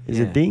 D? Is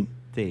Yeah. it D?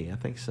 D, I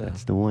think so.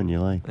 That's the one you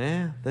like.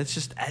 Yeah, that's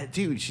just,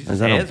 dude, she's Is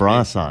that a has me.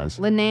 Brassage?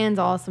 Linann's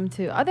awesome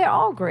too. Oh, they're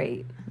all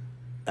great.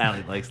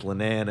 Allie likes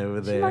Linan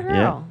over there. my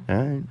girl. Yeah.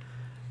 All right.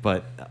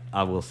 But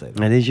I will say that.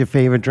 That is your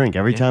favorite drink.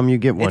 Every time you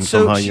get one, It's so,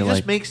 somehow she you just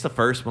like. makes the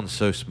first one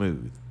so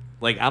smooth.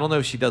 Like, I don't know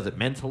if she does it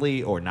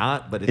mentally or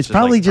not, but it's It's just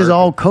probably like just perfect.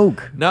 all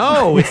Coke.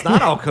 No, it's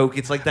not all Coke.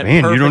 It's like that. Man,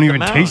 you don't perfect even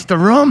amount. taste the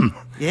rum.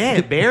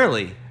 Yeah,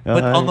 barely.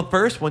 But All on right. the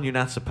first one, you're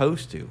not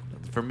supposed to.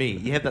 For me,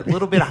 you have that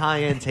little bit of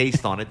high end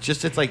taste on it.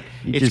 It's like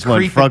You it's just want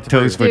creeping fructose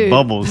through. with Dude,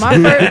 bubbles.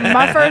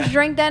 My first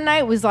drink that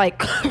night was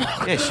like,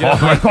 Yeah, she Oh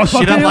doesn't like. She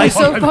dude, doesn't it like was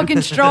so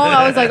fucking strong.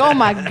 I was like, oh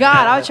my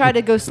god. I tried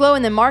to go slow,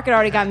 and then Mark had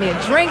already got me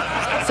a drink.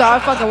 So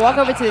I fucking walk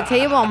over to the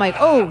table. I'm like,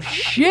 oh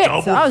shit. So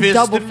I was Double-fisted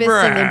double fisting,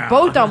 brown. and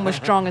both of them were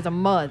strong as a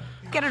mud.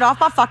 Get it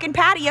off my fucking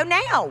patio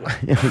now.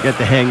 We got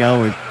to hang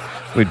out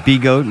with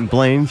B-Goat and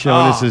Blaine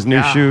showing us his new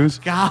God. shoes.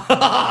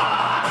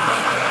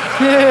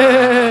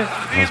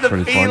 Dude, the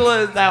pretty fun.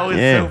 feeling, that was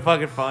Yeah. so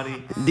fucking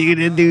funny. Dude,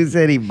 the dude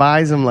said he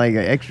buys him like an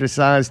extra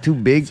size too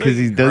big because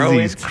he does grow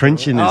these into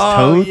crunching his Oh,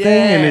 toe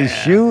thing in his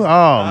yeah. shoe. Oh,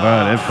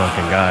 man, that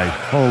fucking guy.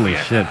 Holy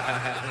shit.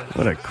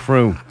 What a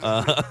crew.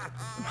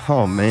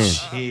 Oh, man.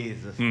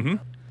 Jesus.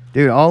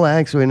 Dude, all the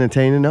acts were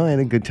entertaining. though. I had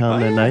a good time Oh,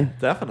 that yeah, night.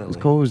 definitely. It was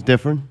cool. It was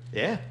different.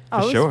 Yeah. Oh,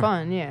 for it was sure.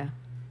 fun, yeah.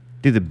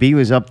 Dude, the B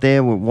was up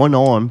there with one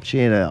arm. She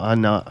had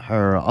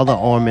her other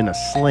arm in a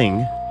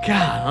sling.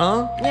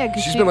 God, huh? Yeah,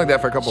 because She's been like that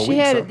for a couple of she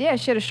weeks. had huh? yeah,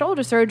 she had a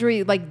shoulder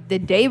surgery like the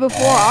day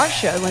before our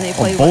show when they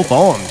played. On both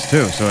arms,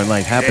 too. So it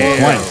like happened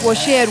Damn. twice. Well,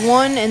 she had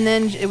one, and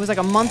then it was like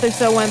a month or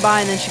so went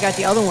by, and then she got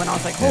the other one. I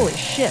was like, holy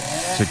shit.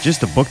 So just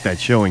to book that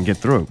show and get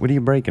through it. What are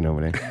you breaking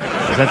over there?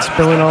 Is that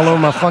spilling all over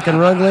my fucking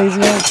rug, lazy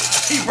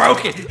ass? He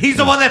broke it. He's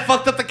the one that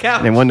fucked up the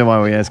couch. They wonder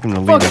why we ask him to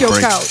leave Fuck the your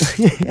break. couch.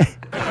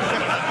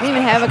 I didn't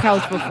even have a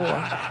couch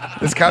before.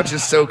 This couch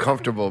is so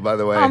comfortable, by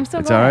the way. Oh, I'm so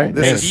It's glad. all right.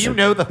 This Yeah, is- Do you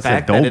know the it's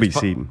fact that that Dolby it's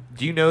seating.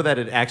 Do you know that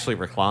it actually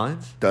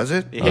reclines? Does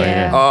it? Yeah. Oh,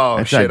 yeah. Oh,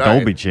 That's shit. that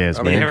Dolby chairs,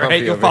 I'm man. getting Yeah, right.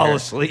 comfy You'll over fall here.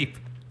 asleep.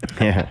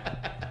 Yeah.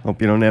 Hope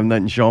you don't have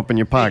nothing sharp in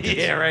your pockets.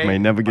 Yeah, right. May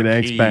never get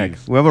asked Jeez. back.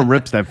 Whoever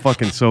rips that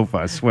fucking sofa,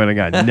 I swear to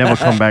God, never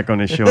come back on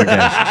this show again.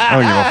 I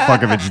don't give a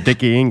fuck if it's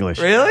Dickie English.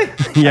 Really?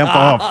 Yep.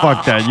 Oh,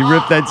 fuck that. You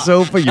rip that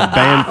sofa, you're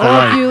banned for Or if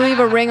life. you leave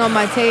a ring on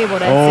my table,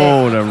 that's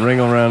Oh, it. the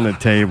ring around the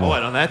table.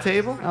 What, on that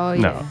table? Oh,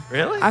 yeah. No.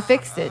 Really? I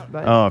fixed it,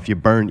 but Oh, if you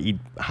eat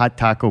hot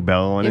Taco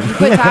Bell on if it. you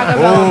put Taco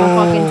Bell on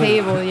the fucking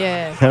table,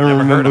 yeah. I don't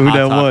Never heard remember of who hot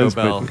that Taco was,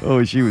 Bell. but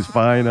oh, she was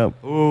firing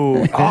up.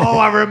 Ooh. Oh,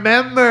 I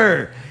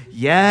remember.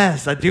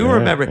 Yes, I do Yeah,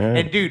 remember. yeah.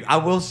 And dude, I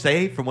will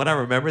say, from what I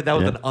remember, that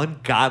was Yeah. an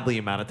ungodly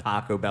amount of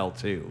Taco Bell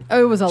too.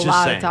 Oh, it was a Just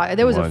lot saying. of Taco.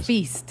 There was It a was.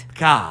 feast.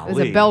 Golly. It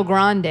was a Bel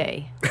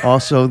Grande.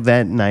 Also,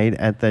 that night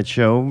at that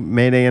show,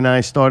 Mayday and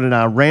I started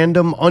our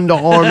random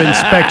underarm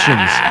inspections.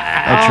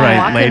 That's Oh, I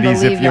right, couldn't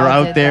ladies. believe If you're y'all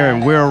out did there that.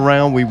 and we're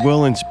around, we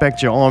will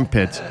inspect your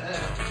armpits.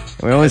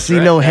 We only see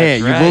right, no hair. that's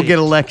You will right. get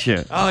a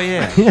lecture. Oh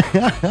yeah.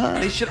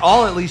 They should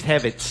all at least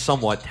have it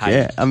somewhat tight.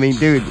 Yeah, I mean,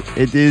 dude,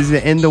 it is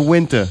the end of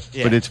winter,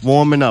 Yeah. but it's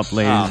warming up,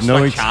 ladies. Oh,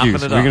 no start chopping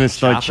excuse. it We're up. going to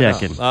start Chop it up.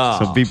 checking. Oh,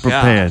 so be God.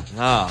 prepared.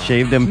 Oh.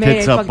 Shave them Mayday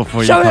pits up fucking-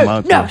 before you show come it.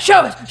 out No, there. show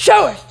us.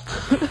 Show us.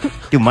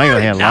 Dude, Michael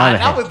had a lot of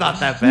That hair. was not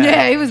that bad.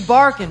 Yeah, he was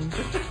barking.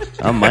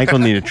 Michael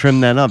need to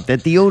trim that up. That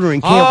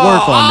deodorant can't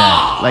work on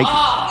that. Like,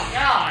 Oh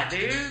God,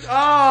 dude.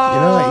 Oh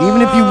know,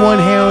 even if you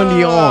want hair on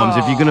the arms,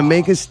 if you're gonna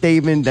make a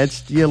statement,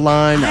 that's your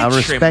line. I trim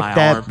respect my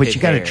that, but armpit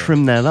you got to hair.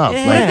 trim that up.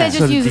 Yeah. What if they so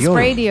just the use a deodorant.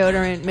 spray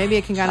deodorant? Maybe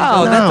it can kind of.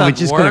 Oh, that No, doesn't it's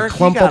just gonna work.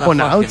 clump You up gotta on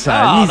the fucking-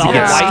 outside. Oh, It needs to the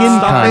get white skin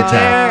stuff in contact.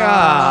 there?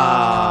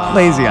 Ah.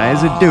 Lazy eye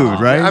as a dude,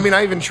 right? I mean,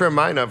 I even trim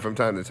mine up from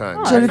time to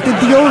time. so that the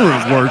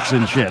deodorant works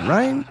and shit,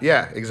 right?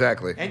 Yeah,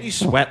 exactly. And you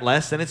sweat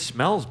less, and it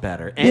smells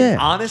better. And Yeah.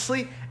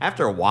 honestly,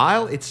 after a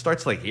while, it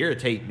starts like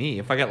irritate me.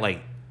 If I got like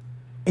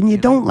And you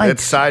don't like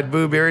It's side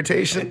boob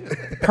irritation.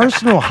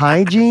 personal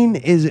hygiene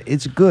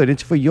it's good.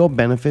 It's for your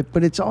benefit,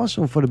 but it's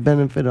also for the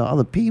benefit of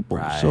other people.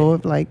 So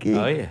if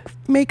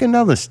make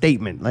another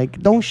statement.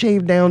 Like don't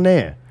shave down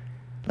there.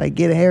 Like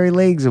get hairy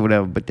legs or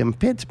whatever. But them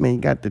pits, man,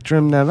 you got to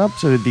trim that up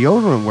so the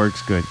deodorant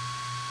works good.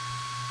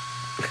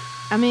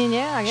 I mean,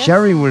 yeah, I guess.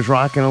 Sherry was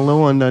rocking a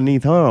little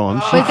underneath her arm.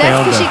 But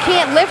that's because she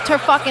can't lift her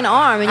fucking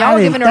arm, and y'all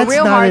were giving her a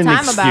real hard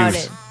time about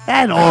it.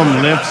 That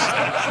arm lifts.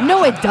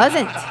 No, it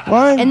doesn't.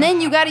 What? And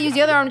then you got to use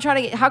the other arm to try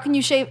to get. How can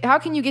you shave? How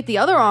can you get the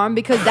other arm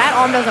because that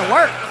arm doesn't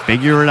work?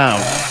 Figure it out.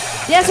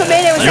 That's what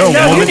Mayday was Yo, saying.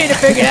 No, you woman. need to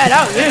figure that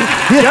out. Yo,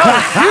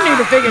 you need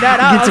to figure that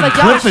out. I Get was some like,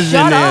 y'all clippers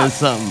shut in there or up.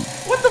 something.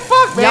 what the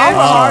fuck, man? Y'all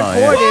were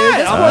hardcore, yeah. dude.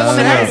 This poor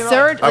woman had a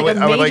surgery, I like would, a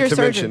I would major like to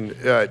surgery.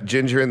 mention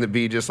Ginger and the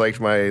Bee just liked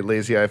my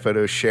Lazy Eye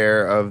Photo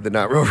share of the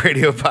Not Real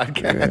Radio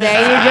podcast.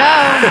 There you go.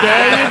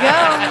 There you go.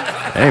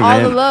 Hey All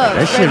man, the love.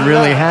 that Spread shit the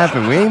really love.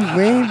 happened. We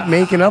ain't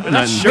making up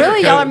nothing.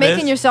 Really, y'all are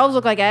making yourselves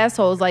look like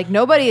assholes. Like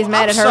nobody is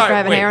mad at her for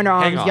having hair in her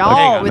arms.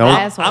 Y'all with Nope.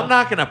 assholes. I'm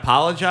not gonna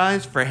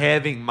apologize for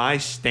having my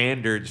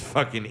standards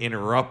fucking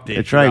interrupted.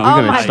 That's right. We're Oh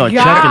gonna my start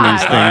God. checking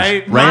these things. All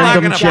right? I'm Random not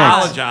gonna checks.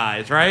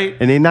 apologize, right?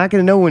 And they're not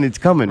gonna know when it's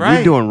coming. We're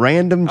Right. doing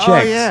random checks.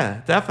 Oh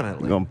yeah,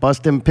 definitely. We're gonna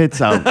bust them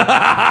pits out.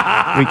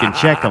 We can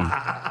check them.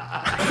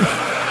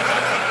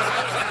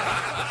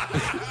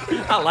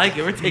 I like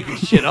it. We're taking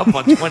shit up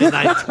on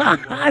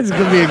 2019. It's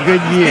gonna be a good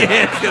year.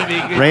 Yeah, it's gonna be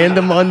a good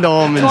Random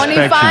underarm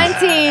inspections.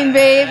 2015,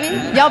 baby.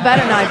 Y'all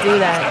better not do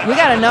that. We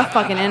got enough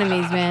fucking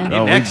enemies, man.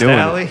 Oh, we Next, doing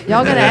Allie. it.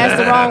 Y'all gonna ask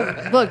the wrong.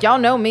 Look, y'all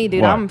know me,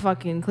 dude. What? I'm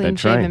fucking clean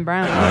That's shaven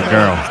right. brown.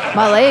 Girl.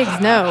 My legs,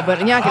 no, but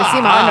you're not gonna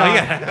see my underarm.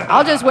 yeah.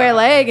 I'll just wear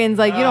leggings,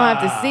 like you don't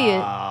have to see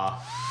it.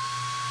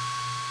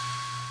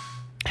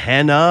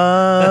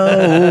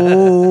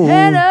 Hello.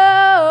 Hello.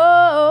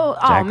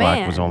 Oh Jack man.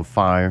 Black was on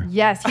fire.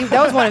 Yes, that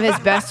was one of his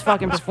best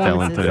fucking Fell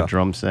performances. into the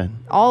drum set.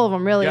 All of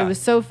them, really. Yeah. It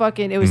was so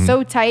fucking. It was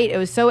so tight. It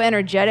was so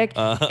energetic.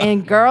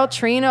 And girl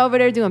Trina over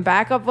there doing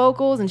backup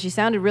vocals, and she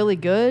sounded really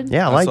good.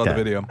 Yeah, I like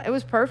that. It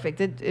was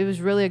perfect. It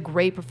was really a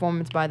great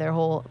performance by their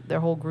whole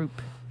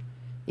group.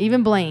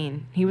 Even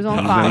Blaine, he was on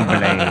Even fire.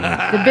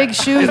 Blaine. The big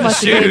shoes The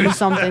must have gave him shoes.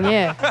 something.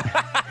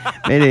 Yeah.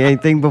 Maybe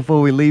anything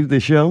before we leave the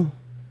show?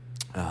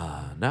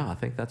 No, I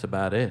think that's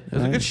about it. It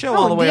was a Right. good show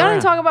all the way y'all around.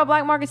 didn't talk about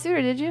Black Market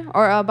Suitor, did you?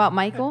 Or about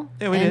Michael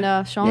Yeah, we and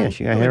did. Sean? Yeah,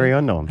 she got hairy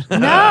underarms. No.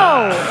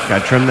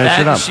 Got to trim that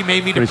shit up. She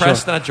made me Pretty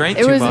depressed sure. and I drank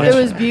It too was much. it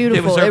was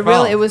beautiful. her It really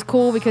fault. it was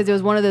cool because it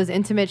was one of those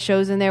intimate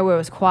shows in there where it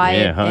was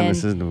quiet Yeah, huh, and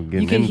this is getting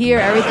you could into hear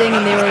it. everything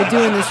and they were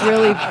doing this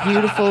really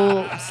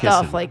beautiful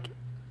stuff. Kissing. Like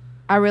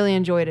I really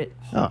enjoyed it.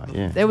 Oh,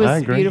 yeah. It was I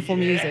agree. beautiful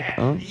music.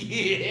 Huh?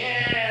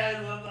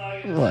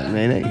 What,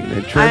 man?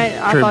 The trip,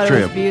 I trip, thought trip.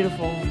 it was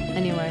beautiful.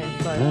 Anyway,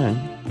 but All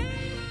right.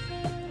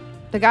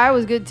 the guy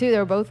was good too. They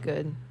were both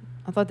good.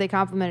 I thought they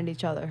complimented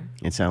each other.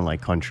 It sounded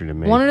like country to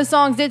me. One of the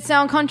songs did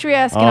sound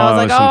country-esque, and Oh, I was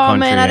like, some "Oh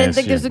man, I didn't country-esque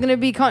think this shit. was gonna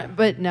be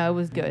but no, it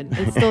was good.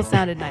 It still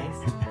sounded nice.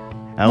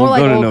 I More don't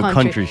like go to old no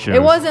country shows.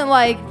 It wasn't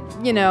like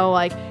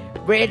like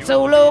Red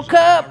Solo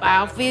Cup,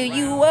 I'll fill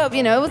you up.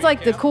 It was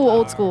like the cool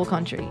old school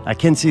country. I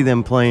can see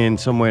them playing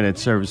somewhere that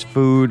serves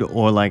food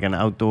or like an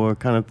outdoor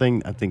kind of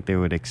thing. I think they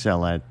would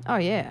excel at. Oh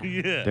yeah,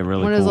 They're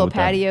really one of those cool little with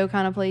that. patio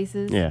kind of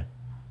places. Yeah.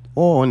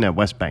 Or on that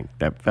West Bank,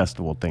 that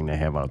festival thing they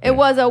have out there. It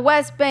was a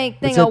West Bank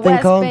thing, What's a that thing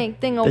West called? Bank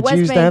thing, a that West you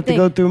used Bank to have thing. to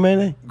go through,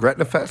 maybe?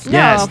 Gretna Fest? No,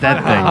 Yes, that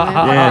fuck thing. no,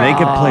 man. Yeah, they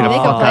could play the They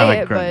fuck could out play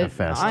of it, Gretna but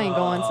Fest. I ain't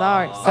going.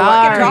 Sorry, Get it sorry.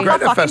 off my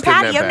Gretna fucking Fest isn't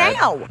that patio bad.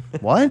 now.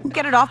 What?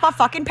 Get it off my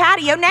fucking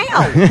patio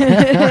now.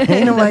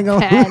 Ain't nobody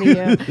going.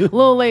 Patio. A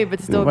little late, but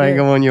still Nobody good.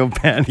 go on your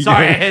patio.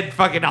 Sorry, I had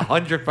fucking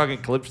 100 fucking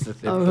clips to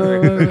sit Oh,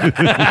 through.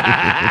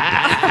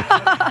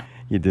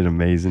 You did an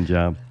amazing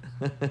job.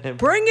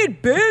 Bring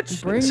it,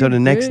 bitch. So the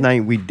next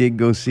night we did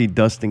go see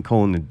Dustin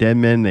Cole and the Dead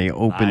Men. They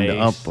opened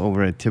Nice. up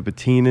over at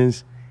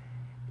Tipitina's,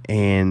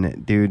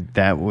 and dude,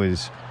 it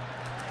was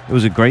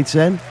a great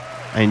set.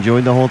 I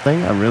enjoyed the whole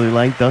thing. I really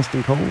liked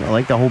Dustin Cole. I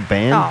like the whole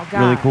band. Oh, God.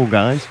 Really cool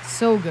guys.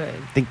 So good.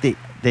 I think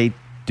they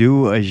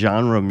do a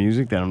genre of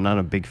music that I'm not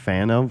a big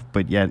fan of,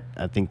 but yet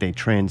I think they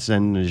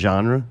transcend the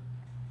genre.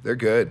 They're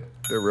good.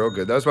 They're real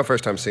good. That was my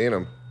first time seeing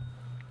them.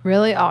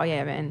 Really? Oh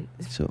yeah, man.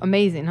 It's So-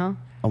 amazing, huh?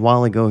 A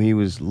while ago, he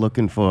was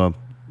looking for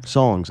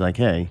songs like,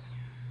 hey,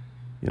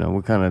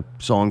 what kind of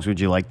songs would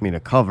you like me to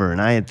cover?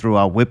 And I had threw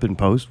out Whipping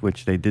Post,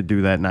 which they did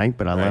do that night,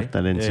 but I Right. left.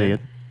 I didn't see Yeah.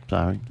 it.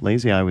 Sorry.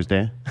 Lazy Eye was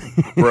there.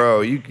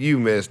 Bro, you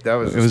missed. That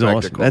was It was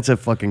awesome. spectacle. That's a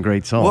fucking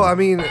great song. Well, I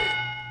mean,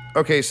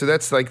 okay, so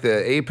that's like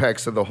the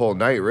apex of the whole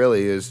night,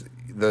 really, is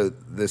the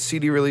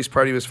CD release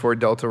party was for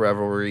Delta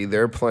Revelry.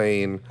 They're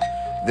playing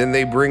then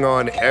they bring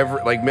on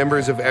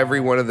members of every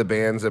one of the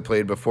bands that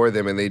played before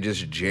them, and they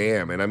just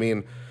jam. And I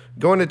mean,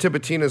 going to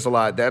Tipitina's a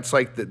lot. That's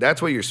like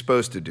that's what you're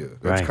supposed to do.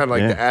 That's Right, kind of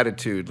like yeah. the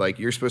attitude. Like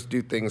you're supposed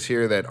to do things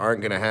here that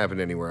aren't going to happen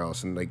anywhere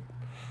else. And like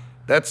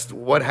that's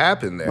what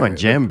happened there. Well,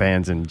 jam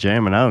bands and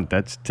jamming out,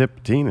 that's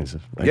Tipitina's.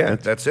 Like, Yeah,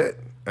 that's it.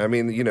 I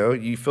mean,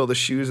 you fill the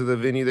shoes of the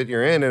venue that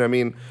you're in, and I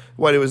mean,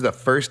 it was the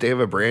first day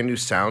of a brand new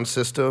sound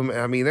system.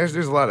 I mean, there's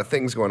a lot of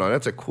things going on.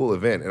 That's a cool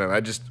event, and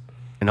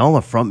And all the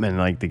frontmen,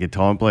 like the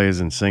guitar players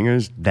and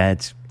singers,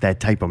 that's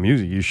that type of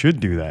music. You should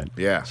do that.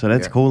 Yeah, So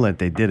that's yeah. cool that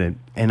they did it.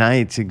 And I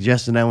had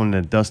suggested that one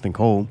to Dustin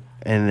Cole,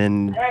 and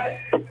then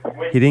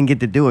he didn't get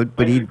to do it,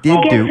 but he did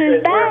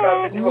do.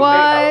 What? You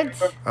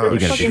gotta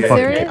fucking be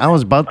serious? I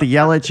was about to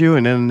yell at you,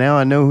 and then now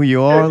I know who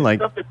you are.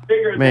 Like,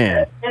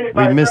 man,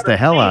 we missed the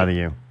hell out of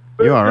you.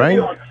 You all right?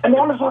 I'm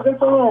on the fucking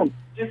phone.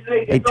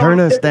 Hey, turn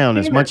us down.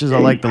 As much as I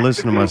like to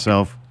listen to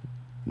myself,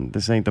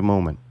 this ain't the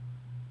moment.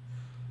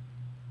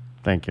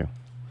 Thank you.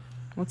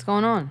 What's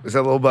going on? Is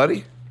that little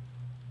buddy?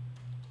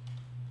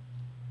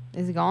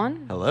 Is he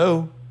gone?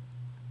 Hello.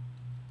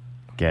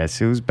 Guess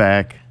who's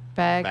back?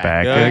 Back.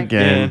 Back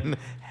again.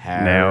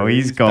 Now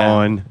he's Harry's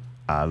gone.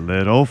 Our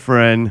little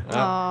friend.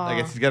 I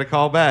guess he's got to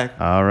call back.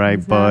 All right,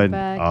 bud.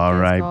 back. All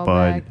Just right, call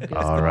bud. back. Just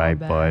All call right,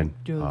 back. bud.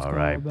 Just All call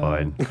right, back.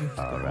 bud. Just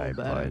All call right,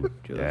 back. bud.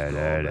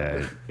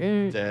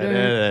 Just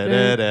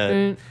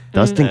Da-da-da.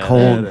 Dustin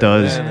Cole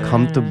does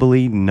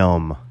Comfortably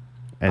Numb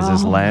as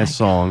his Oh last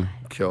song.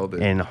 Killed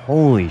it. And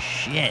holy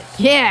shit.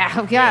 Yeah.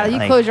 Oh, God. You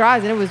Like- close your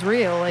eyes and it was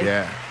real. Like,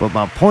 But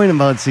my point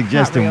about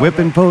suggesting real,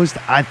 Whipping Post,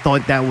 I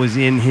thought that was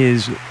in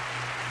his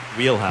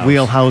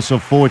wheelhouse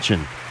of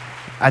fortune.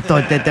 I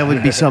thought that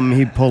would be something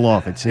he'd pull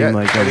off. It seemed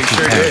like that and was he his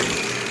sure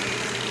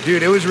path. did.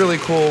 Dude, it was really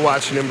cool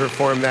watching him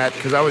perform that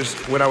because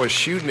when I was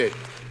shooting it,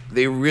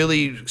 they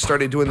really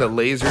started doing the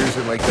lasers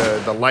and like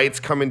the lights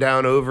coming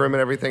down over him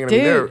and everything. And I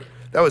mean, Dude.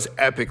 that was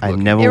epic. I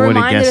looking. never It would have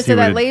reminded guessed us he of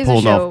would that have laser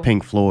pulled show. off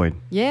Pink Floyd.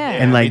 Yeah.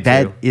 And me like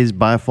that too. is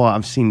by far,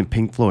 I've seen the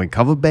Pink Floyd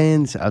cover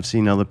bands. I've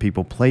seen other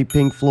people play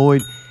Pink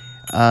Floyd.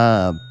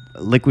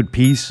 Liquid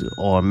Peace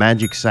or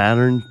Magic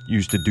Saturn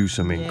used to do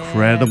some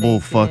incredible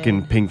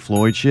fucking Pink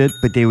Floyd shit,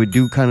 but they would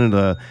do kind of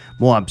the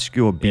more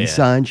obscure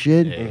B-side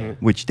shit,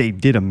 which they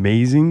did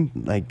amazing.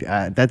 Like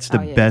that's the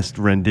best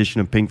rendition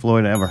of Pink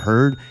Floyd I ever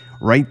heard.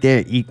 Right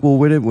there, equal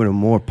with it, with a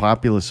more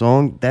popular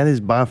song. That is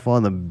by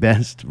far the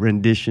best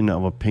rendition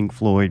of a Pink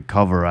Floyd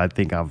cover I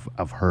think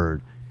I've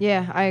heard.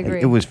 Yeah, I agree.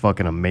 It was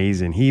fucking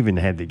amazing. He even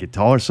had the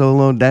guitar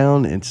solo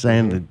down and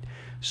sounded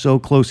so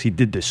close. He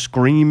did the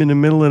scream in the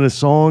middle of the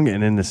song,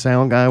 and then the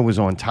sound guy was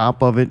on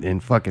top of it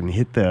and fucking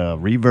hit the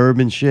reverb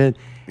and shit.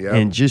 Yep.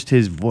 And just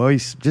his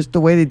voice, just the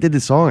way they did the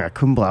song,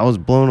 I was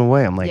blown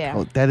away. I'm like, Yeah.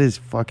 oh, that is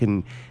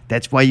fucking.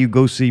 That's why you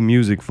go see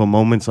music for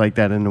moments like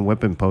that in the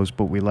Whipping Post.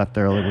 But we left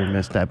early, we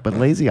missed that. But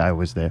Lazy Eye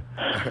was there.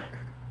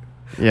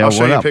 Yeah, I'll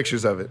show what you up?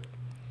 pictures of it.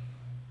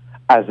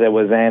 I said,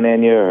 was Ann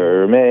and you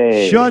heard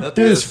me? Shut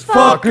this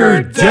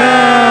fucker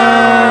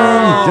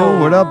down.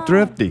 Dude, what up,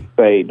 Drifty?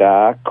 Say,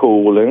 dog,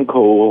 cool and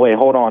cool. Wait,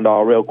 hold on,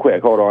 dog, real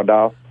quick. Hold on,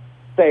 dog.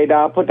 Say,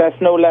 dog, put that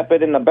snow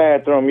leopard in the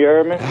bathroom, you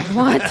heard me?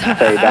 What?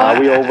 Say, dog,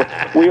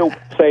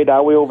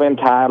 we over in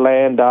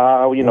Thailand,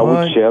 dog. You know,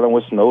 What? we chilling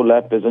with snow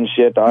leopards and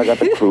shit, dog. I got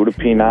the crew, the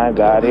P9s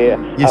out here.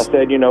 I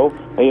said,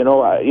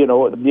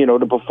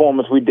 the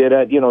performance we did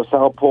at,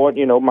 Southport,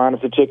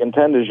 minus the chicken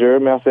tenders, you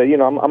heard me? I said,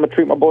 I'm gonna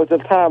treat my boys to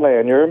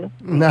Thailand, you heard me?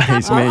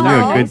 Nice, man.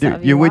 You're a good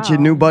dude. You with your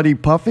new buddy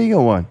Puffy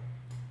or what?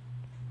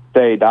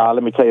 Say, dog,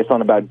 let me tell you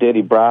something about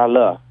Diddy, bro.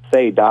 Look,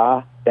 say,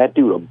 dog, that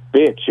dude a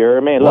bitch, you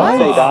heard me? Look, What?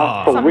 say,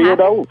 dog, for real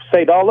though.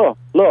 Say, dog, look,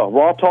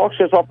 raw talk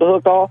shit's off the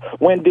hook, dog.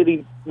 When did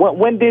he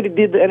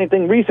did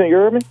anything recent, you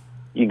heard me?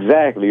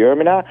 Exactly, you heard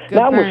me? Now I'm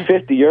almost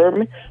 50, you heard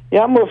me?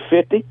 Yeah, I'm almost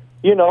 50.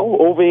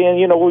 Over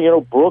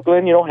in,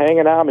 Brooklyn,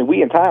 hanging out. I mean,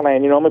 we in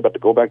Thailand, I'm about to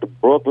go back to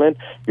Brooklyn.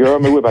 You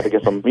heard me? We're about to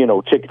get some,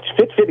 chicken.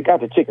 50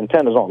 got the chicken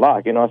tenders on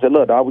lock. I said,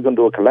 look, dog, we're going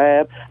to do a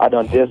collab. I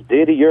done this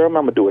Diddy, you heard me?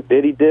 I'm going to do a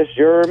Diddy dish,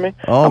 you heard me?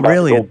 Oh, I'm about to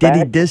really? go A Diddy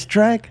back. diss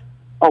track?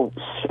 Oh,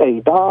 say,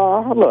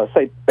 dog, look,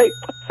 say,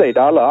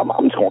 dog, look,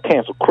 I'm just going to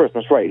cancel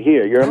Christmas right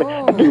here, you heard me?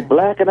 That dude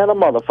blacker than a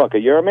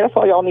motherfucker, you heard me? That's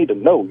all y'all need to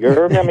know, you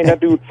heard me? I mean, that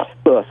dude,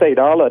 look, say,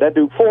 dog, look, that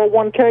dude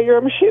 401k, you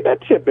heard me? Shit,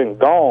 that shit been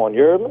gone,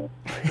 you heard me?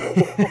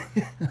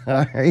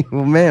 All right.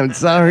 Well, man, I'm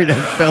sorry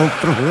that fell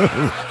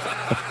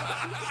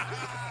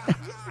through.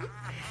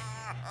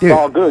 It's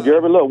all good, you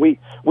heard me? Look,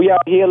 we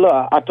out here, look,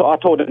 I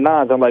told the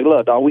nines, I'm like,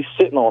 look, dog, we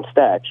sitting on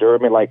stacks, you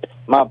heard me? Like,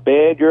 my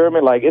bed, you heard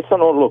me? Like, it's on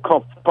a little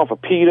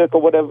comfortedic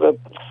or whatever.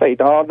 Say,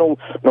 dog, no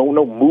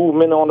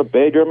movement on the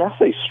bed, you heard me? I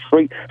say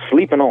straight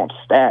sleeping on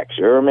stacks,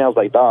 you heard me? I was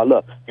like, dog,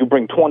 look, you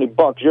bring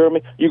 $20, you heard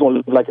me? You gonna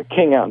look like a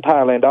king out in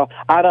Thailand, dog.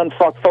 I done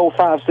fucked 4,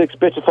 5, 6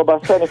 bitches for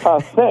about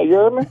 75 cents, you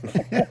heard me?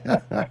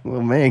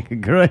 Well, man,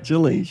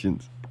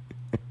 congratulations.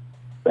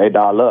 Hey,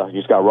 dog, look, you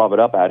just got to rub it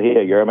up out here,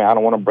 you heard me? I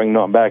don't want to bring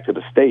nothing back to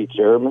the States,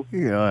 you heard me?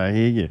 Yeah, I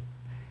hear you.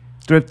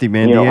 Thrifty,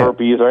 man.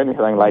 Herpes or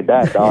anything like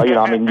that, dog.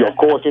 I mean, of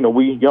course,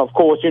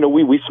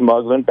 we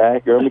smuggling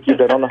back, you heard me? Keep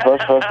that on the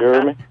hush, you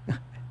heard me?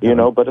 You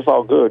know, but it's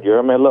all good. You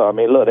know what I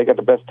mean? Look, they got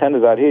the best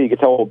tenders out here. You can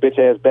tell old bitch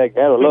ass back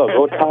there. Look,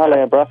 go to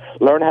Thailand, bro.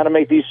 Learn how to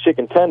make these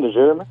chicken tenders.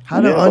 You know what I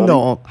mean?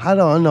 How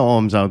the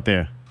underarms out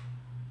there?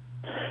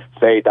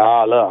 Say,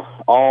 dawg, look,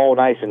 all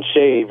nice and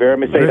shaved. You hear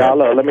me? Say, dawg,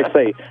 look, let me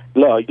say,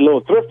 look, little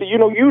Thrifty, you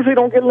know, usually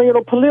don't get, you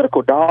know,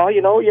 political, dawg,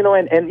 you know,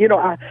 and you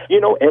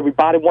know,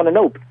 everybody want to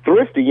know,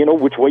 Thrifty, you know,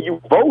 which way you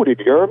voted,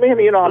 you hear me?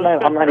 And, you know,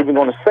 I'm not even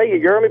going to say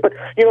it, you hear me? But,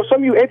 you know, some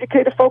of you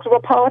educated folks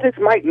about politics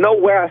might know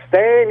where I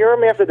stand, you hear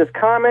me, after this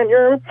comment, you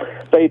hear me?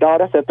 Say,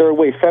 dawg, that's that third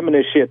wave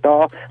feminist shit,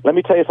 dawg. Let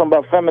me tell you something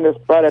about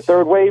feminists, bro, that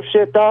third wave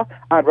shit, dawg.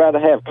 I'd rather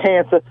have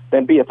cancer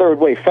than be a third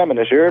wave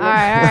feminist, you hear me? All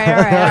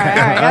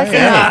right.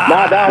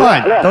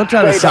 That's Don't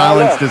try to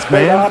silence this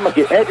man. I'm going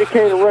to get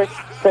educated, Ray.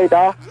 Say,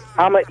 dawg,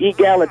 I'm an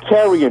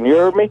egalitarian, you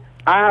heard me?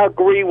 I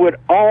agree with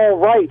all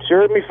rights, you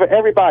heard me, for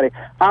everybody.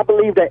 I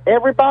believe that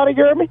everybody,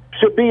 you heard me,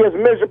 should be as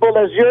miserable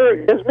as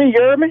me, you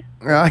heard me?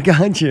 I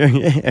got you.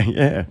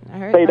 Yeah.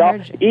 Say,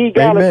 dawg,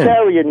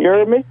 egalitarian, you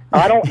heard me?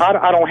 I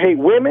don't hate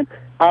women.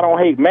 I don't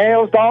hate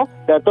males, dawg.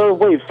 That third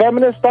wave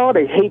feminist, dawg,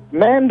 they hate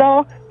men,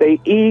 dawg.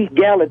 They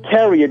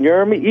egalitarian, you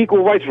hear me?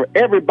 Equal rights for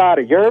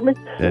everybody, you hear me?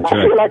 That's I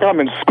feel like I'm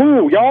in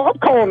school, y'all. I'm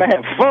calling to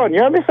have fun, you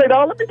hear me? Say,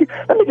 dawg, let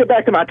me get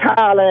back to my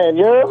Thailand,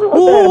 you hear me?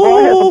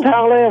 I had some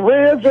Thailand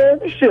ribs, you hear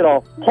me? Shit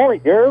off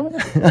point, you hear me?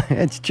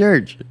 It's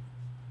church.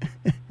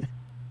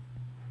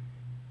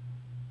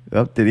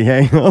 Did he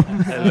hang up?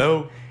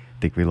 Hello.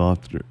 I think we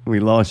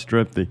lost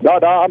Thrifty. No,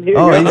 dawg, I'm here.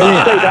 Oh, you he's hear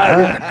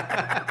me?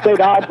 here. Say,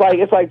 dawg,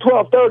 it's like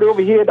 12:30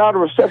 over here, dawg. The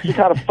reception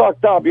kind of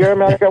fucked up. You hear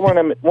me? I got one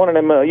of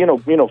them, you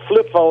know,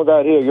 flip phones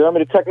out here. You hear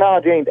me? The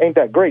technology ain't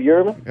that great. You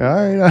hear me? All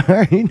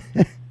right.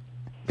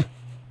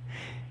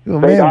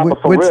 Well, Say, man, dawg,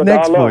 but for what's real,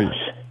 next dawg, for look,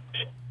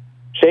 you?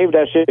 Shave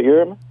that shit. You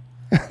hear me?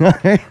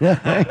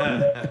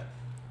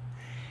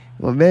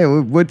 Well,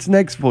 man, what's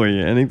next for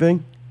you?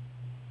 Anything?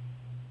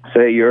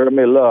 Say, you heard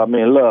me?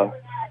 Look.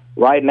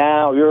 Right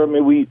now, you heard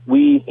me?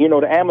 We you know,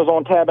 the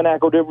Amazon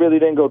Tabernacle, they really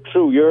didn't go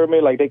true. You heard me?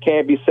 Like, they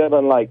can't be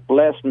selling, like,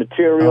 blessed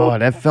material. Oh,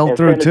 that fell and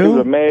through, send it too? through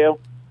the mail.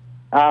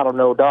 I don't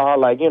know, dawg.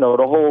 Like, you know,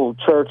 the whole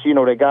church, you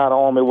know, they got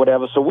on me,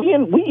 whatever. So we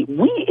in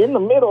the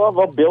middle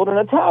of building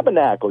a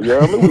tabernacle. You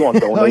heard me? We gonna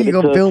donate you it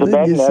gonna build to it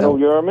that yourself? metal.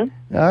 You heard me?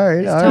 All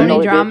right.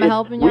 Tony Drama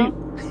helping you?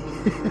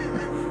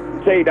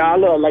 Say, dawg,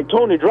 look, like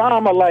Tony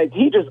Drama, like,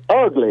 he just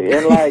ugly.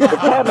 And, like, the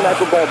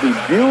tabernacle gonna be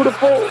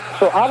beautiful.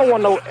 So I don't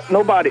want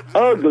nobody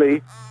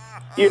ugly.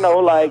 You know,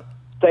 like,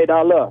 say,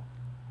 dawg, look,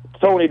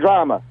 Tony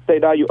Drama. Say,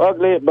 dawg, you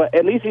ugly, but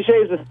at least he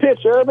shaves his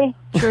pitch, you heard me?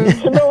 True.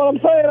 You know what I'm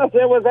saying? I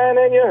said, what's that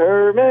and you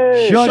heard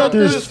me? Shut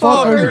this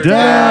fucker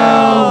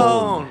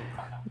down.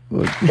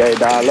 Say,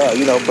 dawg, look,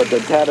 you know, but the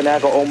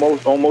tabernacle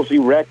almost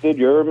erected,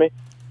 you heard me?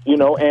 You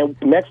know, and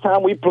next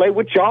time we play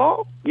with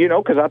y'all, you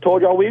know, because I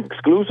told y'all we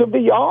exclusive to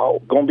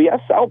y'all, gonna be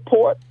at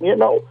Southport, you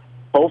know.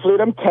 Hopefully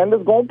them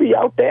tenders gonna be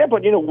out there,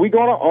 but, you know, we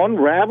gonna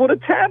unravel the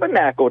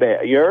tabernacle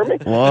there, you heard me?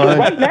 What?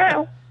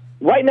 So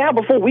right now,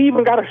 before we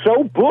even got a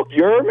show booked,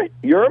 you heard me?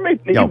 You heard me?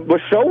 The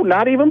show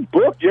not even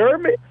booked, you heard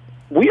me?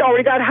 We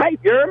already got hype,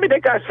 you heard me? They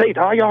got say,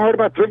 dawg, y'all heard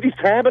about Thrifty's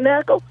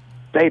Tabernacle?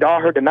 They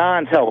dawg heard the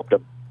Nines helped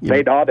them.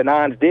 They dawg, the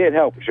Nines did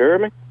help us, you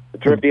heard me? The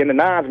Thrifty and the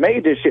Nines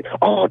made this shit.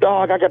 Oh,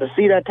 dawg, I got to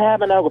see that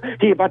tabernacle.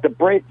 He's about to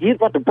break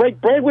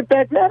bread with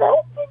that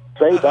metal.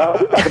 Say, dawg,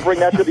 we about to bring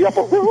that to the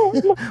upper room.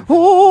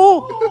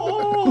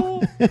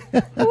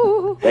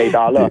 Hey,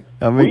 dawg, look.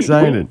 I'm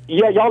excited.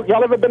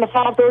 Y'all ever been to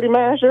 530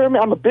 Mass? You hear me?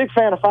 I'm a big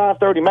fan of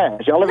 530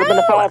 Mass. Y'all ever been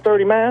to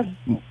 530 Mass?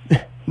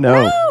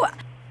 No.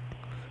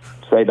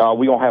 Say, dawg,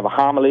 we gonna have a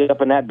homily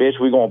up in that bitch.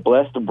 We gonna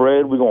bless the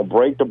bread. We gonna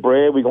break the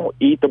bread. We gonna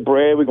eat the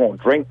bread. We gonna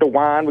drink the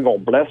wine. We gonna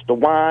bless the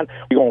wine.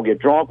 We gonna get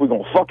drunk. We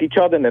gonna fuck each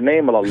other in the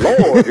name of the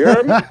Lord.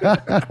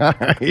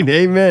 You hear me?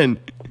 Amen.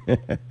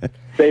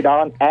 Say,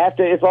 dawg,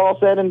 after it's all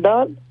said and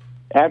done,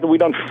 after we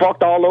done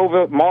fucked all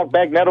over Mark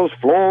Bagnetto's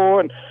floor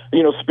and,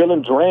 you know,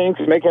 spilling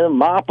drinks, making him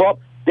mop up,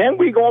 then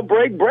we gonna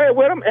break bread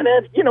with him and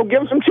then, you know,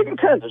 give him some chicken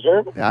tenders. You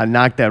hear me? I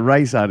knocked that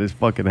rice out of his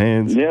fucking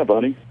hands. Yeah,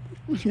 buddy.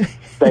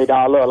 Say,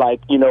 dawg, look,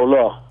 like, you know,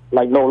 look,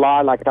 like, no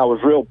lie, like, I was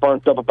real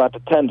burnt up about the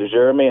tenders, you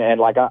hear me? And,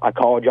 like, I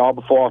called y'all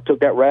before I took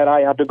that red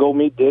eye out to go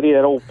meet Diddy,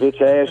 that old bitch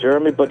ass, you hear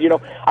me? But, you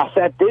know, I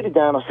sat Diddy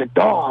down, I said,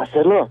 dawg, I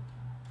said, look,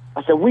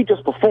 I said, we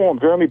just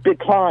performed, you hear me? Big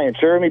clients,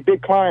 you hear me?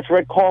 Big clients,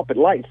 red carpet,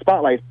 lights,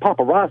 spotlights,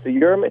 paparazzi, you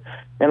hear me?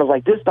 And I was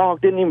like, this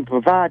dog didn't even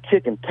provide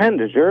chicken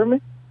tenders, you hear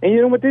me? And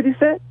you know what Diddy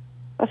said?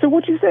 I said,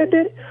 what you said,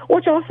 Diddy?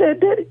 What y'all said,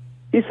 Diddy?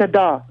 He said,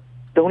 dawg,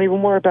 don't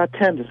even worry about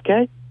tenders,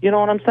 okay? You know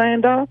what I'm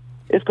saying, dawg?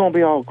 It's going to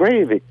be all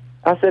gravy.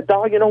 I said,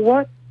 dawg, you know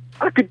what?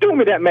 I could do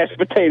me that mashed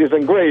potatoes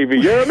and gravy,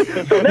 you hear me?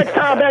 So next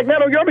time back, you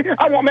hear me?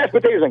 I want mashed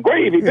potatoes and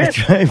gravy,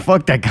 bitch.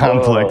 Fuck that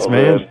complex,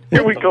 man.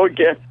 Here we go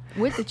again.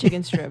 With the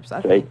chicken strips,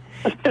 I Say,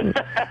 think.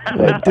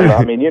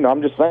 I mean,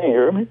 I'm just saying, you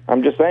hear me?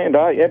 I'm just saying,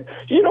 dog.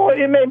 You know what?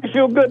 It made me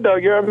feel good, though.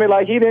 You hear me?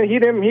 Like he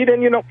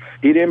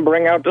didn't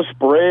bring out the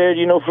spread,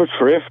 for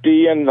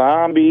Thrifty and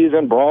Zombies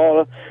and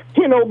Brawler.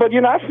 But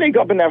I sneak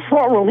up in that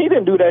front room. He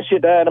didn't do that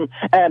shit to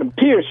Adam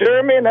Pearce. You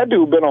hear me? And that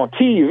dude been on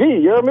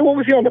TV. You hear me? What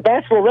was he on, The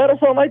Bachelorette or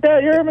something like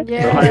that? You hear me?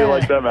 Yeah. How you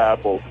like them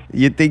apples?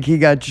 You think he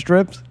got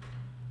strips?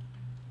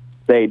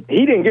 He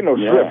didn't get no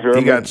strips. You hear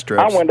He me? got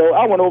strips. I went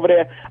over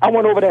there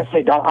and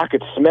say, dog, I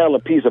could smell a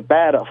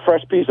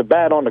fresh piece of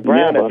batter on the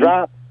ground and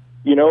drop.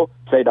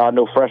 Say, dog,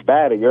 no fresh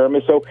batter. You hear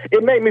me? So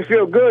it made me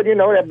feel good.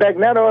 That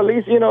Bagnetto, at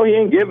least, he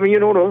ain't give me,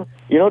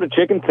 the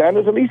chicken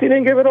tenders. At least he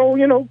didn't give it all,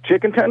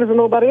 chicken tenders and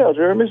nobody else.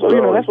 You hear me? So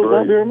that's what's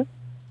up. You hear me?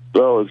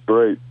 Oh, it's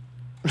great.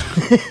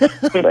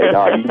 Say,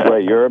 dog, you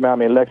great. You hear me? I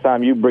mean, next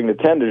time you bring the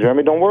tenders, you hear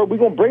me? Don't worry, we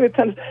gonna bring the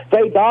tenders.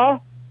 Say,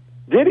 dog,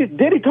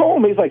 Diddy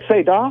told me, he's like,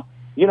 say, dog,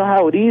 you know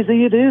how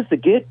easy it is to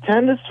get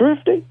tenders,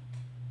 Thrifty?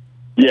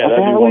 Yeah,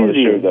 that'd be one of the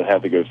easy shows I'd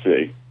have to go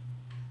see.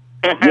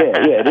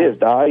 yeah, it is,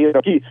 dog.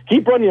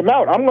 Keep running your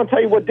mouth. I'm gonna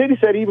tell you what Diddy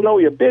said. Even though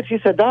you're a bitch, he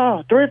said,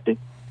 dog, Thrifty,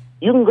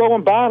 you can go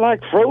and buy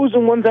like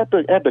frozen ones at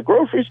the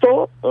grocery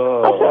store.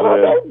 I said, I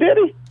know,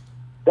 Diddy.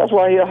 That's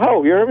why he a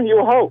hoe. You hear me? You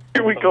a hoe.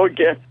 Here we go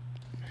again.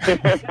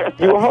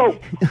 You a hoe.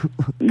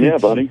 Yeah,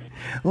 buddy.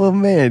 Well,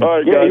 man. All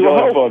right, guys, you a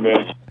have hoe. fun,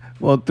 man.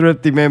 Well,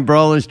 Thrifty, man,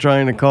 Brawler's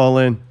trying to call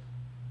in.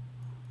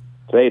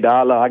 Say,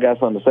 dog, I got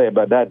something to say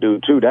about that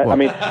dude too. That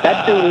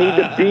dude need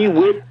to be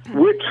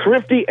with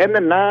Thrifty and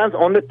the Nines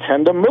on the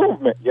tender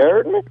movement. You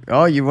heard me?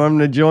 Oh, you want him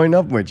to join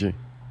up with you?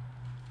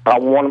 I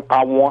want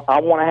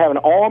to have an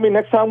army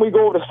next time we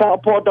go over to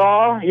Southport,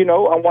 dog. I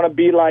want to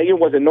be like,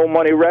 was it No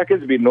Money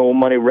Records? Be No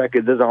Money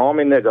Records. There's an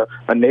army nigga,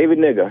 a Navy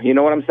nigga. You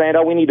know what I'm saying?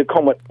 Dog, we need to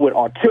come with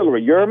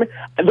artillery. You hear me?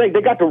 They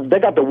got the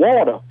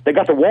water. They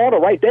got the water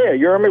right there.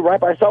 You hear me? Right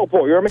by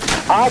Southport. You hear me?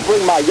 I'll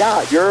bring my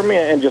yacht. You hear me?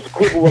 And just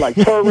equip it with like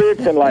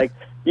turrets and like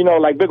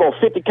big old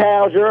 50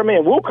 cows, you hear me?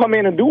 And we'll come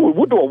in and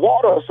we'll do a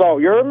water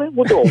assault, you hear me?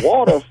 We'll do a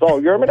water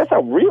assault, you hear me? That's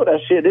how real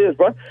that shit is,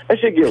 bro. That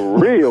shit get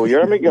real, you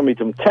hear me? You're going to be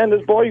some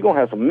tenders, boy. You're going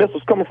to have some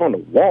missiles coming from the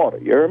water,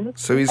 you hear me?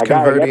 So he's I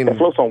got converting. to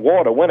float on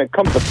water when it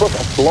comes to fucking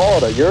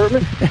slaughter, you hear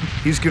me?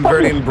 He's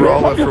converting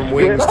Brawler from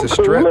wings to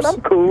strips.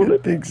 I'm cool. I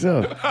think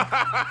so.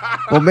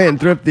 Well, man,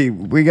 Thrifty,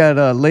 we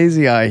got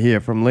Lazy Eye here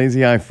from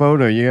Lazy Eye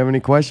Photo. You have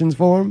any questions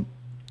for him?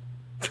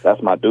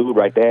 That's my dude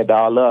right there,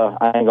 dog.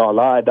 I ain't gonna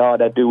lie, dog.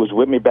 That dude was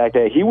with me back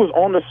there. He was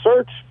on the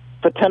search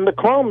for tender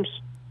crumbs.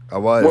 I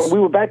was. When we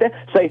were back there,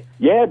 say,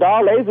 yeah,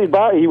 dog, Lazy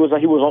Boy. He was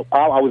on.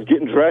 I was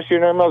getting dressed, I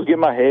was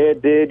getting my hair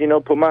did,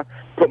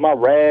 put my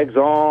rags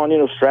on,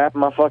 strap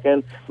my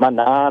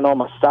 9 on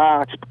my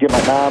socks, get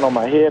my 9 on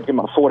my hip, get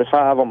my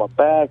 45 on my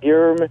back, you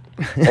hear me?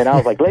 And I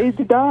was like,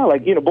 Lazy dog,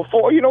 like,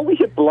 before, we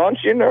hit lunch,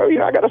 I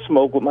got to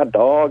smoke with my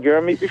dog, you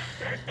hear me?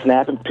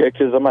 Snapping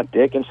pictures of my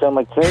dick and shit. I'm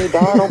like, say,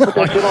 dog, don't put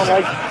that shit on the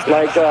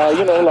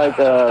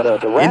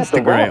rap,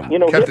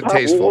 Instagram. Kept it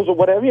tasteful. Wars or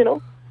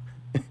whatever,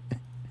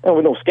 And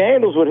with no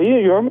scandals with here,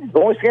 you hear me? The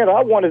only scandal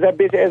I want is that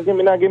bitch ass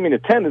not give me the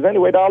tenders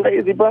anyway, dog,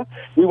 Lazy, bro.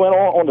 We went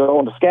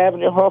on the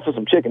scavenger hunt for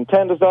some chicken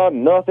tenders, dog,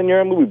 nothing, you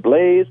hear me? We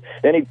blazed.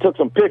 Then he took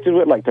some pictures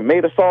with, like,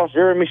 tomato sauce, you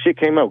hear me? Shit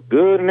came out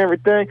good and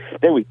everything.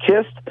 Then we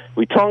kissed.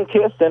 We tongue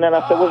kissed, and then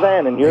I said, what's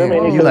that? And you hear me?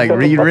 And You like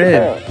Reed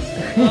Red.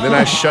 Then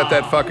I shut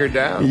that fucker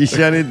down. You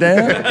shut it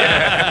down?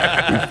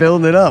 You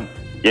filled it up.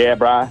 Yeah,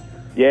 bro.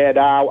 Yeah,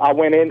 dog. I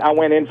went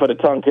in for the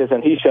tongue kiss,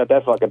 and he shut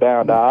that fucker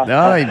down, dog.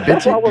 No, he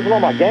That's why I wasn't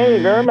on my game, you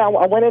hear me? I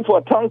went in for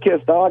a tongue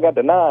kiss, dog. I got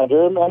the 9, you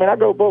hear me? I mean, I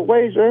go both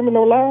ways, you hear me?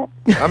 No lie.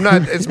 I'm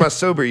not. It's my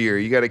sober year.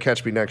 You got to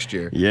catch me next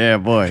year. Yeah,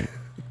 boy.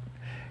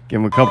 Give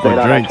him a couple of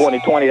Say, drinks.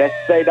 2020. That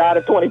say, dog,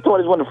 the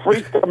 2020 is when the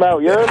freaks come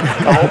out, you hear me?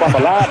 I hope I'm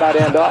alive by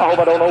then, dog. I hope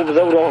I don't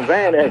overdose on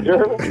Xanax, you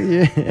hear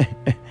me?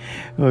 Yeah.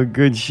 Well,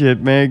 good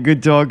shit, man.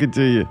 Good talking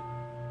to you.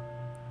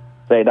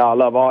 Say, dog,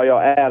 love all y'all.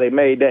 Alley,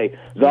 Mayday.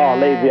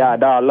 Zall, Lazy Eye,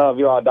 dog, love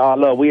y'all, dog,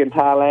 love. We in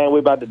Thailand. We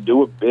about to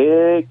do it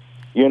big.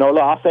 Look,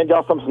 I'll send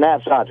y'all some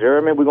snapshots, you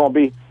hear me? We're gonna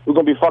be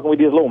fucking with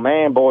these little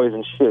man boys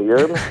and shit, you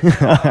hear me?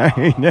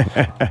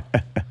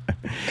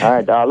 All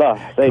right, dog, love.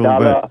 Say, Cool, dog,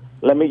 bet. love.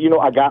 Let me,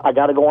 I got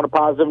to go on a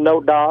positive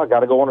note, dog. I got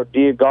to go on a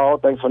Dear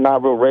God. Thanks for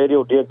Not Real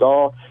Radio, Dear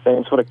God.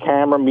 Thanks for the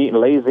camera, meeting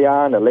Lazy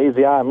Eye, and the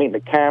Lazy Eye meeting the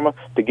camera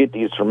to get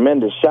these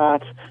tremendous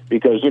shots.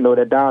 Because,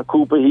 that Don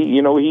Cooper,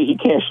 he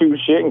can't shoot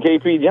shit. And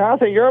KP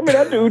Johnson, you hear me?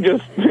 That dude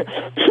just,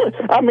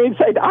 I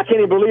can't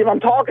even believe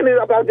I'm talking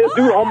about this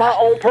dude on my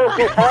own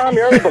personal time,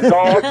 you hear me? But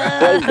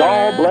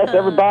God bless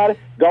everybody.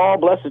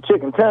 God bless the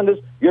chicken tenders.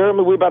 You hear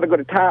me? We about to go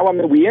to Thailand. I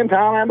mean, we in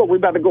Thailand, but we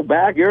about to go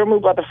back. You hear me? We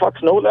about to fuck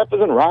snow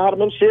leopards and ride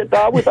them and shit,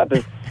 dog. We about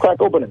to crack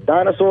open a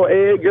dinosaur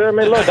egg. You hear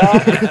me? Look, dog.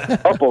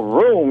 Up a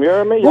room. You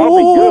hear me? Y'all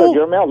be good. You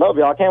hear me? I love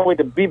y'all. I can't wait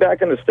to be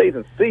back in the States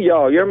and see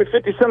y'all. You hear me?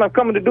 50 Cent, I'm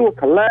coming to do a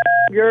collab.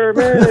 You hear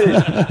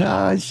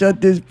me?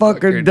 Shut this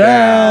fucker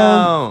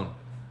down.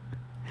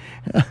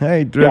 All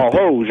right, y'all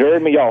hoes. You hear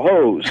me? Y'all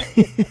hoes.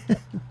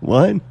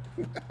 What?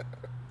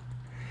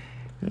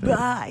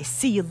 Bye.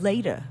 See you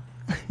later.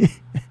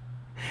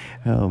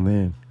 Oh,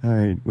 man. All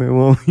right.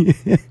 Well, We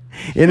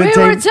were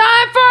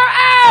time for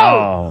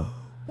Oh!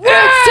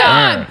 It's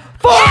time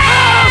for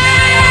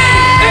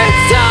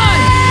It's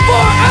time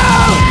for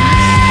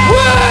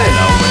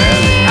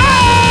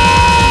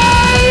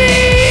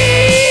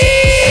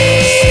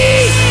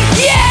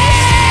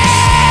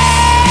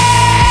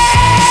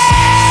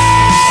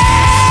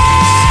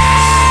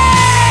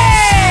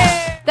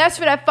That's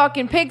for that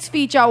fucking pig's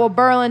feet y'all were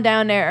burling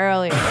down there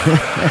earlier.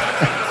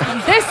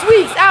 This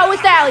week's Out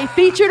with Allie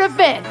featured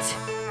event.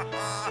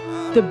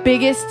 The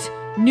biggest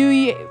New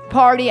Year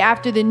party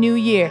after the New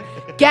Year.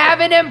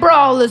 Gavin and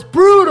Brawler's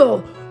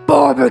Brutal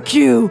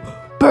Barbecue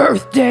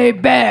Birthday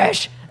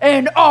Bash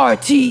and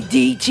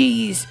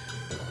RTDT's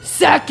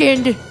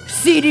second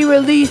CD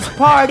release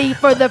party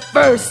for the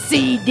first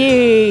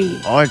CD.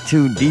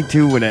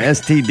 R2D2 with an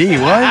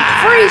STD, what?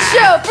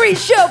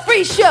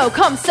 Free show.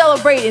 Come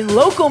celebrate in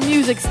local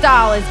music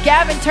style as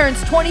Gavin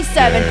turns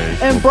 27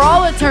 and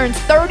Brawler turns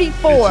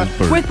 34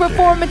 with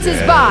performances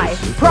by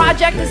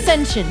Project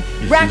Ascension,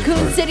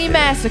 Raccoon City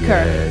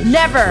Massacre,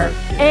 Never,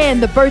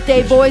 and the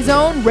Birthday Boy's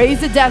own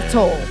Raise the Death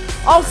Toll.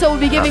 Also, we'll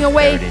be giving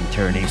away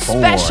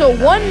special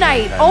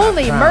one-night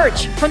only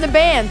merch from the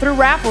band through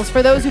raffles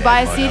for those who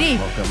buy a CD.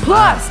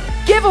 Plus,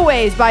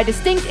 giveaways by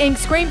Distinct Ink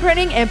Screen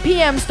Printing and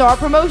PM Star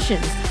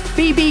Promotions.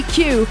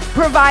 BBQ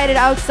provided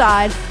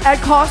outside at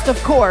cost,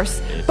 of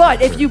course.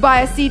 But if you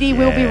buy a CD,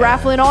 we'll be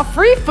raffling off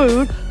free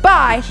food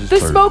by the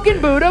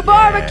Smokin' Buddha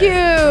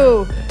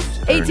Barbecue.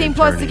 18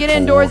 plus to get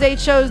indoors, 8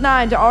 shows,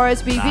 9 to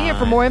RSVP. And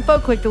for more info,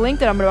 click the link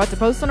that I'm about to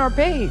post on our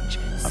page.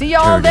 See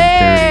y'all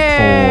there.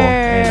 34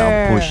 and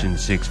I'm pushing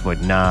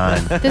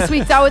 6'9". This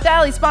week's Out with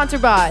Allie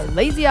sponsored by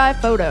Lazy Eye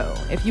Photo.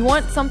 If you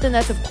want something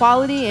that's of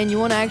quality and you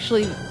want to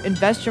actually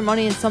invest your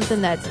money in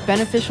something that's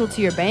beneficial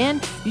to your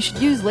band, you should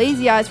use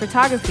Lazy Eyes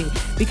Photography,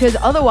 because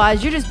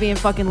otherwise you're just being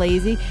fucking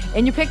lazy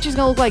and your picture's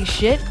gonna look like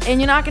shit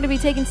and you're not gonna be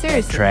taken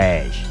seriously.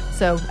 Trash.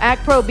 So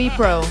act pro, be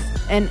pro,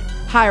 and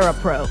hire a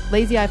pro.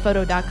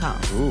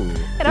 LazyEyePhoto.com. Ooh.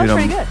 Hey, that was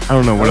pretty good. I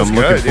don't know what I'm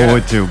looking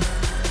forward to.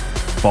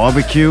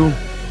 Barbecue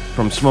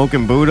from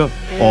Smokin' Buddha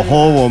or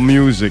horror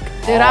music.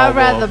 Dude, I'd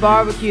rather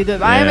barbecue.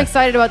 I am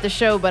excited about the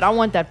show, but I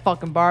want that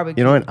fucking barbecue.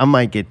 You know what? I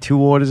might get 2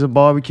 orders of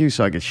barbecue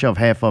so I can shove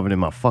half of it in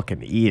my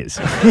fucking ears.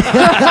 I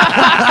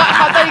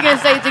thought you were going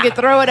to say you could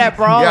throw it at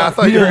Brawler. Yeah, I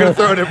thought you were going to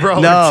throw it at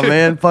Brawler. No, too.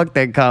 man. Fuck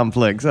that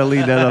complex. I'll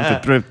leave that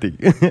up to Thrifty.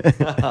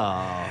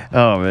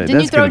 Oh, man.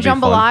 Didn't you throw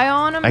Jambalaya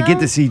on him, I get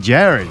to see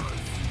Jared.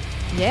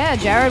 Yeah,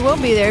 Jared will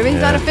be there. He's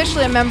not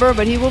officially a member,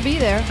 but he will be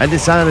there. I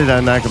decided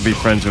I'm not going to be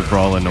friends with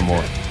Brawler no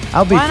more.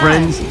 I'll be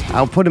friends.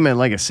 I'll put him at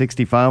like a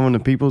 65 on the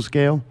people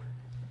scale,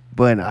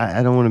 but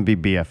I don't want to be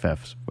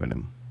BFFs with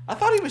him. I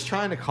thought he was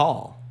trying to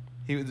call.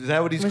 Is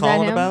that what he's Was that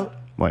calling him? about?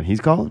 What, he's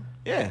calling?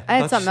 Yeah. I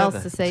had something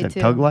else to say, Is that too.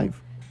 Tug Life?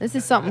 This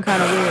is something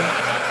kind of weird.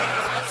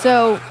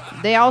 So,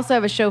 they also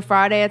have a show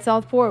Friday at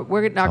Southport.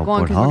 We're not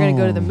going because we're going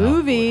to go to the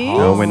movies.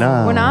 No, we're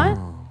not. We're not?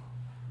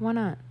 Why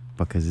not?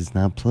 Because it's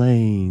not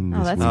playing.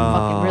 Oh, that's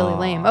fucking really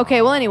lame.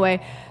 Okay, well,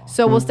 anyway,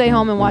 so we'll stay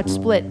home and watch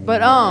Split.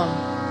 But,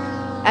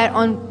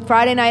 on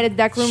Friday night at the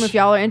Deck Room, if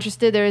y'all are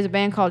interested, there is a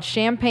band called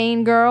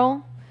Champagne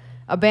Girl,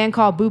 a band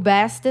called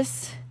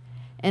Boobastis,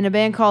 and a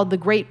band called The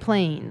Great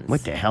Plains.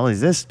 What the hell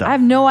is this stuff? I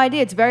have no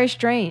idea. It's very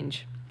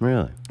strange.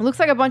 Really? It looks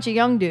like a bunch of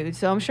young dudes,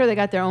 so I'm sure they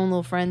got their own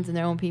little friends and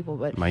their own people.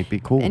 But might be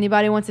cool.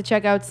 Anybody wants to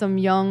check out some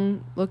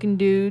young-looking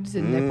dudes,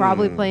 and they're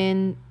probably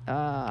playing, I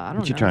don't know.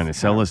 What you trying to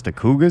sell us the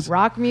Cougars?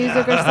 Rock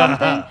music or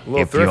something?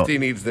 Little Thrifty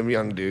needs them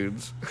young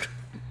dudes.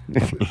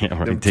 Yeah,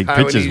 right. Them Take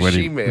pictures Taiwanese with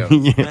him.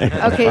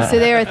 she-males. Okay, so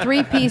they're a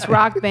 3-piece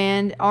rock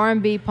band,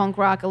 R&B, punk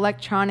rock,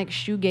 electronic,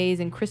 shoegaze,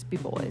 and crispy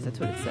boys.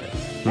 That's what it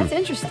says. That's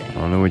interesting. I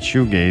don't know what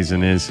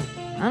shoegazing is.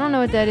 I don't know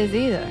what that is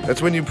either.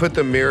 That's when you put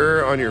the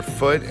mirror on your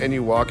foot and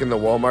you walk into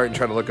Walmart and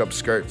try to look up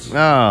skirts.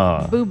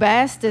 Oh.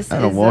 Boobastis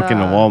I don't is walk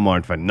into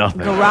Walmart for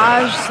nothing.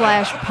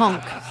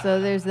 garage/punk.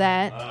 So there's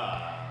that.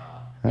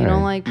 You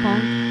don't like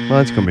punk? Well,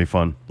 that's going to be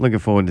fun. Looking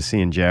forward to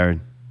seeing Jared.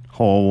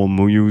 Horror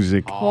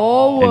music.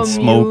 Horror and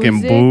smoking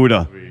music.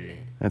 Buddha.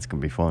 That's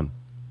going to be fun.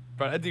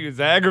 But I think it's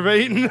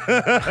aggravating.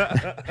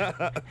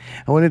 I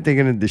wonder if they're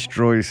going to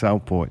destroy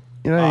Southport.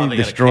 You know, Oh, how they you got a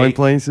destroy cake.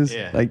 places?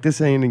 Yeah. Like,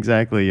 this ain't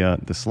exactly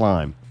the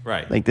slime.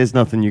 Right. Like, there's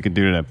nothing you can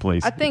do to that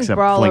place I think except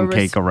Brawler. fling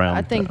cake around.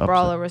 I think to upset.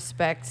 Brawler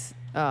respects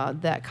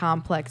that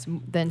complex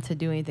than to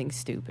do anything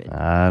stupid.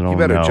 I don't You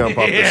better know. jump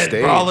off the Yeah,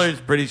 stage. Brawler's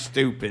pretty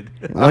stupid.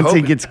 Once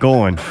he gets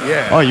going.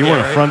 Yeah. Oh, you Yeah,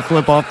 want to right. front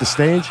flip off the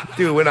stage?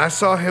 Dude, when I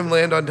saw him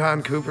land on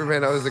Don Cooper,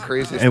 man, that was the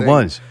craziest It thing.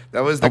 was.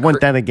 That was the I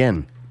want that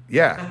again.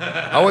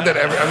 Yeah. I want that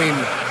I mean,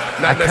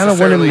 not I kind of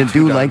want him necessarily to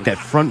do Don. like that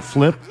front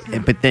flip,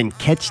 but then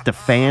catch the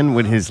fan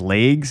with his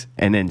legs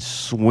and then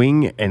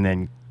swing and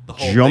then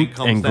whole jump thing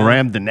comes and down?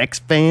 grab the next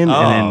fan Oh,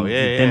 and then,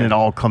 yeah, then yeah. it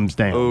all comes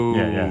down. Ooh.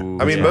 Yeah.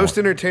 I mean, most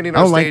entertaining I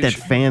on don't like stage.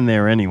 that fan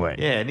there anyway.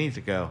 Yeah, it needs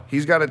to go.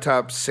 He's got to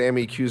top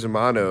Sammy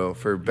Cusimano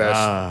for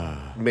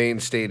best main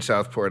stage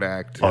Southport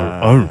act.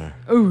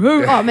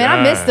 Oh man,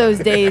 I miss those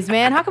days,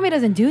 man. How come he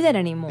doesn't do that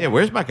anymore? Yeah,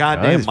 where's my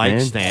goddamn Nice, mic man.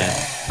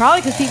 stand?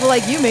 Probably because people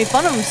like you made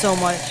fun of him so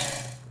much.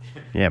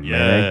 Yeah,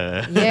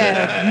 man.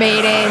 Yeah,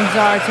 Mayday and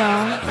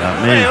Zartone.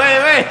 Not me.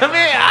 Wait. I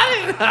mean,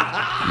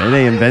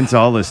 Mayday invents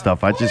all this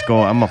stuff. I just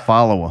go, I'm a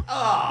follower.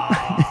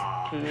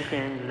 She's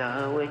in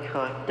love with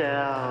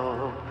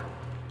herself.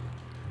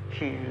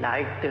 She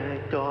liked the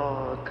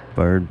dog.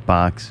 Bird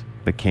Box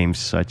became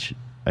such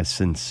a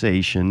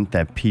sensation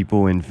that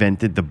people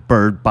invented the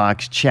Bird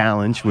Box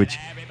Challenge, which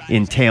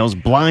entails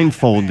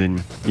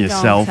blindfolding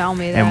yourself tell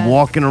me and that.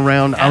 walking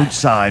around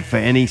outside for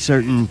any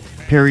certain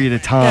period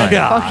of time.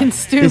 That's fucking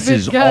stupid. This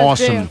is goddamn.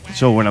 awesome.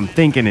 So what I'm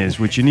thinking is,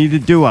 what you need to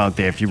do out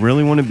there, if you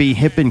really want to be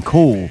hip and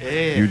cool,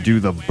 you do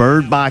the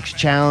Bird Box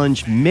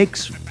Challenge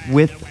mix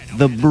with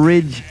the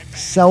bridge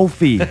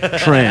selfie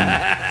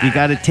trend. You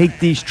got to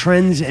take these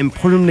trends and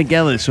put them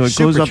together so it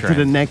goes Super up to the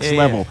trend. next Yeah,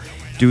 level.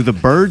 Do the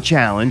bird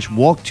challenge,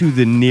 walk to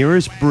the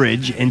nearest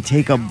bridge and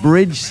take a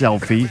bridge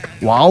selfie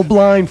while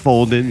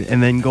blindfolded,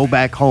 and then go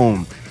back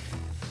home.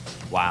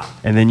 Wow.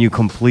 And then you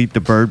complete the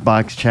Bird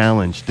Box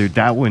Challenge. Dude,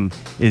 that one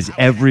is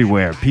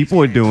everywhere.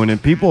 People are doing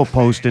it. People are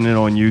posting it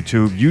on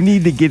YouTube. You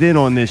need to get in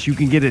on this. You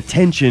can get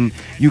attention.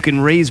 You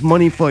can raise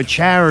money for a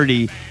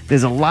charity.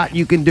 There's a lot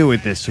you can do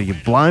with this. So you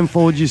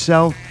blindfold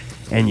yourself,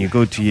 and you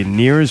go to your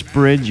nearest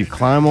bridge. You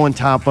climb on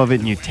top of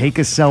it, and you take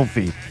a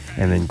selfie,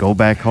 and then go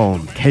back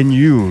home. Can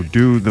you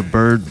do the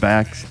Bird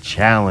Box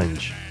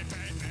Challenge?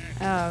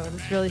 Oh,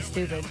 it's really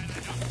stupid.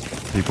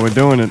 People are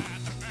doing it.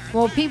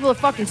 Well, people are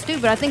fucking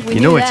stupid. I think we You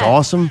knew know that. what's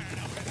awesome?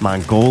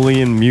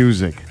 Mongolian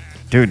music.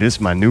 Dude, this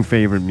is my new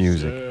favorite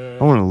music.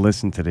 I want to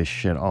listen to this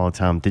shit all the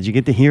time. Did you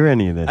get to hear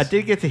any of this? I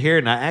did get to hear it,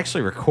 and I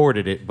actually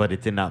recorded it, but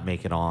it did not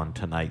make it on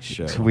tonight's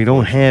show. So we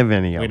don't have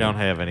any of We them.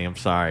 don't have any. I'm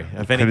sorry.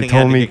 If Could anything, have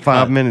told had to me get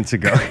 5 cut. minutes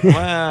ago.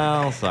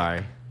 Well,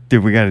 sorry.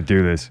 Dude, we got to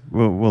do this.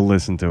 We'll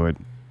listen to it.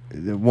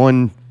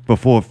 One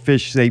before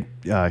fish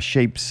shaped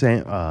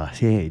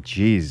hey,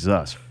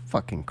 Jesus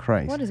fucking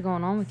Christ. What is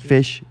going on with you?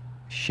 Fish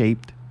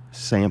shaped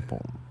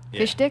sample.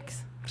 Fish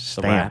sticks?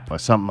 Stamp or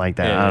something like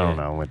that. Yeah, I yeah, don't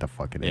yeah. know what the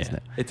fuck it is now.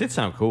 It did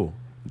sound cool.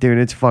 Dude,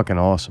 it's fucking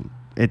awesome.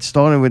 It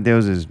started with, there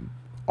was this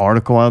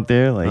article out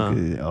there like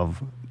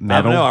of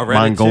metal, I read it too.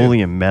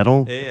 Mongolian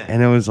metal, Yeah.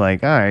 and it was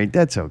like, all right,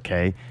 that's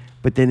okay.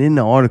 But then in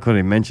the article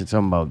they mentioned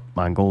something about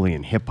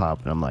Mongolian hip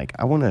hop, and I'm like,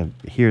 I want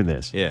to hear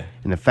this. Yeah.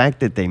 And the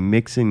fact that they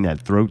mixing that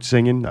throat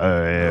singing,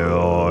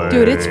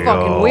 Dude, it's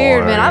fucking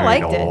weird, man. I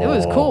liked it. It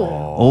was cool.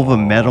 over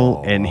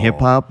metal and hip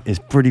hop is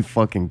pretty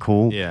fucking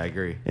cool. Yeah, I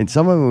agree. And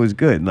some of it was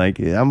good. Like,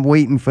 I'm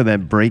waiting for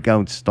that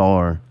breakout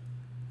star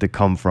to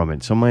come from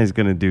it. Somebody's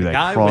gonna do that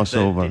Guy with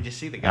crossover. did you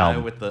see the guy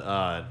album. with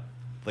the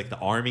like the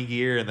army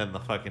gear and then the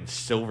fucking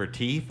silver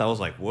teeth? I was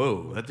like,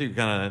 whoa, that dude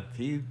kind of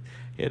he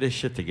had his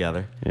shit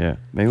together. Yeah,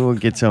 maybe we'll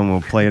get someone.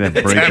 We'll play that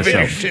break Having or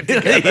his something. shit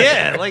together.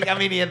 Yeah, like I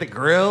mean, he had the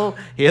grill,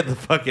 he had the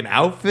fucking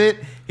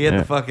outfit, he had Yeah.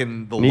 the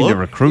fucking the Need look. to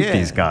recruit Yeah.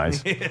 these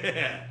guys.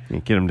 You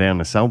get them down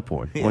to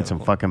Southport. Want some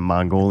fucking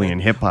Mongolian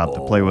hip hop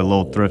to play with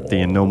Lil Thrifty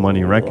and No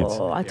Money Records.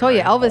 Oh, I told you,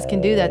 Elvis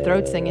can do that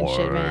throat singing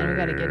shit, man. We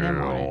gotta get him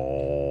on it.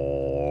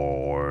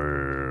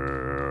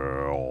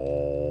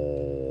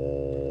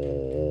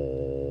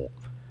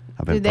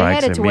 I've been Dude, they had it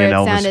practicing. to Me where and it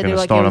Elvis sounded gonna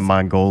like start it a was-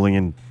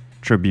 Mongolian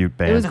tribute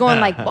band. It was going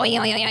like boing,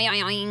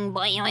 boing,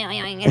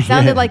 boing. It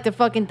sounded like the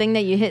fucking thing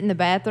that you hit in the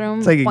bathroom.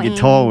 It's like a Boing,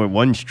 guitar with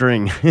one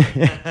string.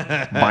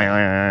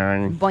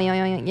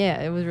 boing.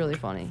 Yeah, it was really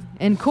funny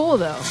and cool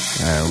though. All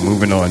right,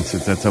 moving on,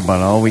 since that's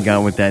about all we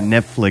got with that.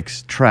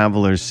 Netflix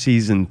Travelers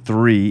Season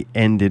 3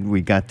 ended.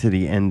 We got to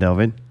the end of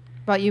it.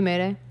 About you,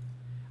 Mayday?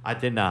 I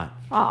did not.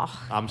 Oh,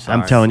 I'm sorry.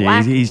 I'm telling you,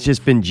 Whack. he's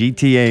just been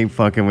GTA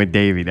fucking with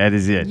Davey. That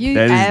is it. You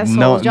that is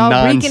assholes.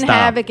 Y'all wreaking nonstop.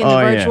 havoc in the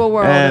virtual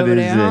world That over is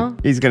there, it. huh?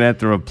 He's going to have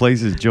to replace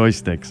his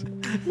joysticks.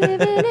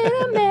 Living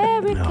in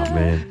America. Oh,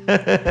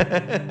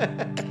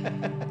 man.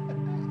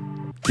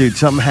 Dude,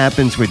 something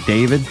happens with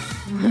David.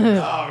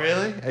 Oh,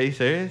 really? Are you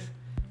serious?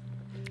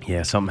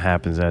 Yeah, something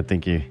happens that I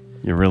think you're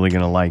really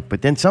going to like.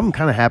 But then something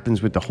kind of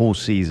happens with the whole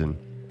season.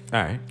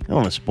 All right. I don't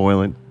want to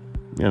spoil it,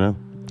 you know.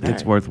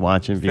 It's right. worth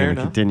watching. If you're Fair going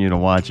to enough. continue to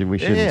watch it, we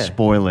shouldn't Yeah.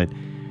 spoil it.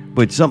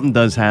 But something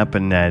does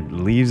happen that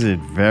leaves it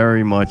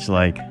very much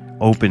like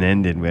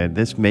open-ended, where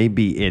this may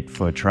be it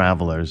for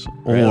Travelers,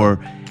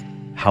 or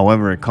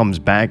however it comes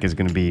back is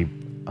going to be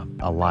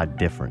a lot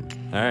different.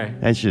 All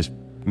right. That's just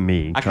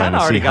me I trying kind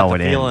of to see already how got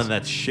the it feeling ends.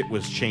 that shit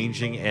was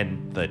changing,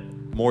 and the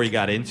more you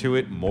got into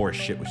it, more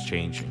shit was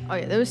changing. Oh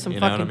yeah, there was some You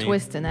know what fucking I mean?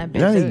 twists in that You bit.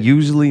 know, they too.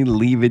 usually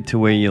leave it to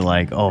where you're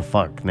like, oh,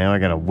 fuck, now I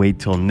got to wait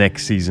till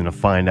next season to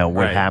find out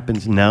what Right.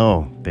 happens.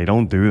 No, they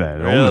don't do that.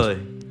 It almost-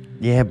 Really?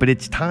 yeah, but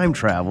it's time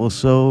travel,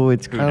 so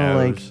it's Who kind of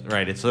like knows?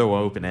 Right. It's so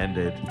open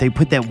ended. they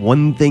put that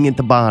one thing at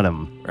the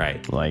bottom.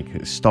 Right. Like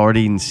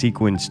starting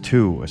sequence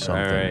 2 or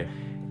something. right.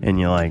 And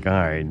you're like, all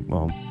right,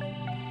 well.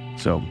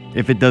 So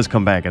if it does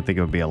come back, I think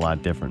it would be a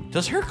lot different.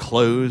 Does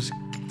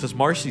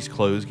Marcy's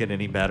clothes get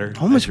any better?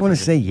 I almost want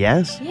to say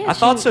yes. Yeah, I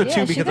thought she- so yeah,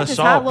 too she because got I this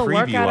saw hot a little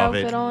preview workout of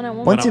outfit it. on at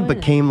one Once it point.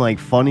 became like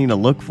funny to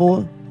look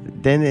for,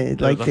 then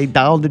it like they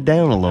dialed it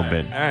down a little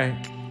bit. All right.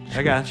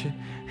 I got you.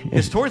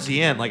 Because towards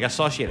the end, like I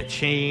saw she had a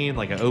chain,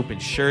 like an open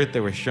shirt. They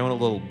were showing a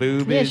little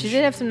boobage. Yeah, she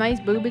did have some nice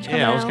boobage coming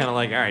Yeah, I was out. kind of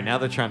like, all right, now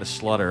they're trying to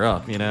slut her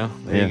up, you know?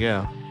 There Yeah. you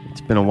go.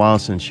 It's been a while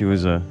since she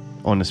was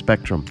on the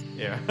spectrum.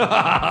 Yeah.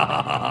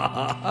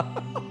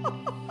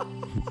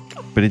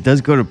 But it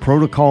does go to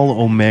Protocol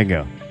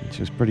Omega, which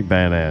is pretty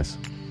badass.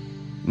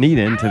 Neat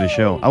end to the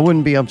show. I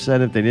wouldn't be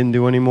upset if they didn't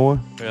do any more.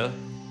 Really?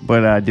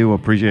 But I do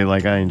appreciate,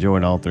 like, I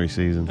enjoyed all 3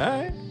 seasons. All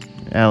right.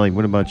 Allie,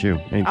 what about you?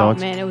 Any Oh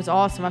thoughts? man, it was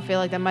awesome. I feel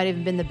like that might have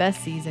even been the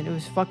best season. It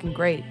was fucking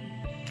great.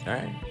 All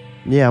right.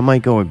 Yeah, I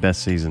might go with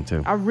best season,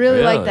 too. I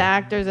really like the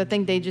actors. I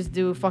think they just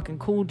do a fucking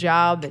cool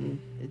job and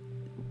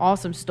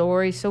awesome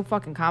story. So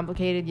fucking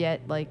complicated,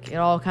 yet like it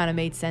all kind of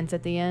made sense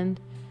at the end.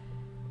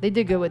 They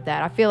did good with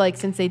that. I feel like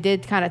since they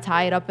did kind of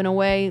tie it up in a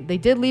way, they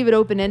did leave it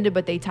open-ended,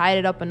 but they tied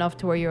it up enough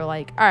to where you're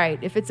like, all right,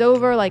 if it's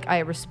over, like I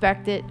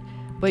respect it.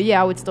 But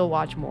yeah, I would still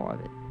watch more of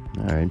it.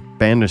 All right.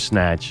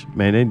 Bandersnatch.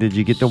 Mayday, did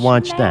you get to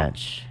watch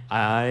that?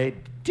 I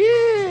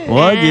did.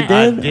 What? You did?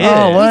 I did.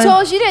 Oh, what? You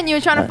told us you didn't. You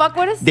were trying to fuck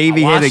with us?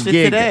 Davey had a watched it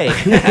gig.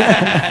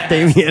 today.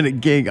 Davey had a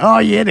gig. Oh,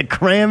 you had to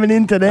cram it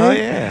in today? Oh,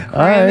 yeah. All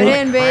Cram right.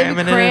 it in,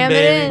 baby. Cram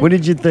it in. What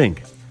did you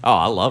think? Oh,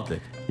 I loved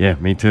it. Yeah,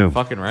 me too.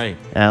 Fucking right.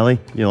 Allie,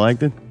 you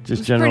liked it?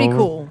 Just general. pretty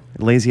overall?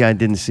 cool. Lazy Eye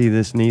didn't see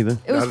this neither.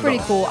 It was pretty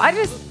cool.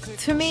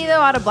 To me though,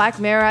 out of Black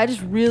Mirror, I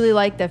just really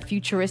like the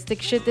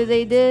futuristic shit that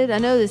they did. I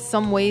know there's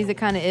some ways it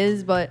kind of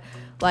is, but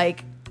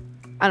like,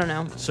 I don't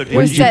know. So it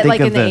was set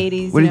like in the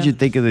 80s. What did you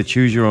think of the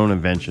choose your own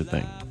adventure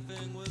thing?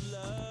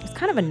 It's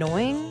kind of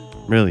annoying.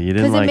 Really, you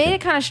didn't Because like it made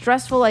it kind of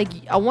stressful. Like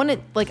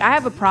I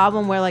have a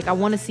problem where like I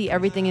want to see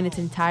everything in its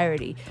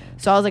entirety.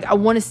 So I was like, I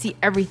want to see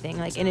everything.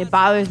 Like, and it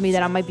bothers me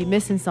that I might be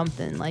missing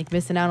something, like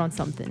missing out on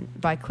something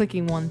by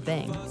clicking one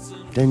thing.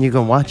 Then you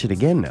can watch it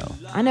again now.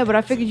 I know, but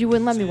I figured you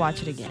wouldn't let me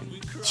watch it again.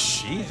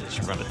 Jesus,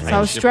 you're running. So I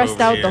was stressed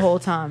out the whole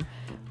time.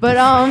 But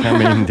I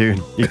mean,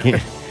 dude, you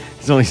can't.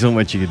 There's only so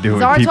much you can do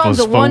with people's Zartom's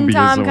a phobias.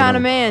 one-time or kind whatever.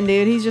 of man,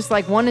 dude. He's just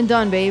like one and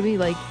done, baby.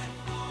 Like,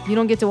 you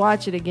don't get to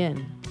watch it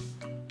again.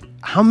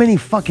 How many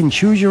fucking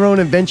choose your own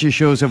adventure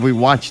shows have we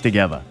watched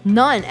together?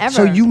 None ever.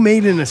 So you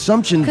made an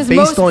assumption 'Cause based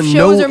most on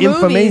shows no are movies,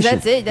 information.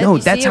 that's it. Then No,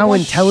 you that's see it how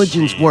once.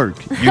 intelligence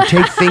works. You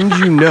take things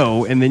you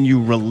know and then you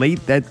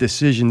relate that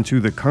decision to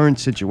the current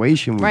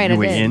situation Right, you I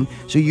were did. in.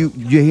 So you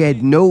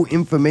had no related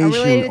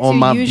information it on to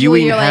my usually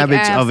viewing you're like,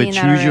 habits "Ah, I've of a seen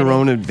that choose your already."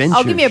 own adventure.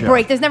 Oh, give me a show.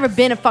 break. There's never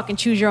been a fucking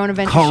choose your own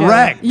adventure show.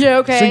 Correct. Yeah,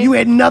 okay. So you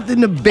had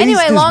nothing to base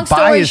Anyway, this long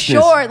story biasness.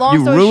 short,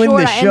 you ruined the I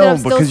ended show up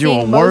still because you were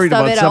seeing worried most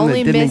of about it. I something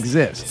only that didn't missed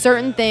exist.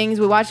 certain things.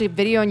 We watched a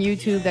video on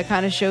YouTube that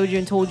kind of showed you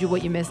and told you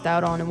what you missed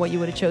out on and what you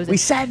would have chosen. We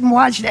sat and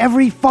watched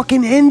every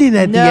fucking ending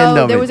at the end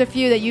No, of there it. was a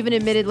few that you even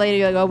admitted later.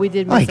 You're like, oh, we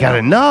did miss I got out.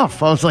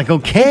 enough. I was like,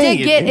 okay.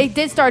 It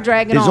did start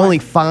dragging There's on. only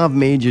 5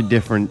 major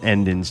different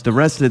endings. The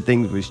rest of the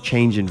things was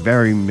changing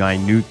very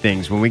minute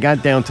things. When we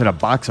got down to the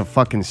box of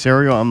fucking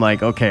cereal, I'm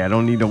like, okay, I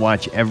don't need to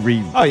watch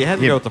every. Oh, you had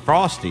to go with the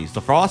Frosties.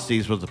 The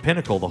Frosties was the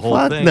pinnacle, the whole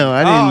Fuck thing. no,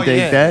 I didn't take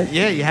yeah. that.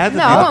 Yeah, you had to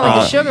No, do I the went with the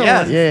Frosties. sugar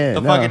Yeah, one. Yeah,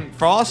 the no. fucking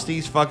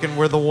Frosties fucking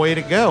were the way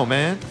to go,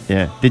 man.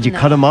 Yeah. Did you No.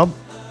 cut them up,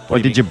 or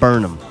did you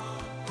burn them?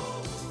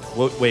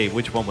 Wait,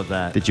 which one was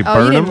that? Did you Oh,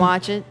 burn you them? didn't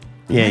watch it.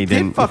 Yeah, you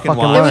didn't. fucking You're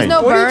watch There was lying.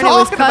 no What are you burn. It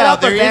was talking cut about? up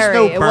or There is bury.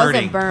 no It wasn't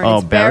burning. burn. Oh,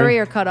 It's bury? bury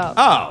or cut up.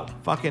 Oh,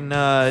 fucking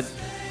I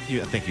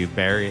think you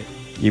bury it.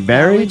 You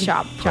buried? we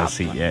chopped.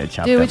 Pussy, yeah,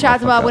 chopped Dude, we that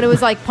chopped about motherfucker when it up.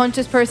 was like punch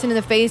this person in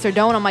the face or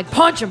don't. I'm like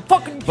punch him,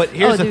 fucking. But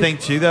here's Oh, the dude. thing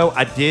too, though.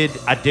 I did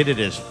it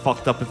as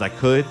fucked up as I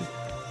could.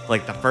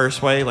 Like the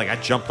first way, like I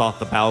jumped off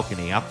the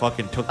balcony. I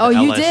fucking took. The Oh,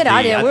 you LSD. did?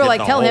 I did. We were did like,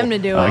 the tell whole- him to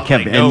do Oh, it. it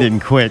kept Like, nope. ending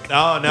quick.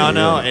 Oh no,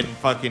 Yeah. and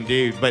fucking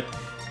dude. But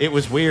it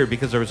was weird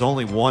because there was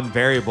only one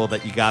variable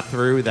that you got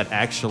through that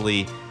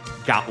actually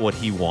got what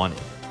he wanted,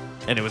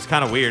 and it was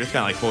kind of weird. It's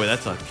kind of like, boy,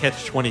 that's a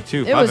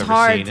catch-22. It was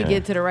hard to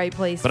get to the right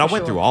place. But for I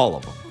went sure. through all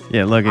of them.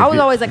 Yeah, look. I was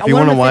always like, if I you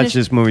want wanted to to watch finish-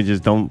 this movie,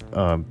 just don't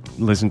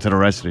listen to the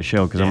rest of the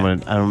show because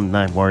I'm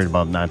not worried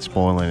about not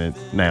spoiling it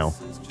now.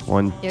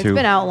 1, Yeah, 2, it's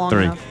been out long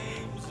 3. enough.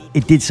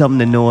 It did something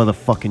that no other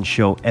fucking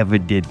show ever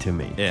did to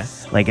me. Yeah.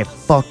 Like it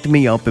fucked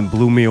me up and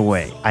blew me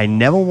away. I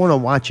never want to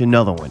watch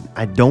another one.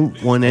 I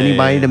don't want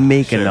anybody to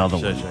make Sure, another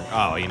sure, one. sure.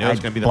 Oh, you know it's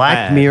gonna be the Black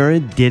fad. Mirror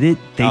did it.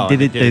 They Oh, did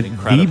they it did it the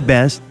incredibly.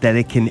 best that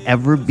it can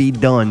ever be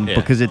done Yeah.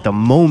 because at the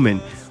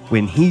moment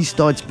when he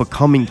starts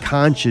becoming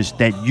conscious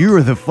that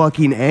you're the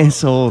fucking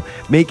asshole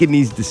making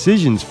these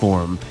decisions for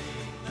him,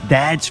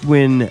 that's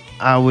when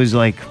I was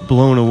like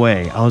blown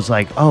away. I was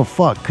like, oh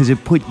fuck, because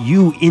it put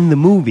you in the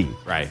movie.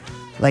 Right.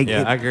 Like,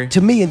 Yeah, I agree.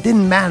 To me, it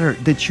didn't matter.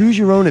 The choose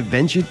your own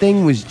adventure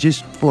thing was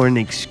just for an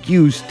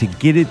excuse to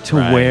get it to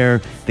Right.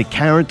 where the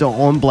character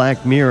on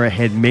Black Mirror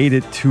had made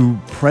it to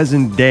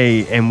present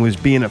day and was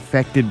being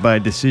affected by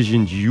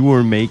decisions you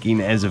were making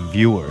as a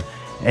viewer.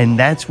 And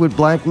that's what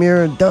Black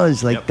Mirror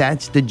does. Like,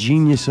 that's the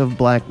genius of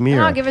Black And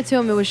Mirror. I'll give it to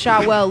him. It was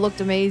shot well. It looked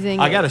amazing.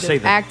 I gotta The say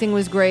that- acting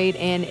was great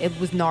and it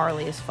was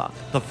gnarly as fuck.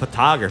 The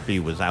photography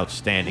was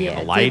outstanding, Yeah, and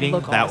it the did lighting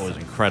look that awesome. was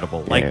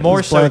incredible. Yeah, Like it more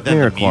was so Black than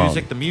Mirror the music.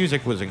 quality. The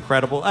music was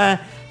incredible.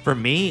 For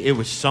me, it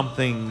was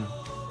something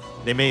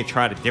they may have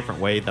tried a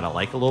different way that I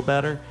like a little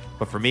better.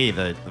 But for me,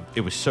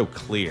 it was so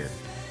clear.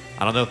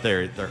 I don't know if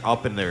they're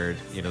up in their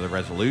the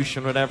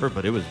resolution or whatever,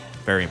 but it was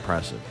very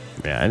impressive.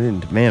 Yeah, I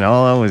didn't. Man,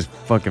 all I was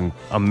fucking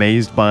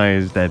amazed by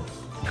is that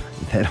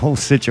that whole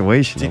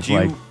situation. Did It's you-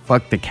 like,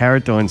 fuck the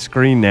character on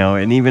screen now.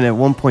 And even at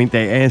one point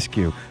they ask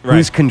you, Right.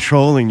 who's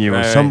controlling you? Right,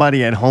 Or right.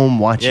 somebody at home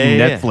watching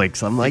Yeah.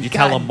 Netflix. I'm like, you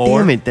tell God him more?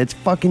 damn it, that's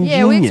fucking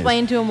Yeah, genius. we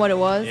explained to him what it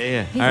was.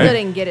 Yeah. He All still right.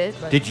 didn't get it.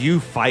 But. Did you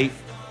fight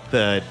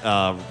the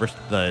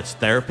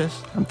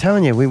therapist? I'm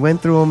telling you, we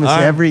went through almost All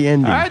right. every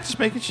ending. All right, just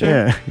making sure.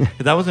 Yeah.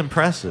 That was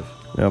impressive.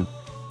 Yep.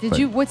 Did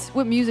you?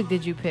 What music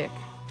did you pick?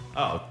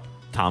 Oh,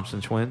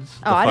 Thompson Twins.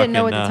 Oh, I didn't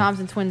know what the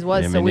Thompson Twins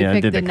was, so we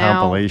picked the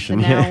now. The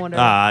now whatever.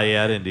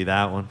 Yeah, I didn't do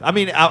that one. I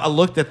mean, I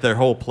looked at their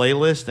whole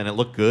playlist and it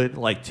looked good,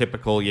 like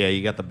typical. Yeah,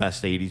 you got the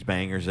best '80s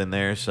bangers in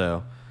there,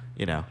 so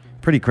you know.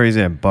 Pretty crazy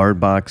that Bird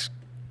Box,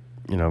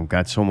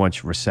 got so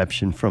much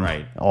reception from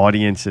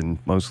audience and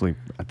mostly,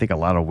 I think a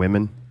lot of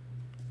women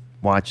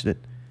watched it.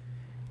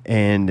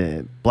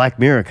 And Black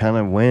Mirror kind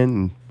of went,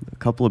 and a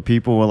couple of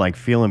people were like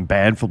feeling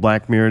bad for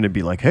Black Mirror to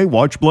be like, hey,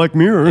 watch Black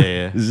Mirror.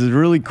 Yeah. This is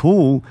really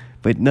cool.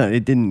 But no,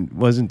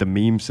 wasn't the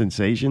meme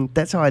sensation.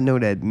 That's how I know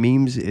that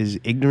memes is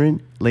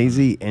ignorant,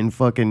 lazy, and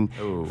fucking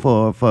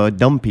for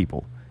dumb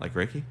people. Like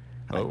Ricky?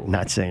 Oh.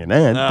 Not saying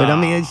that, but I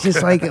mean, it's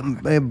just like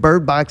a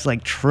Bird Box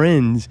like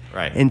trends.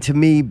 Right. And to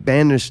me,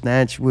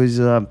 Bandersnatch was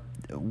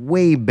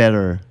way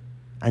better.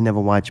 I never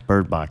watched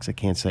Bird Box. I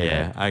can't say that.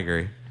 Yeah, I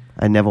agree.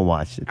 I never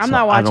watched it. I'm so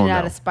not I watching don't it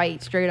out know. of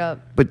spite, straight up.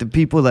 But the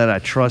people that I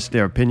trust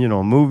their opinion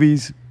on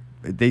movies,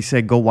 they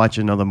said go watch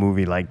another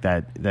movie like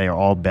that. They are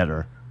all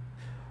better.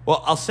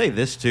 Well, I'll say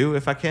this too,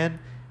 if I can,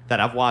 that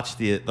I've watched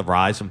the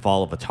rise and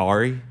fall of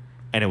Atari,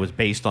 and it was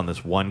based on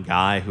this one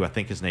guy who I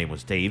think his name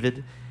was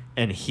David,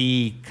 and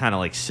he kind of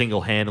like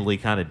single-handedly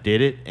kind of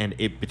did it, and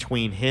it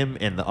between him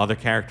and the other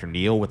character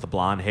Neil with the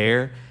blonde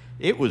hair,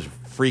 it was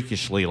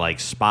freakishly like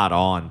spot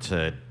on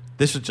to.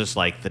 This is just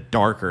like the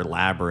darker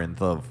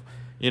labyrinth of.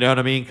 You know what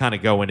I mean? Kind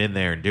of going in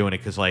there and doing it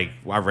because, like,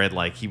 I read,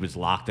 like, he was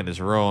locked in his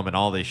room and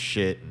all this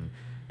shit. And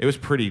it was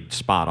pretty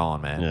spot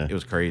on, man. Yeah. It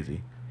was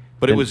crazy.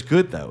 But it was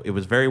good, though. It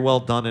was very well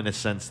done in a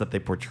sense that they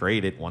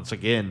portrayed it, once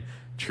again,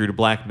 true to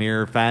Black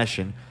Mirror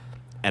fashion,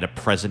 at a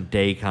present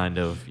day kind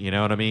of, you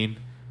know what I mean?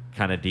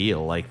 Kind of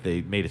deal. Like,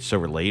 they made it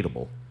so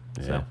relatable.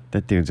 Yeah. So.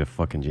 That dude's a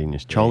fucking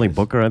genius. Charlie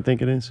Booker, I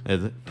think it is.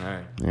 Is it? All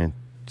right. Yeah,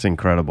 it's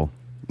incredible.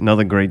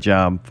 Another great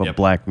job for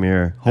Black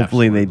Mirror.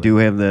 Hopefully they do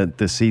have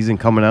the season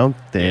coming out.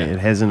 It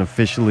hasn't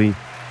officially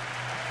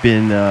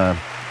been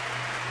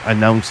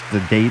announced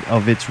the date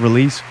of its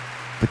release,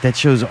 but that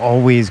show's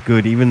always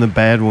good. Even the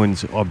bad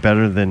ones are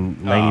better than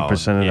 90%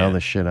 of the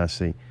other shit I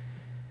see.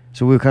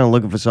 So we were kind of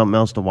looking for something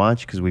else to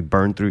watch because we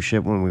burned through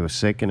shit when we were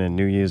sick and then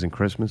New Year's and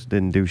Christmas.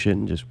 Didn't do shit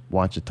and just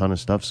watched a ton of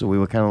stuff. So we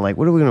were kind of like,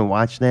 what are we going to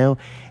watch now?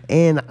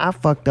 And I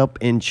fucked up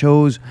and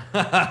chose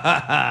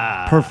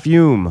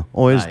Perfume,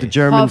 or as the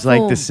Germans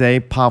like to say,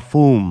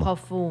 Parfum.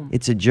 Parfum.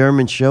 It's a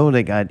German show.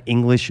 They got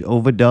English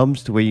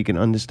overdubs to where you can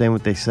understand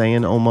what they're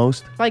saying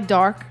almost. Like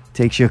Dark.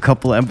 Takes you a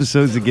couple of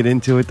episodes to get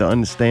into it to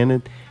understand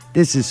it.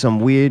 This is some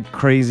weird,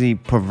 crazy,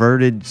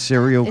 perverted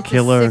serial It's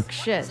killer. a sick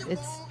shit.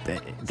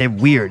 They're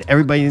weird.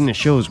 Everybody in the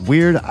show is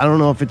weird. I don't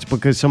know if it's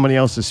because somebody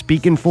else is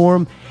speaking for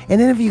them.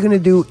 And then if you're going to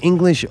do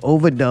English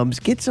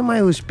overdubs, get somebody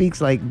who speaks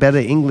like better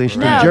English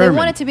than No, German. they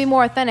want it to be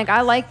more authentic.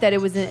 I like that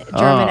it was a German it's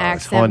hard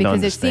accent to because it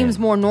understand. seems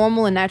more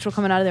normal and natural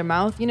coming out of their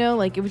mouth, you know?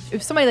 Like,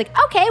 if somebody like,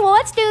 okay, well,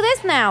 let's do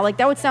this now. Like,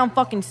 that would sound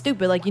fucking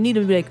stupid. Like, you need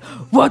to be like,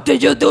 what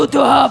did you do to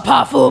her,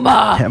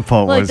 Parfuma? That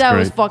part like, was that great.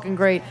 was fucking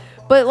great.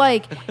 But,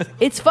 like,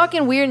 it's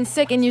fucking weird and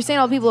sick, and you're saying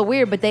all people are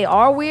weird, but they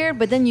are weird,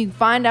 but then you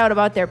find out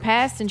about their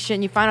past and shit,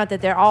 and you find out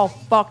that they're all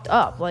fucked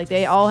up. Like,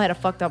 they all had a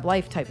fucked up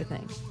life type of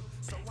thing.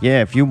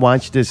 Yeah, if you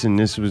watched this and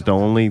this was the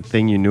only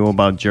thing you knew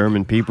about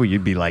German people,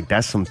 you'd be like,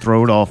 that's some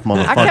throwed off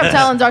motherfucker. I kept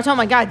telling Dark,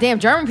 my God damn,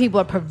 German people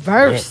are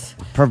perverse.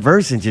 Yeah,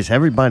 perverse and just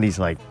everybody's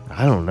like,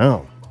 I don't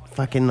know.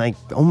 Fucking like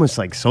almost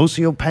like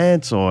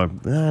sociopaths or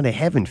they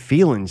having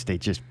feelings. They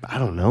just, I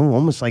don't know,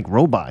 almost like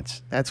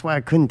robots. That's why I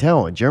couldn't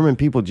tell. Are German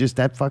people just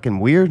that fucking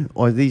weird?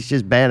 Or are these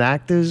just bad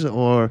actors?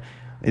 Or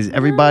is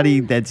everybody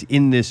that's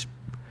in this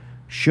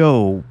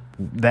show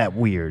that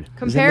weird?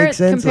 Does that make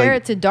sense? Compare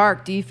Like, it to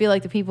Dark. Do you feel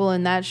like the people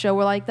in that show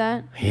were like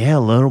that? yeah, a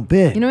little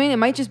bit. You know what I mean? It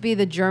might just be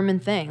the German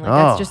thing. Like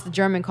that's just the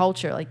German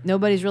culture. Like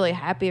nobody's really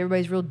happy.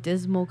 Everybody's real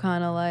dismal,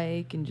 kind of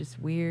like, and just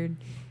weird,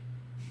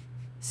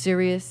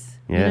 serious.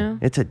 Yeah, You know?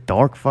 it's a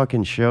dark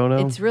fucking show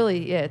though. It's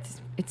really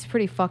it's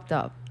pretty fucked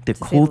up. The to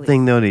say cool the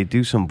thing though, they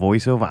do some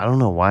voiceover. I don't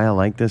know why I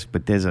like this,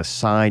 but there's a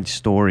side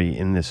story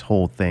in this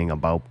whole thing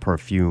about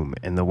perfume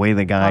and the way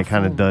the guy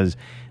kind of does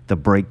the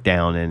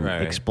breakdown and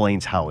Right.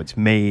 explains how it's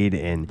made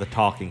and The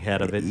talking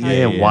head of it.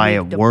 yeah, why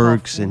it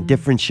works and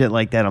different shit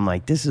like that. I'm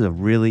like, this is a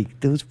really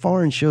those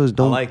foreign shows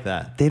don't like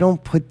that. They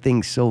don't put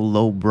things so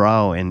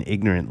lowbrow and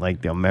ignorant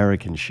like the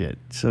American shit.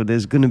 So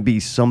there's gonna be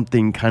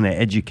something kind of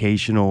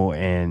educational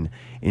and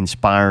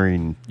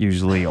inspiring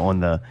usually on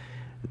the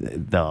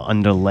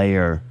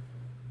underlayer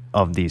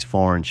of these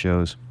foreign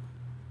shows.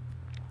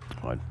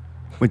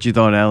 What you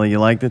thought, Allie? You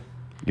liked it?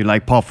 You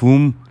like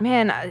Parfum?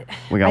 Man,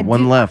 We got I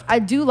one do- left. I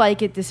do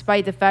like it,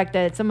 despite the fact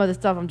that some of the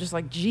stuff I'm just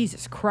like,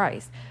 Jesus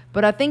Christ.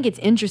 But I think it's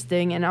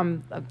interesting,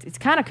 and it's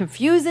kind of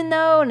confusing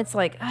though, and it's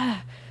like,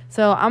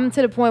 So I'm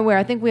to the point where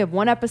I think we have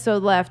one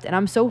episode left, and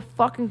I'm so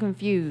fucking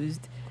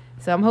confused.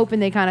 So I'm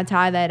hoping they kind of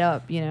tie that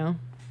up, you know.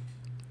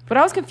 But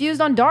I was confused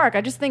on Dark.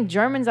 I just think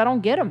Germans, I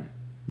don't get them.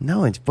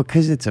 No, it's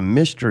because it's a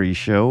mystery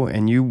show,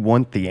 and you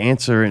want the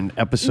answer in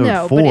episode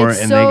No, 4, but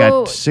it's and so they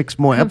got 6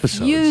 more episodes.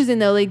 Confusing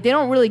though, like they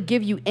don't really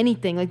give you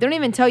anything. Like they don't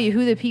even tell you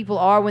who the people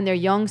are when they're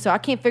young. So I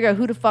can't figure out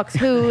who the fuck's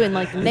who, and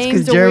like the names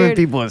Because are German weird.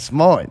 people are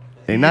smart.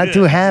 They're not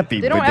too happy,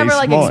 They but don't they're ever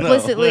like smart.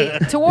 explicitly.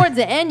 Towards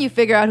the end, you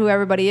figure out who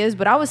everybody is.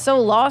 But I was so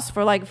lost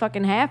for like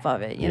fucking half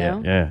of it. You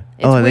know. Yeah.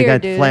 It's Oh, they weird,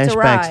 got dude. It's a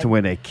flashbacks ride. to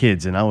where they're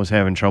kids, and I was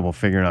having trouble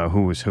figuring out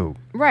who was who.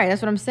 Right.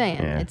 That's what I'm saying.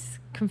 Yeah. It's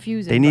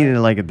confusing. They but- needed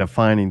like a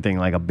defining thing,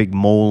 like a big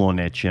mole on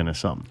their chin or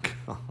something.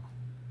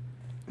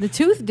 The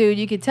Tooth dude,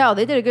 you could tell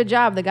they did a good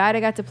job. The guy that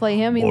got to play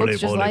him, he looks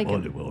just like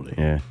him.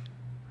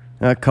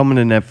 Yeah. Coming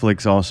to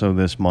Netflix also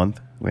this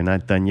month. We're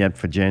not done yet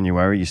for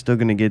January. You're still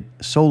going to get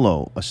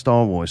Solo, a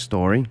Star Wars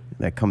story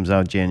that comes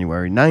out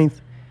January 9th.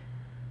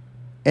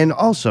 And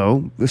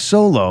also, the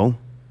Solo,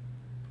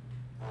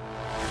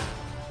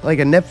 like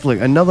a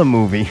Netflix, another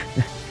movie,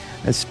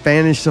 a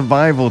Spanish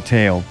survival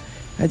tale.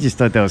 I just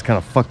thought that was kind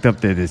of fucked up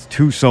that there's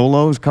 2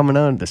 Solos coming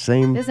out at the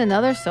same. There's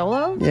another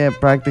Solo. Yeah,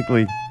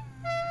 practically.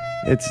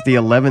 It's the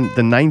 11th,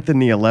 the 9th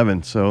and the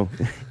 11th. So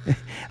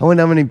I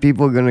wonder how many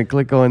people are going to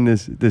click on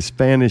this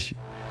Spanish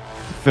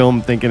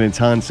film thinking it's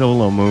Han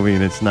Solo movie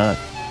and it's not.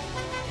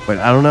 But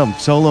I don't know.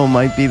 Solo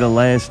might be the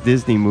last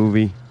Disney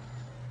movie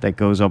that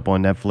goes up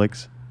on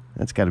Netflix.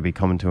 That's got to be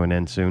coming to an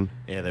end soon.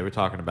 Yeah, they were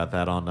talking about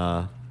that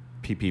on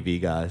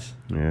PPV, guys.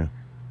 Yeah.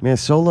 Man,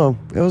 Solo,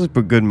 it was a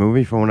good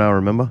movie from what I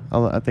remember.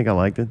 I think I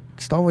liked it.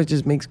 Star Wars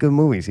just makes good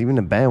movies. Even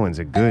the bad ones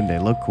are good. They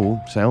look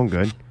cool, sound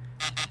good.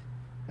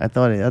 I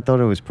thought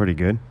it was pretty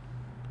good.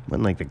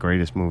 Wasn't like the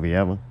greatest movie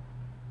ever,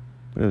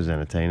 but it was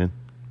entertaining.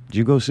 Did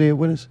you go see it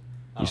with us?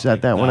 You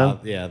sat that one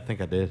out? Yeah, I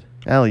think I did.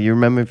 Allie, you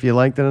remember if you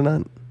liked it or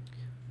not?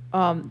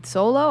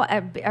 Solo, I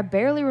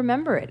barely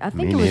remember it. I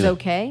think Me it was neither.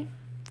 okay.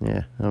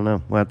 Yeah, I don't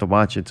know. We'll have to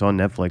watch it. It's on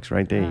Netflix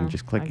right there. You can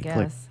just click I and guess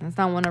click. that's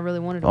not one I really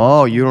wanted to.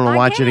 Oh, watch. you don't want to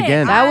watch it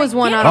again? That was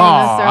one I Oh,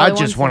 don't necessarily. I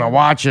just want to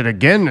watch it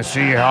again to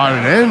see how it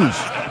ends.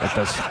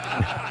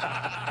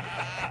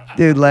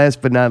 Dude,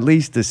 last but not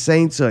least, the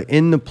Saints are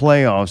in the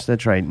playoffs.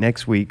 That's right.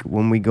 Next week,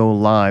 when we go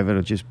live,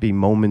 it'll just be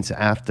moments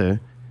after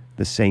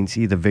the Saints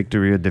either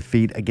victory or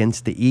defeat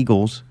against the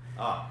Eagles.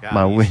 Oh, God,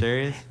 are you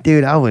serious?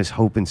 Dude, I was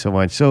hoping so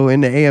much. So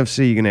in the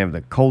AFC, you're going to have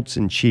the Colts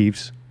and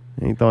Chiefs.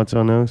 Any thoughts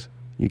on those?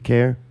 You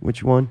care?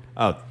 Which one?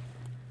 Oh,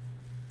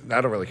 I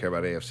don't really care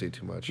about AFC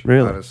too much.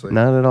 Really? Honestly.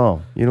 Not at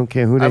all. You don't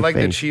care who they I like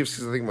the face? Chiefs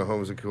because I think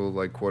Mahomes is a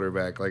cool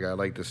quarterback. Like I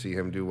like to see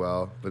him do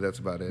well, but that's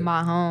about it.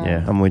 Mahomes.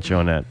 Yeah, I'm with you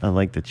on that. I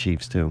like the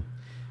Chiefs too.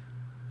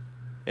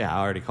 yeah, I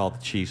already called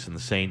the Chiefs and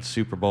the Saints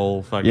Super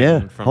Bowl. Fucking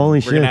Yeah, from, holy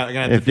we're shit. Gonna, we're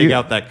gonna have If to dig you-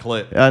 out that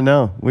clip. I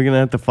know. We're going to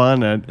have to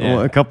find that. Yeah.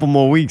 Well, a couple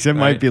more weeks. It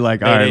might Right. be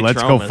like, all right, Mayday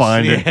let's go Tromas.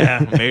 find it.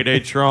 Yeah, Mayday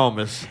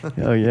Tromas.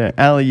 Oh, yeah.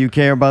 Allie, you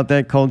care about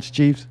that, Colts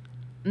Chiefs?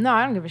 No,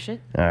 I don't give a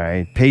shit. All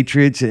right.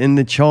 Patriots and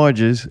the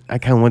Chargers. I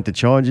kind of want the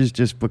Chargers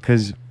just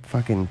because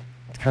fucking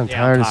kind of Yeah,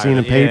 tired I'm of seeing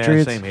the Yeah,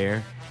 Patriots. same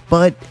here.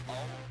 But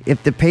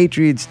if the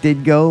Patriots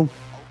did go,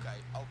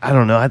 I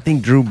don't know. I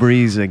think Drew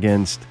Brees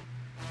against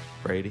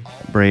Brady.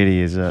 Brady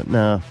is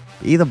no.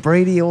 Either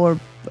Brady or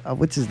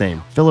what's his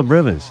name? Phillip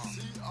Rivers.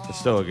 It's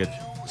still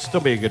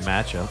be a good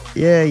matchup.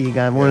 Yeah, you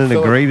got one of the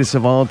Phillip- greatest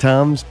of all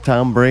times,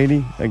 Tom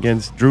Brady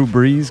against Drew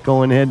Brees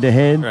going head to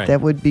head. Right. That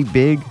would be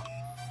big.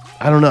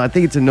 I don't know. I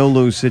think it's a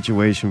no-lose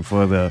situation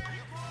for the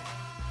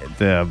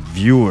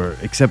viewer,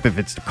 except if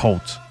it's the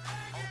Colts.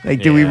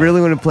 Like, do we Yeah.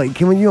 really want to play?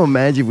 Can you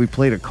imagine if we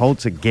play the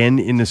Colts again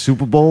in the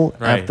Super Bowl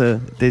Right. after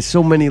there's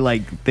so many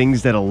like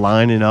things that are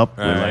lining up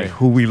with Right. like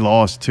who we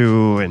lost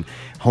to and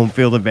home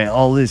field advantage,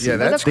 all this. Yeah, Are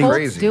that's the Colts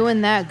crazy.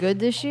 doing that good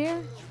this year?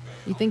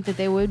 You think that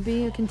they would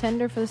be a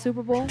contender for the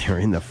Super Bowl? They're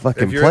in the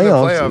fucking If you're in the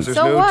playoffs. playoffs, there's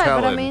So no what?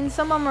 talent. But I mean,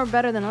 some of them are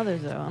better than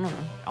others, though. I don't know.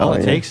 All Oh,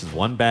 it yeah. takes is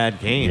one bad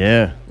game.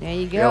 Yeah. There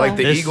you go. Yeah, like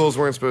the This- Eagles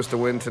weren't supposed to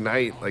win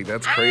tonight. Like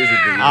that's crazy. The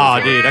Eagles Oh,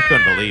 won. dude, I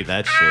couldn't believe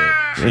that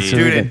shit. Listen,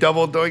 Jeez. Dude, it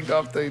double doinked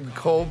off the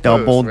cold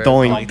Double post,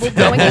 doink. man.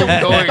 Double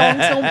doink.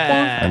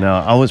 I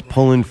know. I was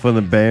pulling for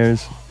the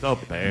Bears The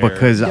Bears.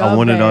 because I The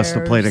wanted us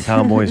to play the Bears.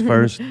 Cowboys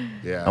first.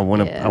 Yeah. I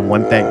want Yeah. I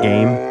want that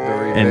game,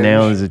 and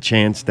now revenge. there's a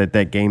chance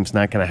that game's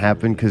not going to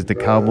happen because the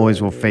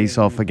Cowboys will face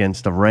off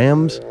against the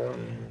Rams.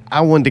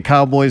 I want the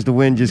Cowboys to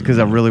win just because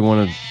I really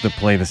wanted to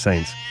play the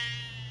Saints.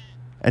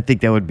 I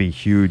think that would be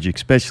huge,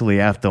 especially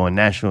after on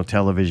national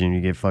television you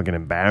get fucking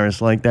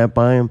embarrassed like that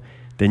by them.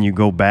 Then you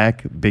go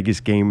back,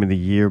 biggest game of the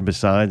year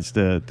besides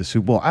the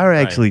Super Bowl. I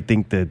actually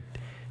think the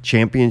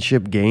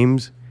championship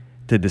games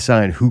to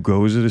decide who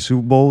goes to the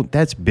Super Bowl,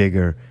 that's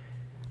bigger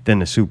than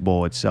the Super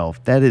Bowl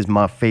itself. That is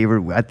my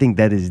favorite. I think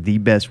that is the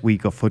best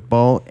week of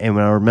football. And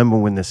when I remember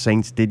when the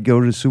Saints did go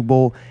to the Super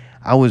Bowl,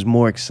 I was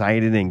more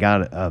excited and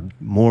got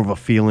more of a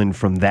feeling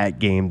from that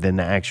game than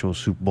the actual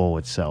Super Bowl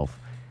itself.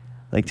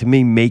 Like, to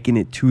me, making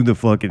it to the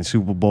fucking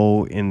Super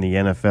Bowl in the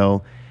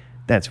NFL,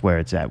 that's where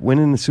it's at.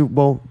 Winning the Super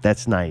Bowl,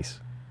 that's nice.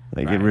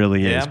 Like, it Right.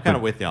 really Yeah, is. I'm kinda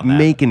But with you on that.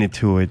 Making it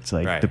to it's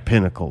like Right. the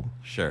pinnacle.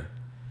 Sure.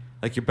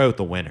 Like you're both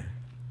a winner.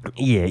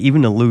 Yeah,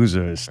 even the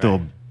loser is still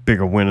a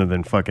bigger winner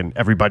than fucking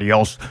everybody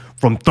else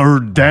from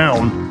third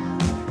down.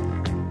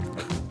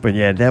 But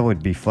yeah, that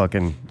would be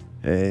fucking...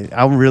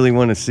 I really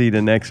want to see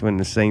the next one,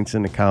 the Saints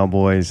and the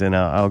Cowboys, and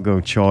I'll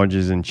go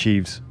Chargers and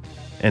Chiefs.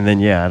 And then,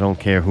 yeah, I don't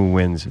care who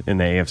wins in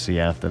the AFC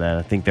after that.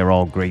 I think they're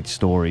all great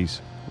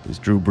stories. Is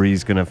Drew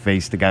Brees going to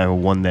face the guy who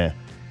won the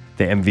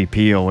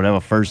MVP or whatever,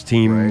 first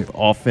team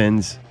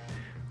offense,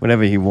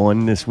 whatever he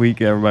won this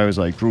week? Everybody was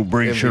like, Drew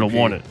Brees should have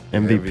won it.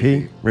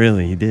 MVP?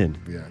 Really? He did?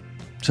 Yeah.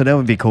 So that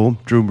would be cool.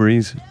 Drew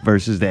Brees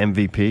versus the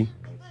MVP.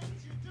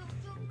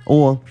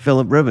 Or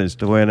Phillip Rivers,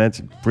 the way that's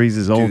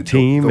Brees' old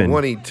team. The and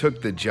one he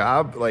took the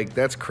job, like,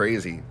 that's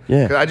crazy.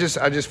 Yeah. 'Cause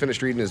I just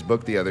finished reading his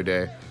book the other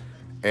day,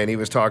 and he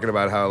was talking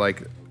about how,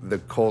 like, the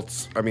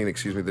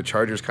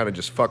Chargers kind of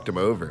just fucked him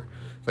over.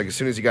 Like, as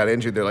soon as he got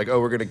injured, they're like, oh,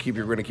 we're going to keep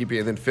you.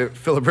 And then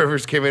Phillip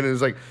Rivers came in and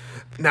was like,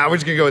 nah, we're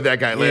just going to go with that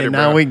guy later,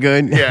 now bro. we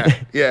good. Yeah,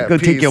 yeah. Go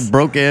peace. take your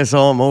broke ass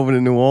arm over to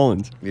New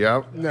Orleans.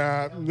 Yep.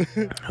 Nah.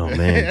 Oh,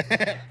 man.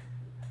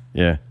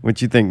 Yeah.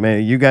 What you think,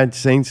 man? You got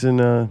Saints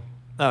and...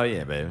 Oh,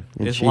 yeah, baby.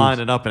 and It's Chiefs.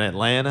 lining up in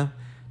Atlanta.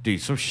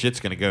 Dude, some shit's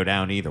going to go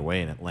down either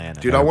way in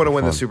Atlanta. Dude, I want to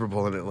win the Super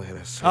Bowl in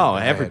Atlanta. So Oh,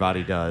 bad.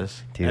 everybody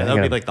does. Dude, and I that'll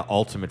be gotta- like the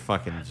ultimate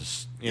fucking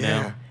just, you know,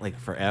 Yeah. like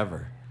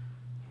forever.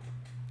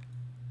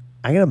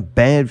 I got a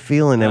bad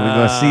feeling that we're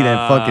going to see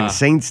that fucking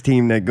Saints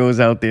team that goes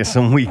out there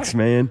some weeks,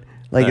 man.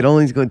 Like, it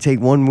only's going to take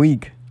 1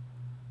 week.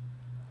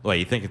 Well,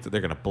 you think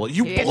they're going to blow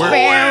you? It's blow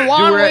been it.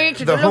 one Dude, week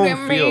to the look home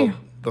at me. field.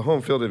 The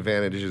home field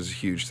advantage is a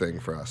huge thing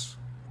for us.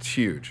 It's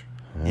huge.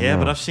 Yeah,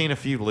 but I've seen a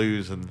few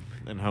lose in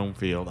home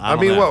field. I I don't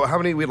mean, know. how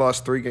many? We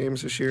lost 3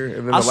 games this year,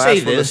 and then I'll the say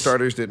last one the this.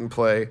 starters didn't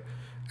play,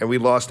 and we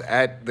lost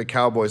at the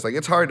Cowboys. Like,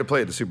 it's hard to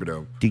play at the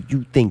Superdome. Do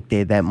you think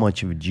they're that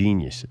much of a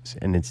geniuses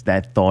and it's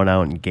that thought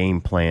out and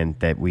game plan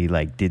that we,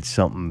 like, did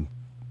something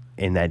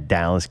in that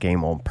Dallas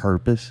game on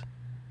purpose?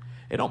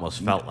 It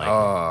almost felt like.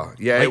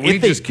 Yeah, Like, we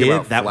if they just came did,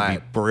 out that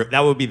flat. would be that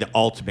would be the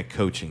ultimate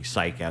coaching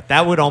psych out.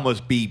 That would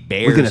almost be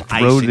We're gonna Bears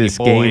throw icing this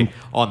your boy game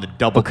on the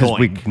double because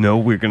we doink. know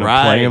we're gonna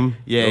Right. play 'em?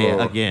 Yeah, yeah.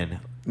 Oh. Again,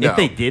 No. if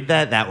they did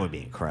that, that would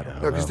be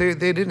incredible. No, because they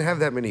didn't have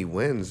that many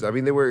wins. I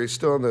mean, they were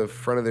still in the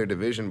front of their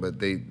division, but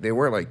they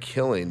weren't like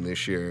killing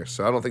this year.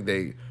 So I don't think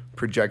they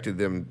projected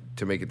them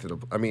to make it to the.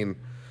 I mean,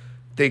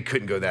 they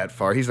couldn't go that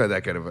far. He's not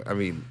that kind of. I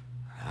mean,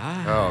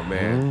 oh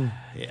man.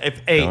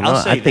 Hey, Don't I'll know.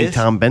 say I think this.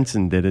 Tom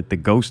Benson did it. The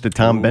ghost of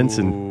Tom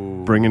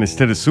Benson bringing us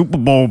to the Super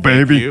Bowl,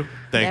 baby.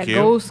 Thank That you.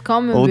 ghost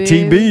coming, Old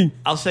baby. TB.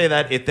 I'll say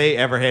that if they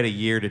ever had a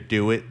year to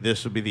do it,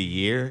 this would be the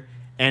year.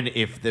 And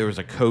if there was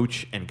a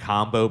coach and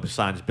combo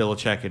besides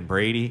Belichick and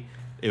Brady,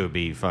 it would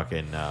be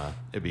fucking.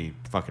 It'd be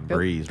fucking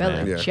Breeze,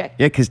 man. Yeah,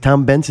 because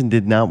Tom Benson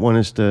did not want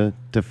us to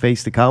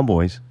face the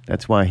Cowboys.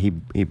 That's why he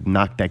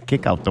knocked that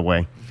kick out the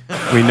way.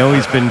 We know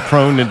he's been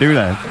prone to do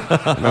that.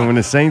 And when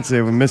the Saints,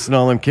 they were missing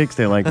all them kicks,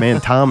 they're like, man,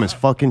 Tom is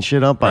fucking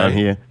shit up out Right.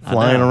 here, I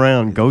flying know.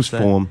 around, ghost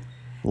form,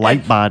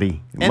 light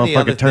body. and the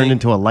other Motherfucker turned thing-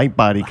 into a light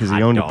body because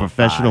he owned a dog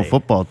professional body.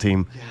 football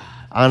team.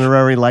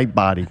 Honorary light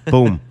body.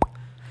 Boom.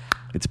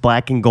 It's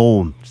black and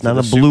gold. It's not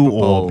the a blue Super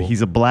Bowl. orb.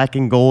 He's a black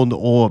and gold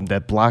orb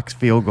that blocks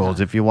field goals.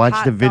 If you watch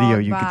Hot the video,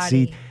 dog you can body.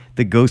 see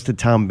the ghost of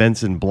Tom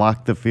Benson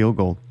block the field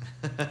goal.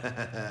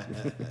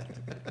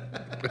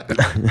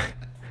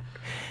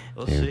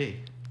 We'll see.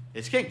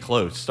 It's getting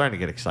close. It's starting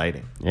to get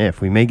exciting. Yeah, if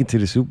we make it to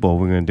the Super Bowl,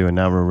 we're going to do a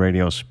Navajo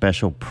Radio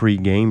special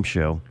pre-game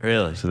show.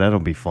 Really? So that'll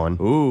be fun.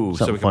 Ooh, so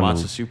Something we can fun watch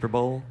to- the Super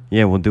Bowl?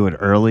 Yeah, we'll do it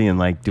early and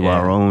like do Yeah.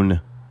 our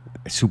own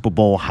Super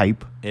Bowl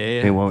hype. Yeah,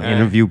 And we'll all right.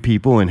 interview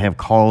people and have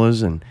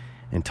callers and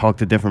talk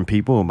to different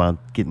people about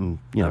getting,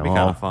 That'd be all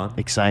kinda fun.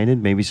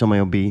 excited. Maybe somebody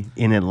will be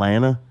in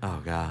Atlanta. Oh,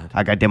 God.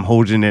 I got them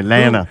hoes in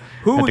Atlanta.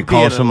 Who Had would to be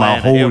call in some of my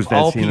Atlanta? hoes Of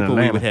all that's in people we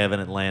Atlanta. would have in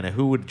Atlanta,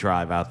 who would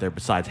drive out there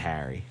besides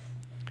Harry?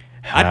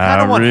 I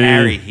kind of want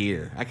Harry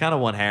here. I kind of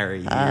want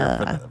Harry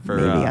here for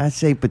Maybe I'd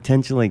say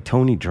potentially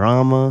Tony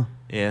Drama.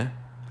 yeah.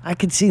 I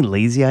could see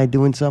Lazy Eye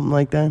doing something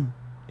like that.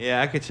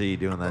 Yeah, I could see you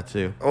doing that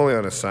too. Only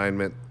on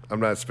assignment. I'm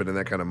not spending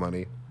that kind of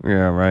money.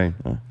 Yeah, right.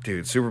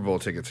 Dude, Super Bowl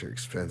tickets are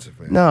expensive,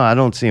 man. No, I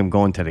don't see them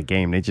going to the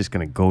game. They're just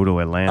going to go to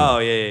Atlanta. Oh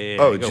yeah.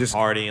 Oh, Go just-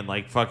 party and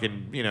like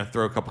fucking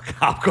throw a couple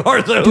cop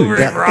cars over Dude, and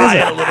there's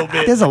riot a little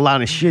bit. There's a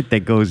lot of shit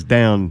that goes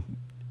down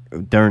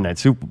during that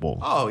Super Bowl.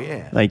 Oh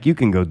yeah. Like you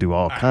can go do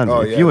all kinds.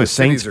 Oh, If yeah, you're the a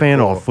Saints cities are fan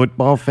or a cool.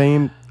 football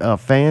fan,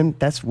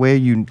 that's where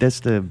that's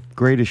the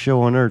greatest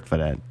show on earth for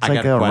that. It's I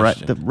like got a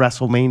question. the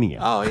WrestleMania.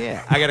 Oh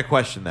yeah. I got a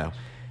question though.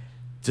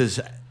 Does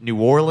New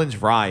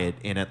Orleans riot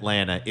in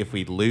Atlanta if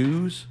we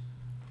lose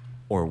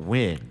or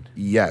win?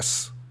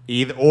 Yes.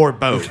 Either or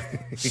both.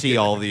 See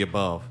all the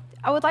above.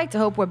 I would like to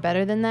hope we're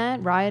better than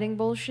that. Rioting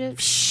bullshit.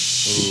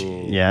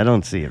 Yeah, I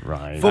don't see it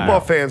right. Football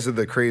fans are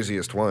the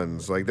craziest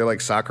ones. Like, they're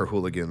like soccer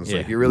hooligans.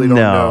 Like, Yeah. you really don't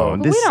know.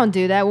 But we don't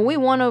do that. When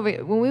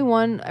we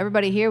won,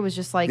 everybody here was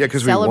just like Yeah,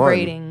 'cause we won.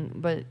 celebrating.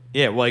 But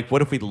Yeah, like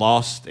what if we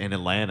lost in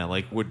Atlanta?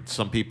 Like, would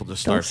some people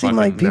just Don't start seem fucking?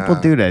 like people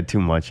Nah. do that too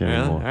much Yeah?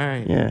 anymore. All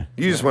right. Yeah.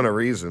 You just want a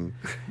reason.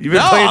 You've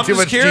been No, playing I'm too just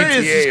much curious.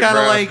 GTA, It's kind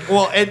bro. of like,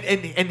 well,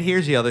 and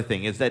here's the other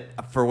thing is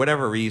that for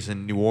whatever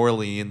reason, New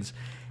Orleans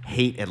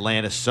hate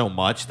Atlanta so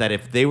much that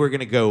if they were going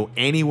to go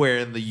anywhere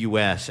in the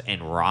U.S.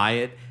 and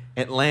riot,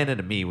 Atlanta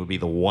to me would be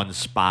the one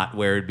spot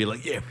where it'd be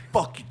like, yeah,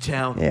 fuck your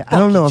town. Yeah, fuck I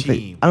don't know your if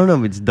team. I don't know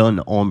if it's done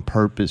on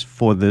purpose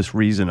for this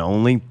reason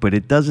only, but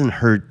it doesn't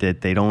hurt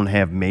that they don't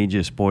have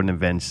major sporting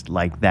events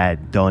like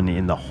that done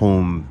in the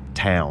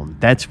hometown.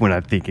 That's when I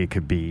think it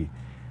could be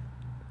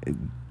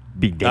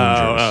dangerous.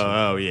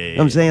 Oh, yeah. You know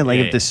what I'm saying, like,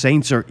 yeah, if the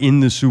Saints are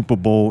in the Super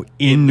Bowl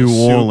in the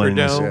New Orleans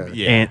Superdome,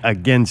 yeah. and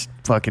against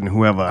fucking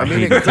whoever, I mean,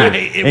 hate it, right,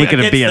 ain't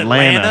gonna be against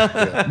Atlanta.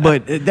 Atlanta.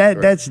 But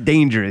that's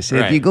dangerous.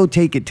 If Right. you go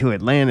take it to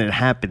Atlanta, it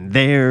happened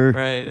there.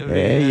 Right,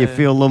 You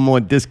feel a little more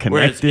Whereas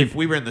disconnected. if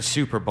we were in the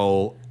Super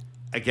Bowl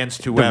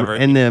against The- whoever,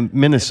 and then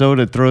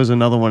Minnesota throws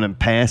another one and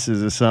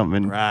passes or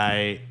something.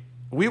 right,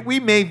 we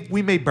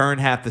may burn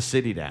half the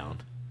city down.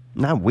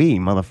 Not we,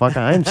 motherfucker.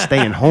 I'm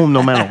staying home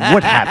no matter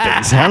what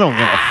happens. I don't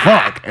give a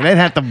fuck. And they'd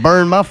have to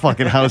burn my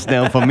fucking house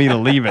down for me to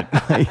leave it.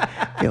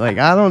 Like,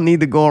 I don't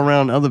need to go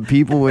around other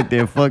people with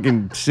their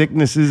fucking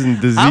sicknesses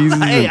and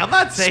diseases I'm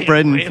not saying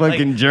spreading like-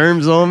 fucking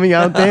germs on me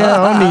out there.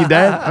 I don't need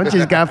that. I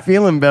just got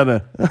feeling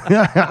better.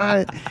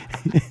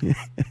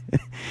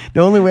 The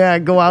only way I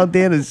go out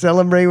there to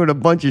celebrate with a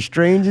bunch of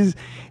strangers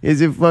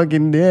is if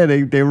fucking,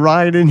 they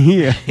riot in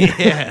here.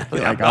 Yeah,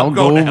 Like, I'm I'll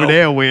go going to over help.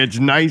 there where it's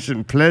nice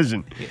and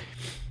pleasant.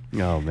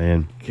 Oh,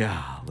 man.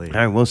 Golly. All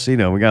right, we'll see,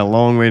 though. We got a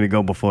long way to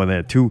go before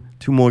that. Two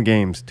more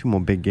games. Two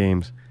more big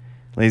games.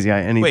 Lazy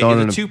Eye, any Wait, thought are on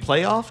the the two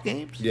playoff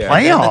games? Yeah.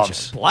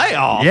 Playoffs?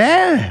 Playoffs?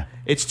 Yeah.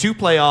 It's two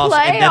playoffs,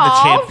 and then the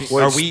Playoffs? champion.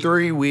 Well, Are it's we?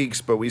 3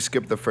 weeks, but we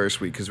skipped the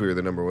first week because we were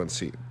the number 1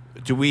 seed.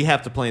 Do we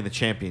have to play in the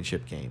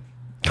championship game?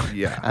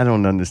 Yeah. I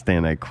don't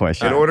understand that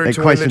question. In order that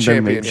to win the question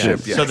doesn't make championship,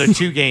 sense. yes. So there are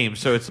 2 games.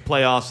 So it's the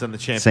playoffs and the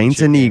championship.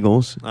 Saints and game.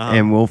 Eagles, Uh-huh.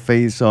 and we'll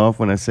face off.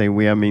 When I say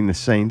we, I mean the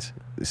Saints.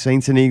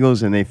 Saints and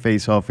Eagles, and they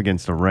face off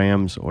against the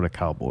Rams or the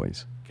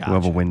Cowboys. Gotcha.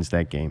 Whoever wins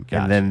that game.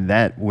 Gotcha. And then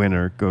that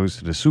winner goes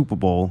to the Super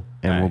Bowl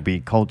and Right. will be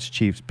Colts,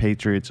 Chiefs,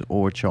 Patriots,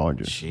 or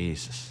Chargers.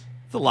 Jesus.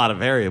 It's a lot of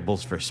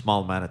variables for a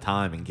small amount of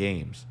time in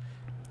games.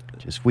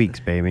 Just weeks,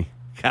 baby.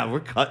 God, we're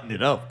cutting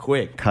it up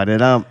quick. Cut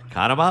it up.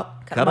 Cut them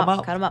up. Cut 'em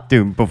up. Cut 'em up.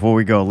 Dude, before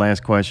we go,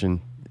 last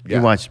question. Yeah.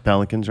 You watched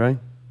Pelicans, right?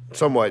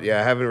 Somewhat, yeah.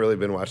 I haven't really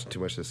been watching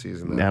too much this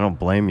season, though. I don't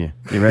blame you.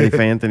 You ready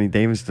for Anthony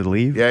Davis to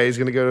leave? Yeah, he's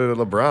going to go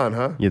to LeBron,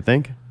 huh? You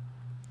think?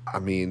 I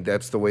mean,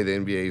 that's the way the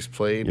NBA's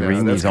played. You're now.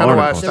 reading That's these kind of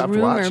why I articles. stopped The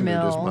rumor watching it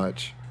as mill.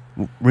 much.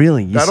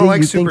 Really? You I say don't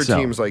like you super think so?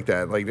 teams like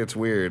that. Like, it's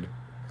weird.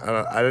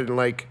 I didn't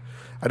like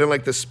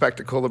the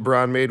spectacle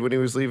LeBron made when he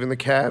was leaving the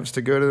Cavs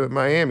to go to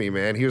Miami,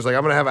 man. He was like,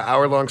 I'm going to have an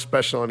hour-long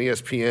special on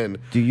ESPN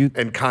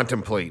and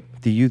contemplate.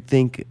 Do you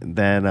think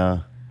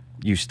that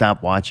you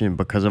stopped watching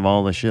because of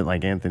all the shit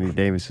like Anthony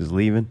Davis is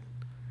leaving?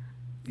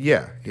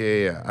 Yeah.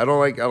 I don't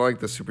like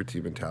the super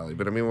team mentality,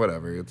 but I mean,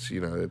 whatever. It's,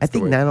 it's I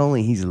think not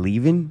only he's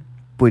leaving,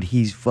 but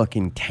he's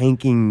fucking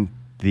tanking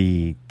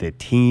the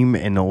team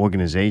and the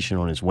organization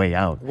on his way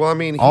out. Well, I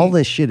mean, all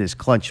this shit is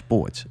Clutch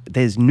Sports.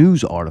 There's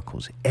news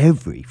articles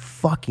every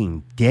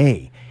fucking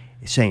day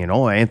saying,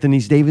 "Oh, Anthony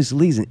Davis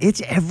leaves."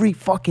 It's every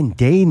fucking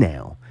day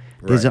now.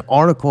 There's an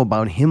article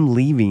about him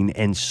leaving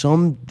and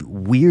some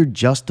weird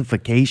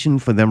justification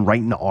for them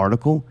writing the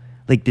article.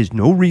 Like, there's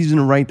no reason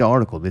to write the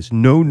article. There's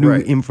no new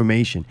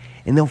information.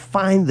 And they'll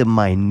find the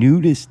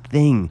minutest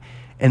thing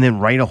and then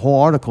write a whole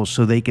article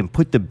so they can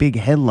put the big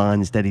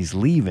headlines that he's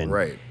leaving.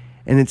 Right.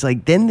 And it's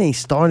like, then they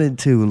started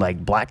to,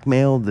 like,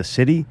 blackmail the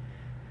city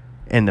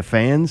and the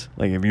fans.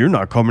 Like, if you're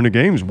not coming to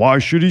games, why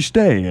should he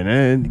stay? And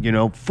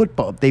then,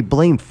 football. They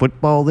blamed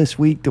football this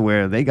week to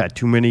where they got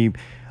too many,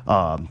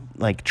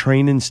 like,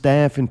 training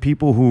staff and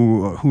people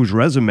whose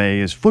resume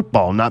is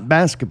football, not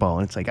basketball.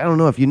 And it's like, I don't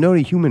know. If you know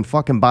the human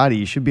fucking body,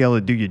 you should be able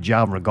to do your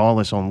job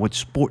regardless on what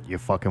sport you're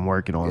fucking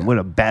working on. What,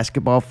 a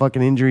basketball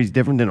fucking injury is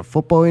different than a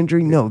football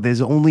injury? No,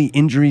 there's only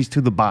injuries to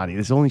the body.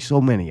 There's only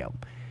so many of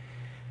them.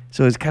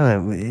 So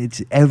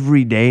it's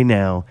every day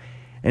now.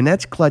 And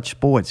that's Clutch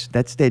Sports.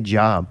 That's their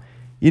job.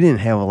 You didn't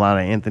have a lot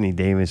of Anthony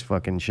Davis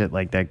fucking shit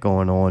like that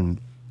going on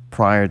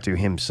prior to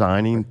him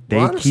signing. They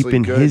honestly,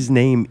 keeping good. his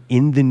name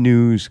in the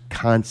news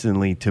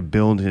constantly to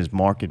build his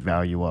market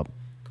value up.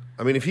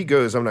 I mean, if he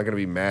goes, I'm not going to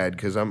be mad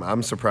because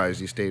I'm surprised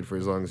he stayed for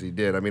as long as he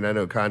did. I mean, I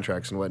know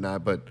contracts and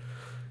whatnot, but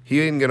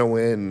he ain't going to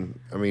win.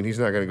 I mean, he's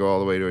not going to go all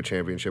the way to a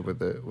championship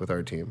with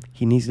our team.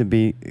 He needs to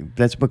be.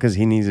 That's because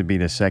he needs to be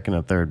the second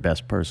or third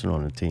best person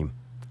on the team.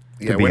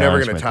 Yeah, we're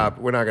never going to top.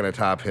 We're not going to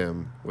top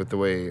him with the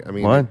way. I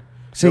mean, What?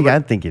 See, nobody- I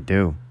think you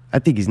do. I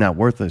think he's not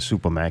worth a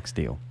Supermax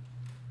deal.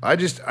 I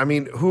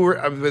mean,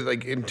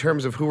 like in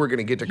terms of who we're going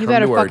to get to He come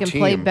better to our fucking team.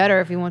 play better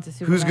if he wants a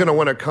super. Who's going to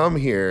want to come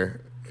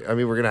here? I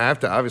mean, we're going to have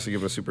to obviously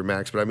give him a super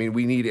max, but I mean,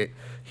 we need it.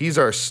 He's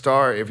our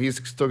star. If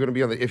he's still going to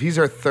be if he's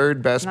our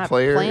third best Not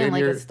player playing in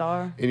like your a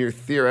star. in your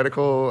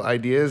theoretical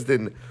ideas,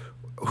 then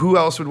who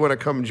else would want to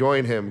come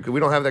join him? Because we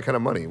don't have that kind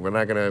of money. We're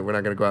not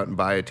gonna go out and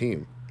buy a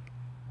team.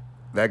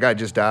 That guy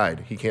just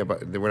died. He can't. We're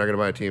not going to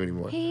buy a team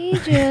anymore. He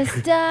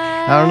just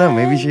died. I don't know.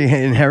 Maybe she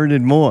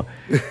inherited more.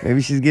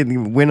 Maybe she's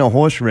getting to win a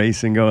horse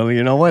race and go,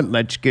 you know what?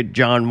 Let's get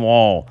John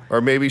Wall.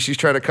 Or maybe she's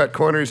trying to cut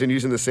corners and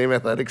using the same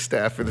athletic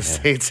staff for the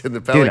Saints and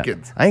the Dude,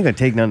 Pelicans. I ain't going to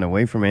take nothing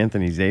away from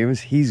Anthony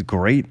Davis. He's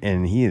great,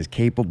 and he is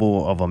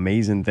capable of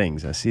amazing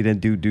things. I see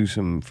that dude do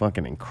some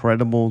fucking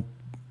incredible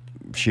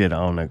shit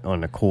on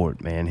the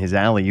court, man. His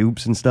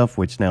alley-oops and stuff,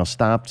 which now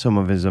stopped. Some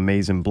of his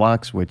amazing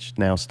blocks, which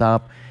now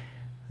stop.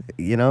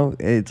 You know,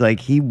 it's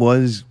like he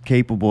was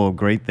capable of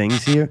great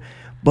things here.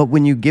 But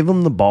when you give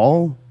him the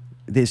ball,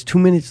 there's 2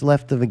 minutes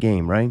left of a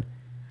game, right?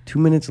 2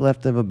 minutes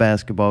left of a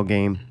basketball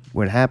game.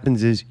 What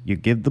happens is you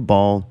give the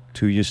ball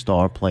to your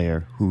star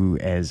player who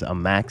has a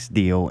max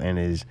deal and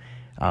is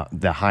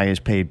the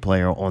highest paid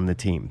player on the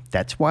team.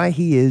 That's why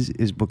he is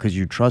because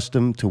you trust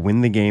him to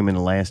win the game in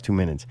the last 2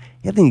 minutes.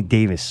 Anthony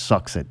Davis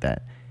sucks at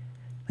that.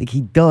 Like,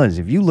 he does.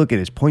 If you look at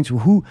his points,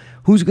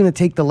 who's going to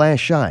take the last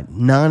shot?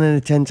 9 out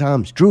of 10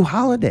 times. Drew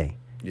Holiday.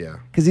 Yeah.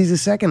 Because he's the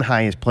second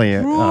highest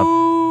player.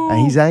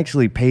 He's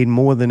actually paid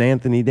more than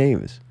Anthony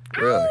Davis.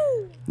 Really?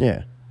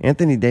 Yeah.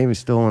 Anthony Davis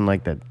still on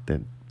like that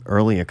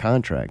earlier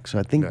contract. So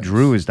I think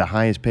Drew is the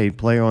highest paid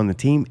player on the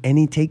team, and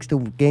he takes the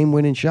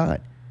game-winning shot.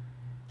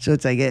 So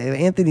it's like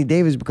Anthony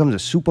Davis becomes a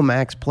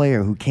supermax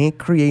player who can't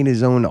create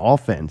his own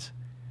offense.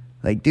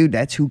 Like, dude,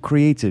 that's who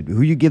creates it.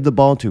 Who you give the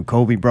ball to?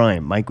 Kobe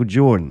Bryant, Michael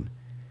Jordan,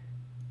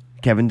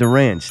 Kevin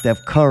Durant, Steph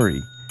Curry,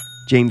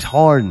 James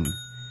Harden,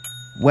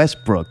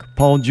 Westbrook,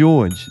 Paul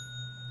George,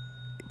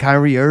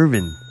 Kyrie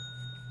Irving.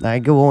 I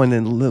go on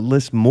and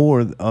list more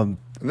of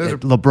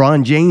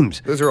LeBron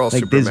James. Those are all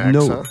like, super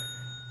max,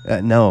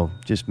 huh? No,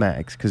 just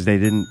max, because they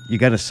didn't. You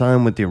got to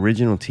sign with the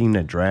original team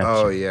that drafts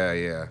Oh, you.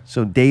 yeah.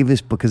 So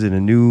Davis, because of the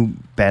new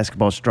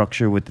basketball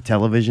structure with the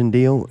television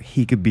deal,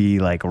 he could be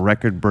like a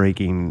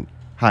record-breaking,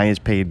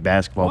 highest-paid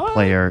basketball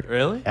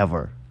player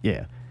ever.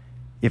 Yeah.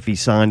 If he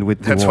signed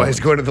with That's New why he's Orleans.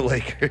 going to the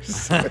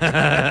Lakers.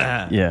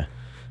 Yeah.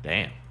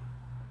 Damn.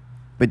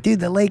 But,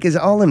 dude, the Lakers,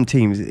 all them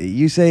teams,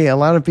 you say a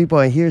lot of people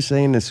I hear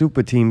saying the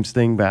super teams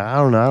thing, but I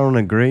don't know. I don't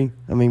agree.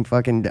 I mean,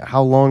 fucking,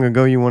 how long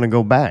ago you want to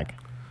go back?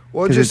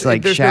 Well, 'Cause just it's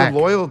like there's Shaq, no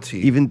loyalty.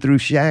 Even through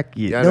Shaq.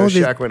 Yeah, I know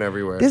Shaq went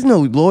everywhere. There's no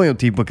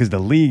loyalty because the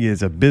league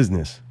is a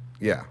business.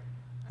 Yeah.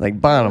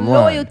 Like, bottom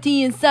line.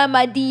 Loyalty inside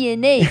my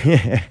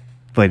DNA.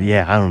 But,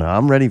 yeah, I don't know.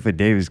 I'm ready for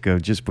Davis to go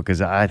just because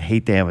I'd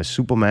hate to have a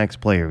supermax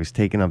player who's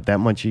taking up that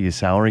much of your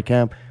salary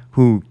cap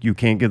who you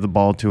can't give the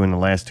ball to in the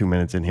last 2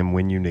 minutes and him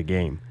win you the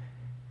game.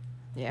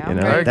 Yeah, You I'm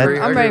know, ready,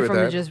 that- I'm ready for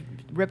him to just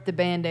rip the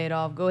Band-Aid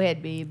off. Go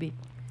ahead, baby.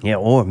 Yeah,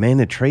 or, man,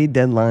 the trade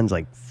deadline's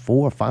like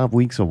 4 or 5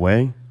 weeks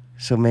away.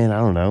 So, man, I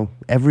don't know.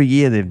 Every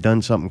year they've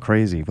done something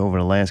crazy. Over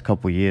the last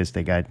couple of years,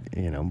 they got,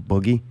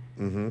 Boogie.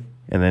 Mm-hmm.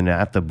 And then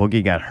after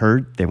Boogie got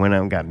hurt, they went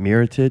out and got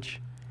Mirotic.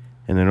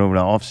 And then over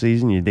the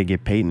offseason, you did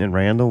get Peyton and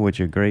Randall,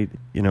 which are great,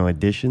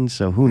 additions.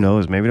 So who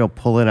knows? Maybe they'll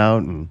pull it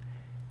out. And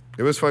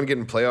It was fun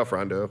getting playoff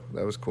Rondo.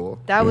 That was cool.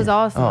 That was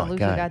awesome. oh, At least we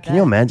God. got Can that.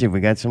 you imagine if we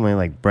got somebody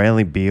like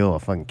Bradley Beal or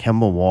fucking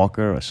Kemba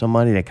Walker or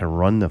somebody that can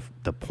run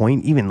the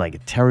point, even like a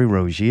Terry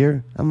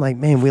Rozier? I'm like,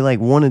 man, we're like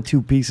 1 or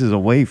 2 pieces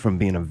away from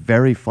being a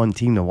very fun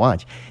team to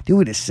watch. Dude,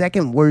 we're the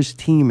second worst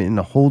team in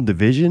the whole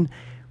division.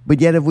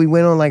 But yet if we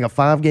went on like a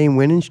 5-game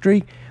winning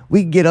streak,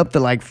 we could get up to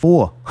like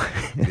 4.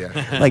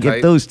 Yeah. Like if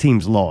Tight. those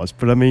teams lost.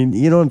 But I mean,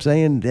 you know what I'm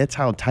saying? That's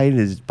how tight it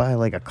is. By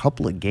like a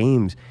couple of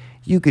games,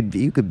 you could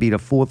beat a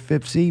 4th,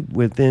 5th seed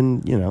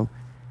within,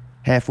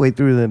 halfway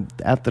through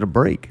after the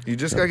break. You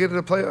just got to get to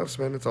the playoffs,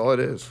 man. That's all it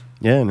is.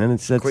 Yeah, and then it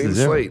sets Clean to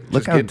 0. slate.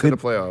 Look Just how get to good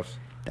the playoffs.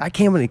 I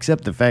can't even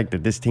accept the fact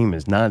that this team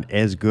is not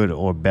as good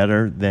or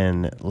better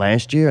than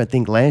last year. I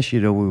think last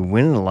year, though, we were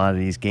winning a lot of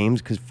these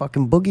games because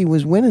fucking Boogie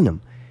was winning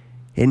them.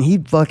 And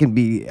he'd fucking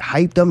be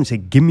hyped up and say,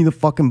 give me the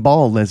fucking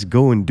ball. Let's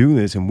go and do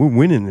this. And we're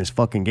winning this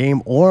fucking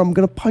game or I'm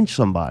going to punch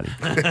somebody.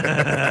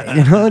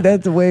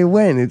 That's the way it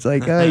went. It's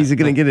like, he's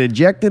going to get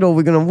ejected or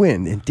we're going to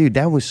win. And, dude,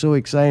 that was so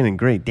exciting and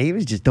great.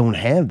 Davis just don't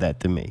have that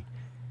to me.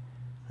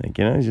 Like,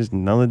 it's just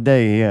another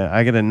day. Yeah,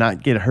 I got to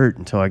not get hurt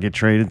until I get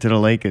traded to the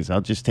Lakers.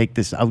 I'll just take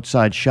this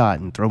outside shot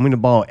and throw me the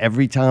ball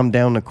every time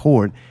down the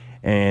court.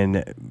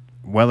 And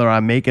whether I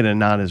make it or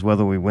not is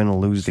whether we win or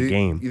lose the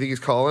game. You think he's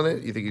calling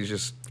it? You think he's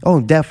just Oh,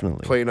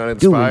 definitely. playing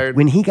uninspired? Dude,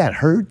 when he got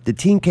hurt, the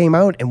team came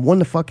out and won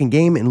the fucking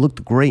game and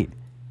looked great.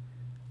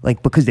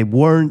 Like, because they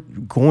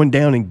weren't going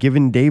down and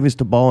giving Davis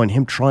the ball and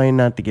him trying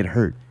not to get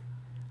hurt.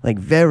 Like,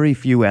 very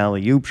few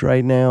alley-oops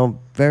right now.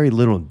 Very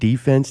little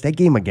defense. That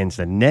game against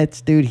the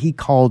Nets, dude, he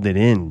called it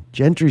in.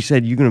 Gentry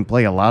said, you're going to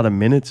play a lot of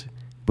minutes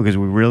because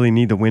we really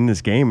need to win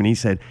this game. And he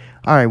said,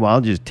 all right,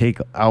 well,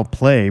 I'll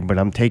play, but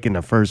I'm taking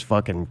the first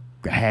fucking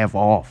half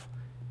off.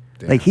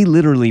 Damn. Like, he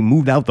literally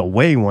moved out the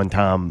way one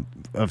time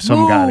of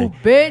some guy. Move,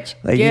 bitch.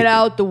 Like, Get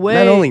out the way.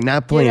 Not only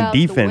not playing Get out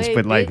the defense, way,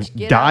 but like bitch.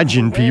 Get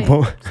dodging out the way.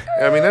 people.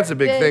 I mean, that's a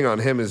big thing on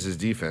him is his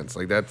defense.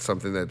 Like, that's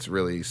something that's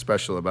really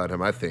special about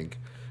him, I think.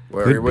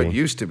 Or Could what be.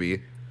 used to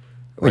be.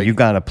 Well, you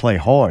got to play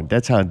hard.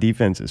 That's how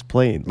defense is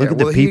played. Look Yeah, at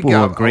the well, he people who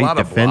are got a great lot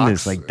of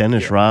defenders, blocks. like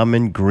Dennis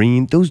Rodman,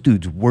 Green. Those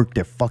dudes work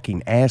their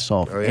fucking ass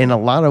off. Oh, yeah. And a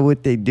lot of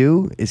what they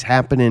do is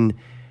happening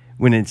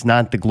when it's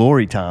not the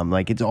glory time.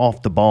 Like, it's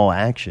off the ball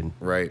action.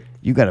 Right.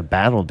 You got to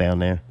battle down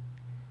there.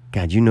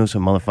 God, you know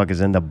some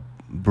motherfuckers end up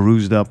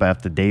bruised up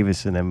after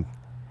Davis and them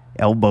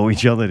elbow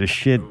each other to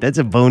shit. That's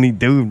a bony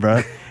dude,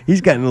 bro. He's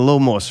gotten a little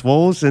more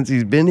swole since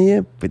he's been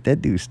here, but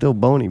that dude's still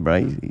bony,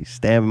 bro. He's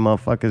stabbing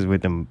motherfuckers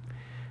with them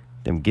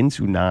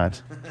Ginsu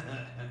knives.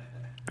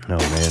 Oh,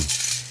 man.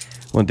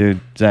 Well, dude,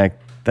 Zach,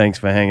 thanks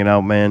for hanging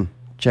out, man.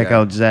 Check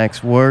out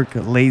Zach's work,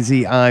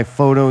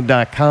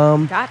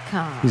 lazeyeyephoto.com.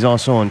 He's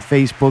also on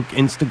Facebook,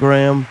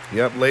 Instagram.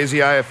 Yep,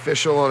 Lazy Eye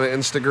Official on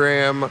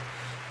Instagram,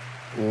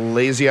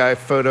 Lazy Eye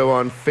Photo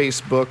on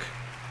Facebook.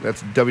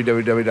 That's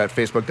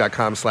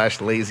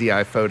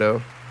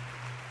www.facebook.com/lazyeyePhoto.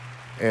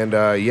 And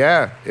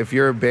yeah, if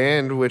you're a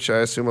band, which I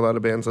assume a lot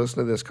of bands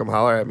listen to this, come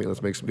holler at me.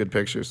 Let's make some good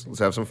pictures. Let's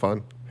have some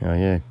fun. Oh,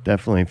 yeah,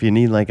 definitely. If you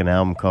need like an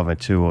album cover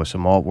too or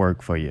some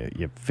artwork for your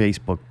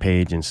Facebook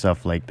page and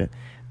stuff like that,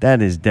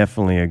 that is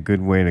definitely a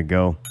good way to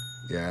go.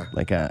 Yeah.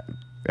 Like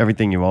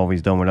everything you've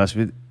always done with us.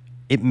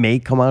 It may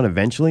come out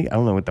eventually. I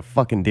don't know what the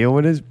fucking deal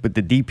with it is, but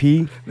the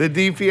DP. The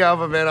DP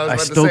album, man. I was I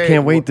about still to say,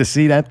 can't wait to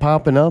see that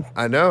popping up.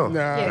 I know.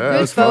 Yeah, that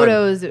good was fun.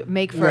 photos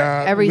make for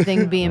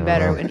everything being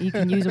better, and you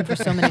can use them for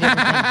so many different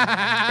things.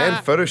 And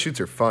photo shoots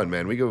are fun,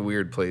 man. We go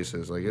weird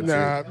places. Like it's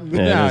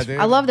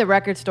I love the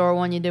record store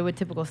one you did with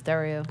Typical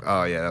Stereo.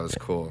 Oh yeah, that was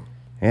cool.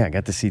 Yeah, I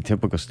got to see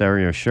Typical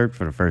Stereo shirt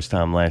for the first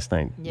time last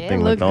night. Yeah,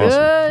 Thing looked looked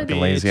awesome. good. Like the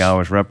Lazy Eye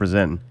was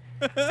representing.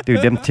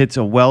 Dude, them tits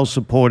are well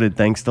supported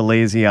thanks to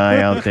Lazy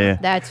Eye out there.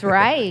 That's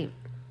right.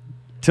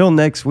 Till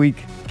next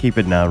week, keep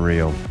it now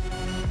real.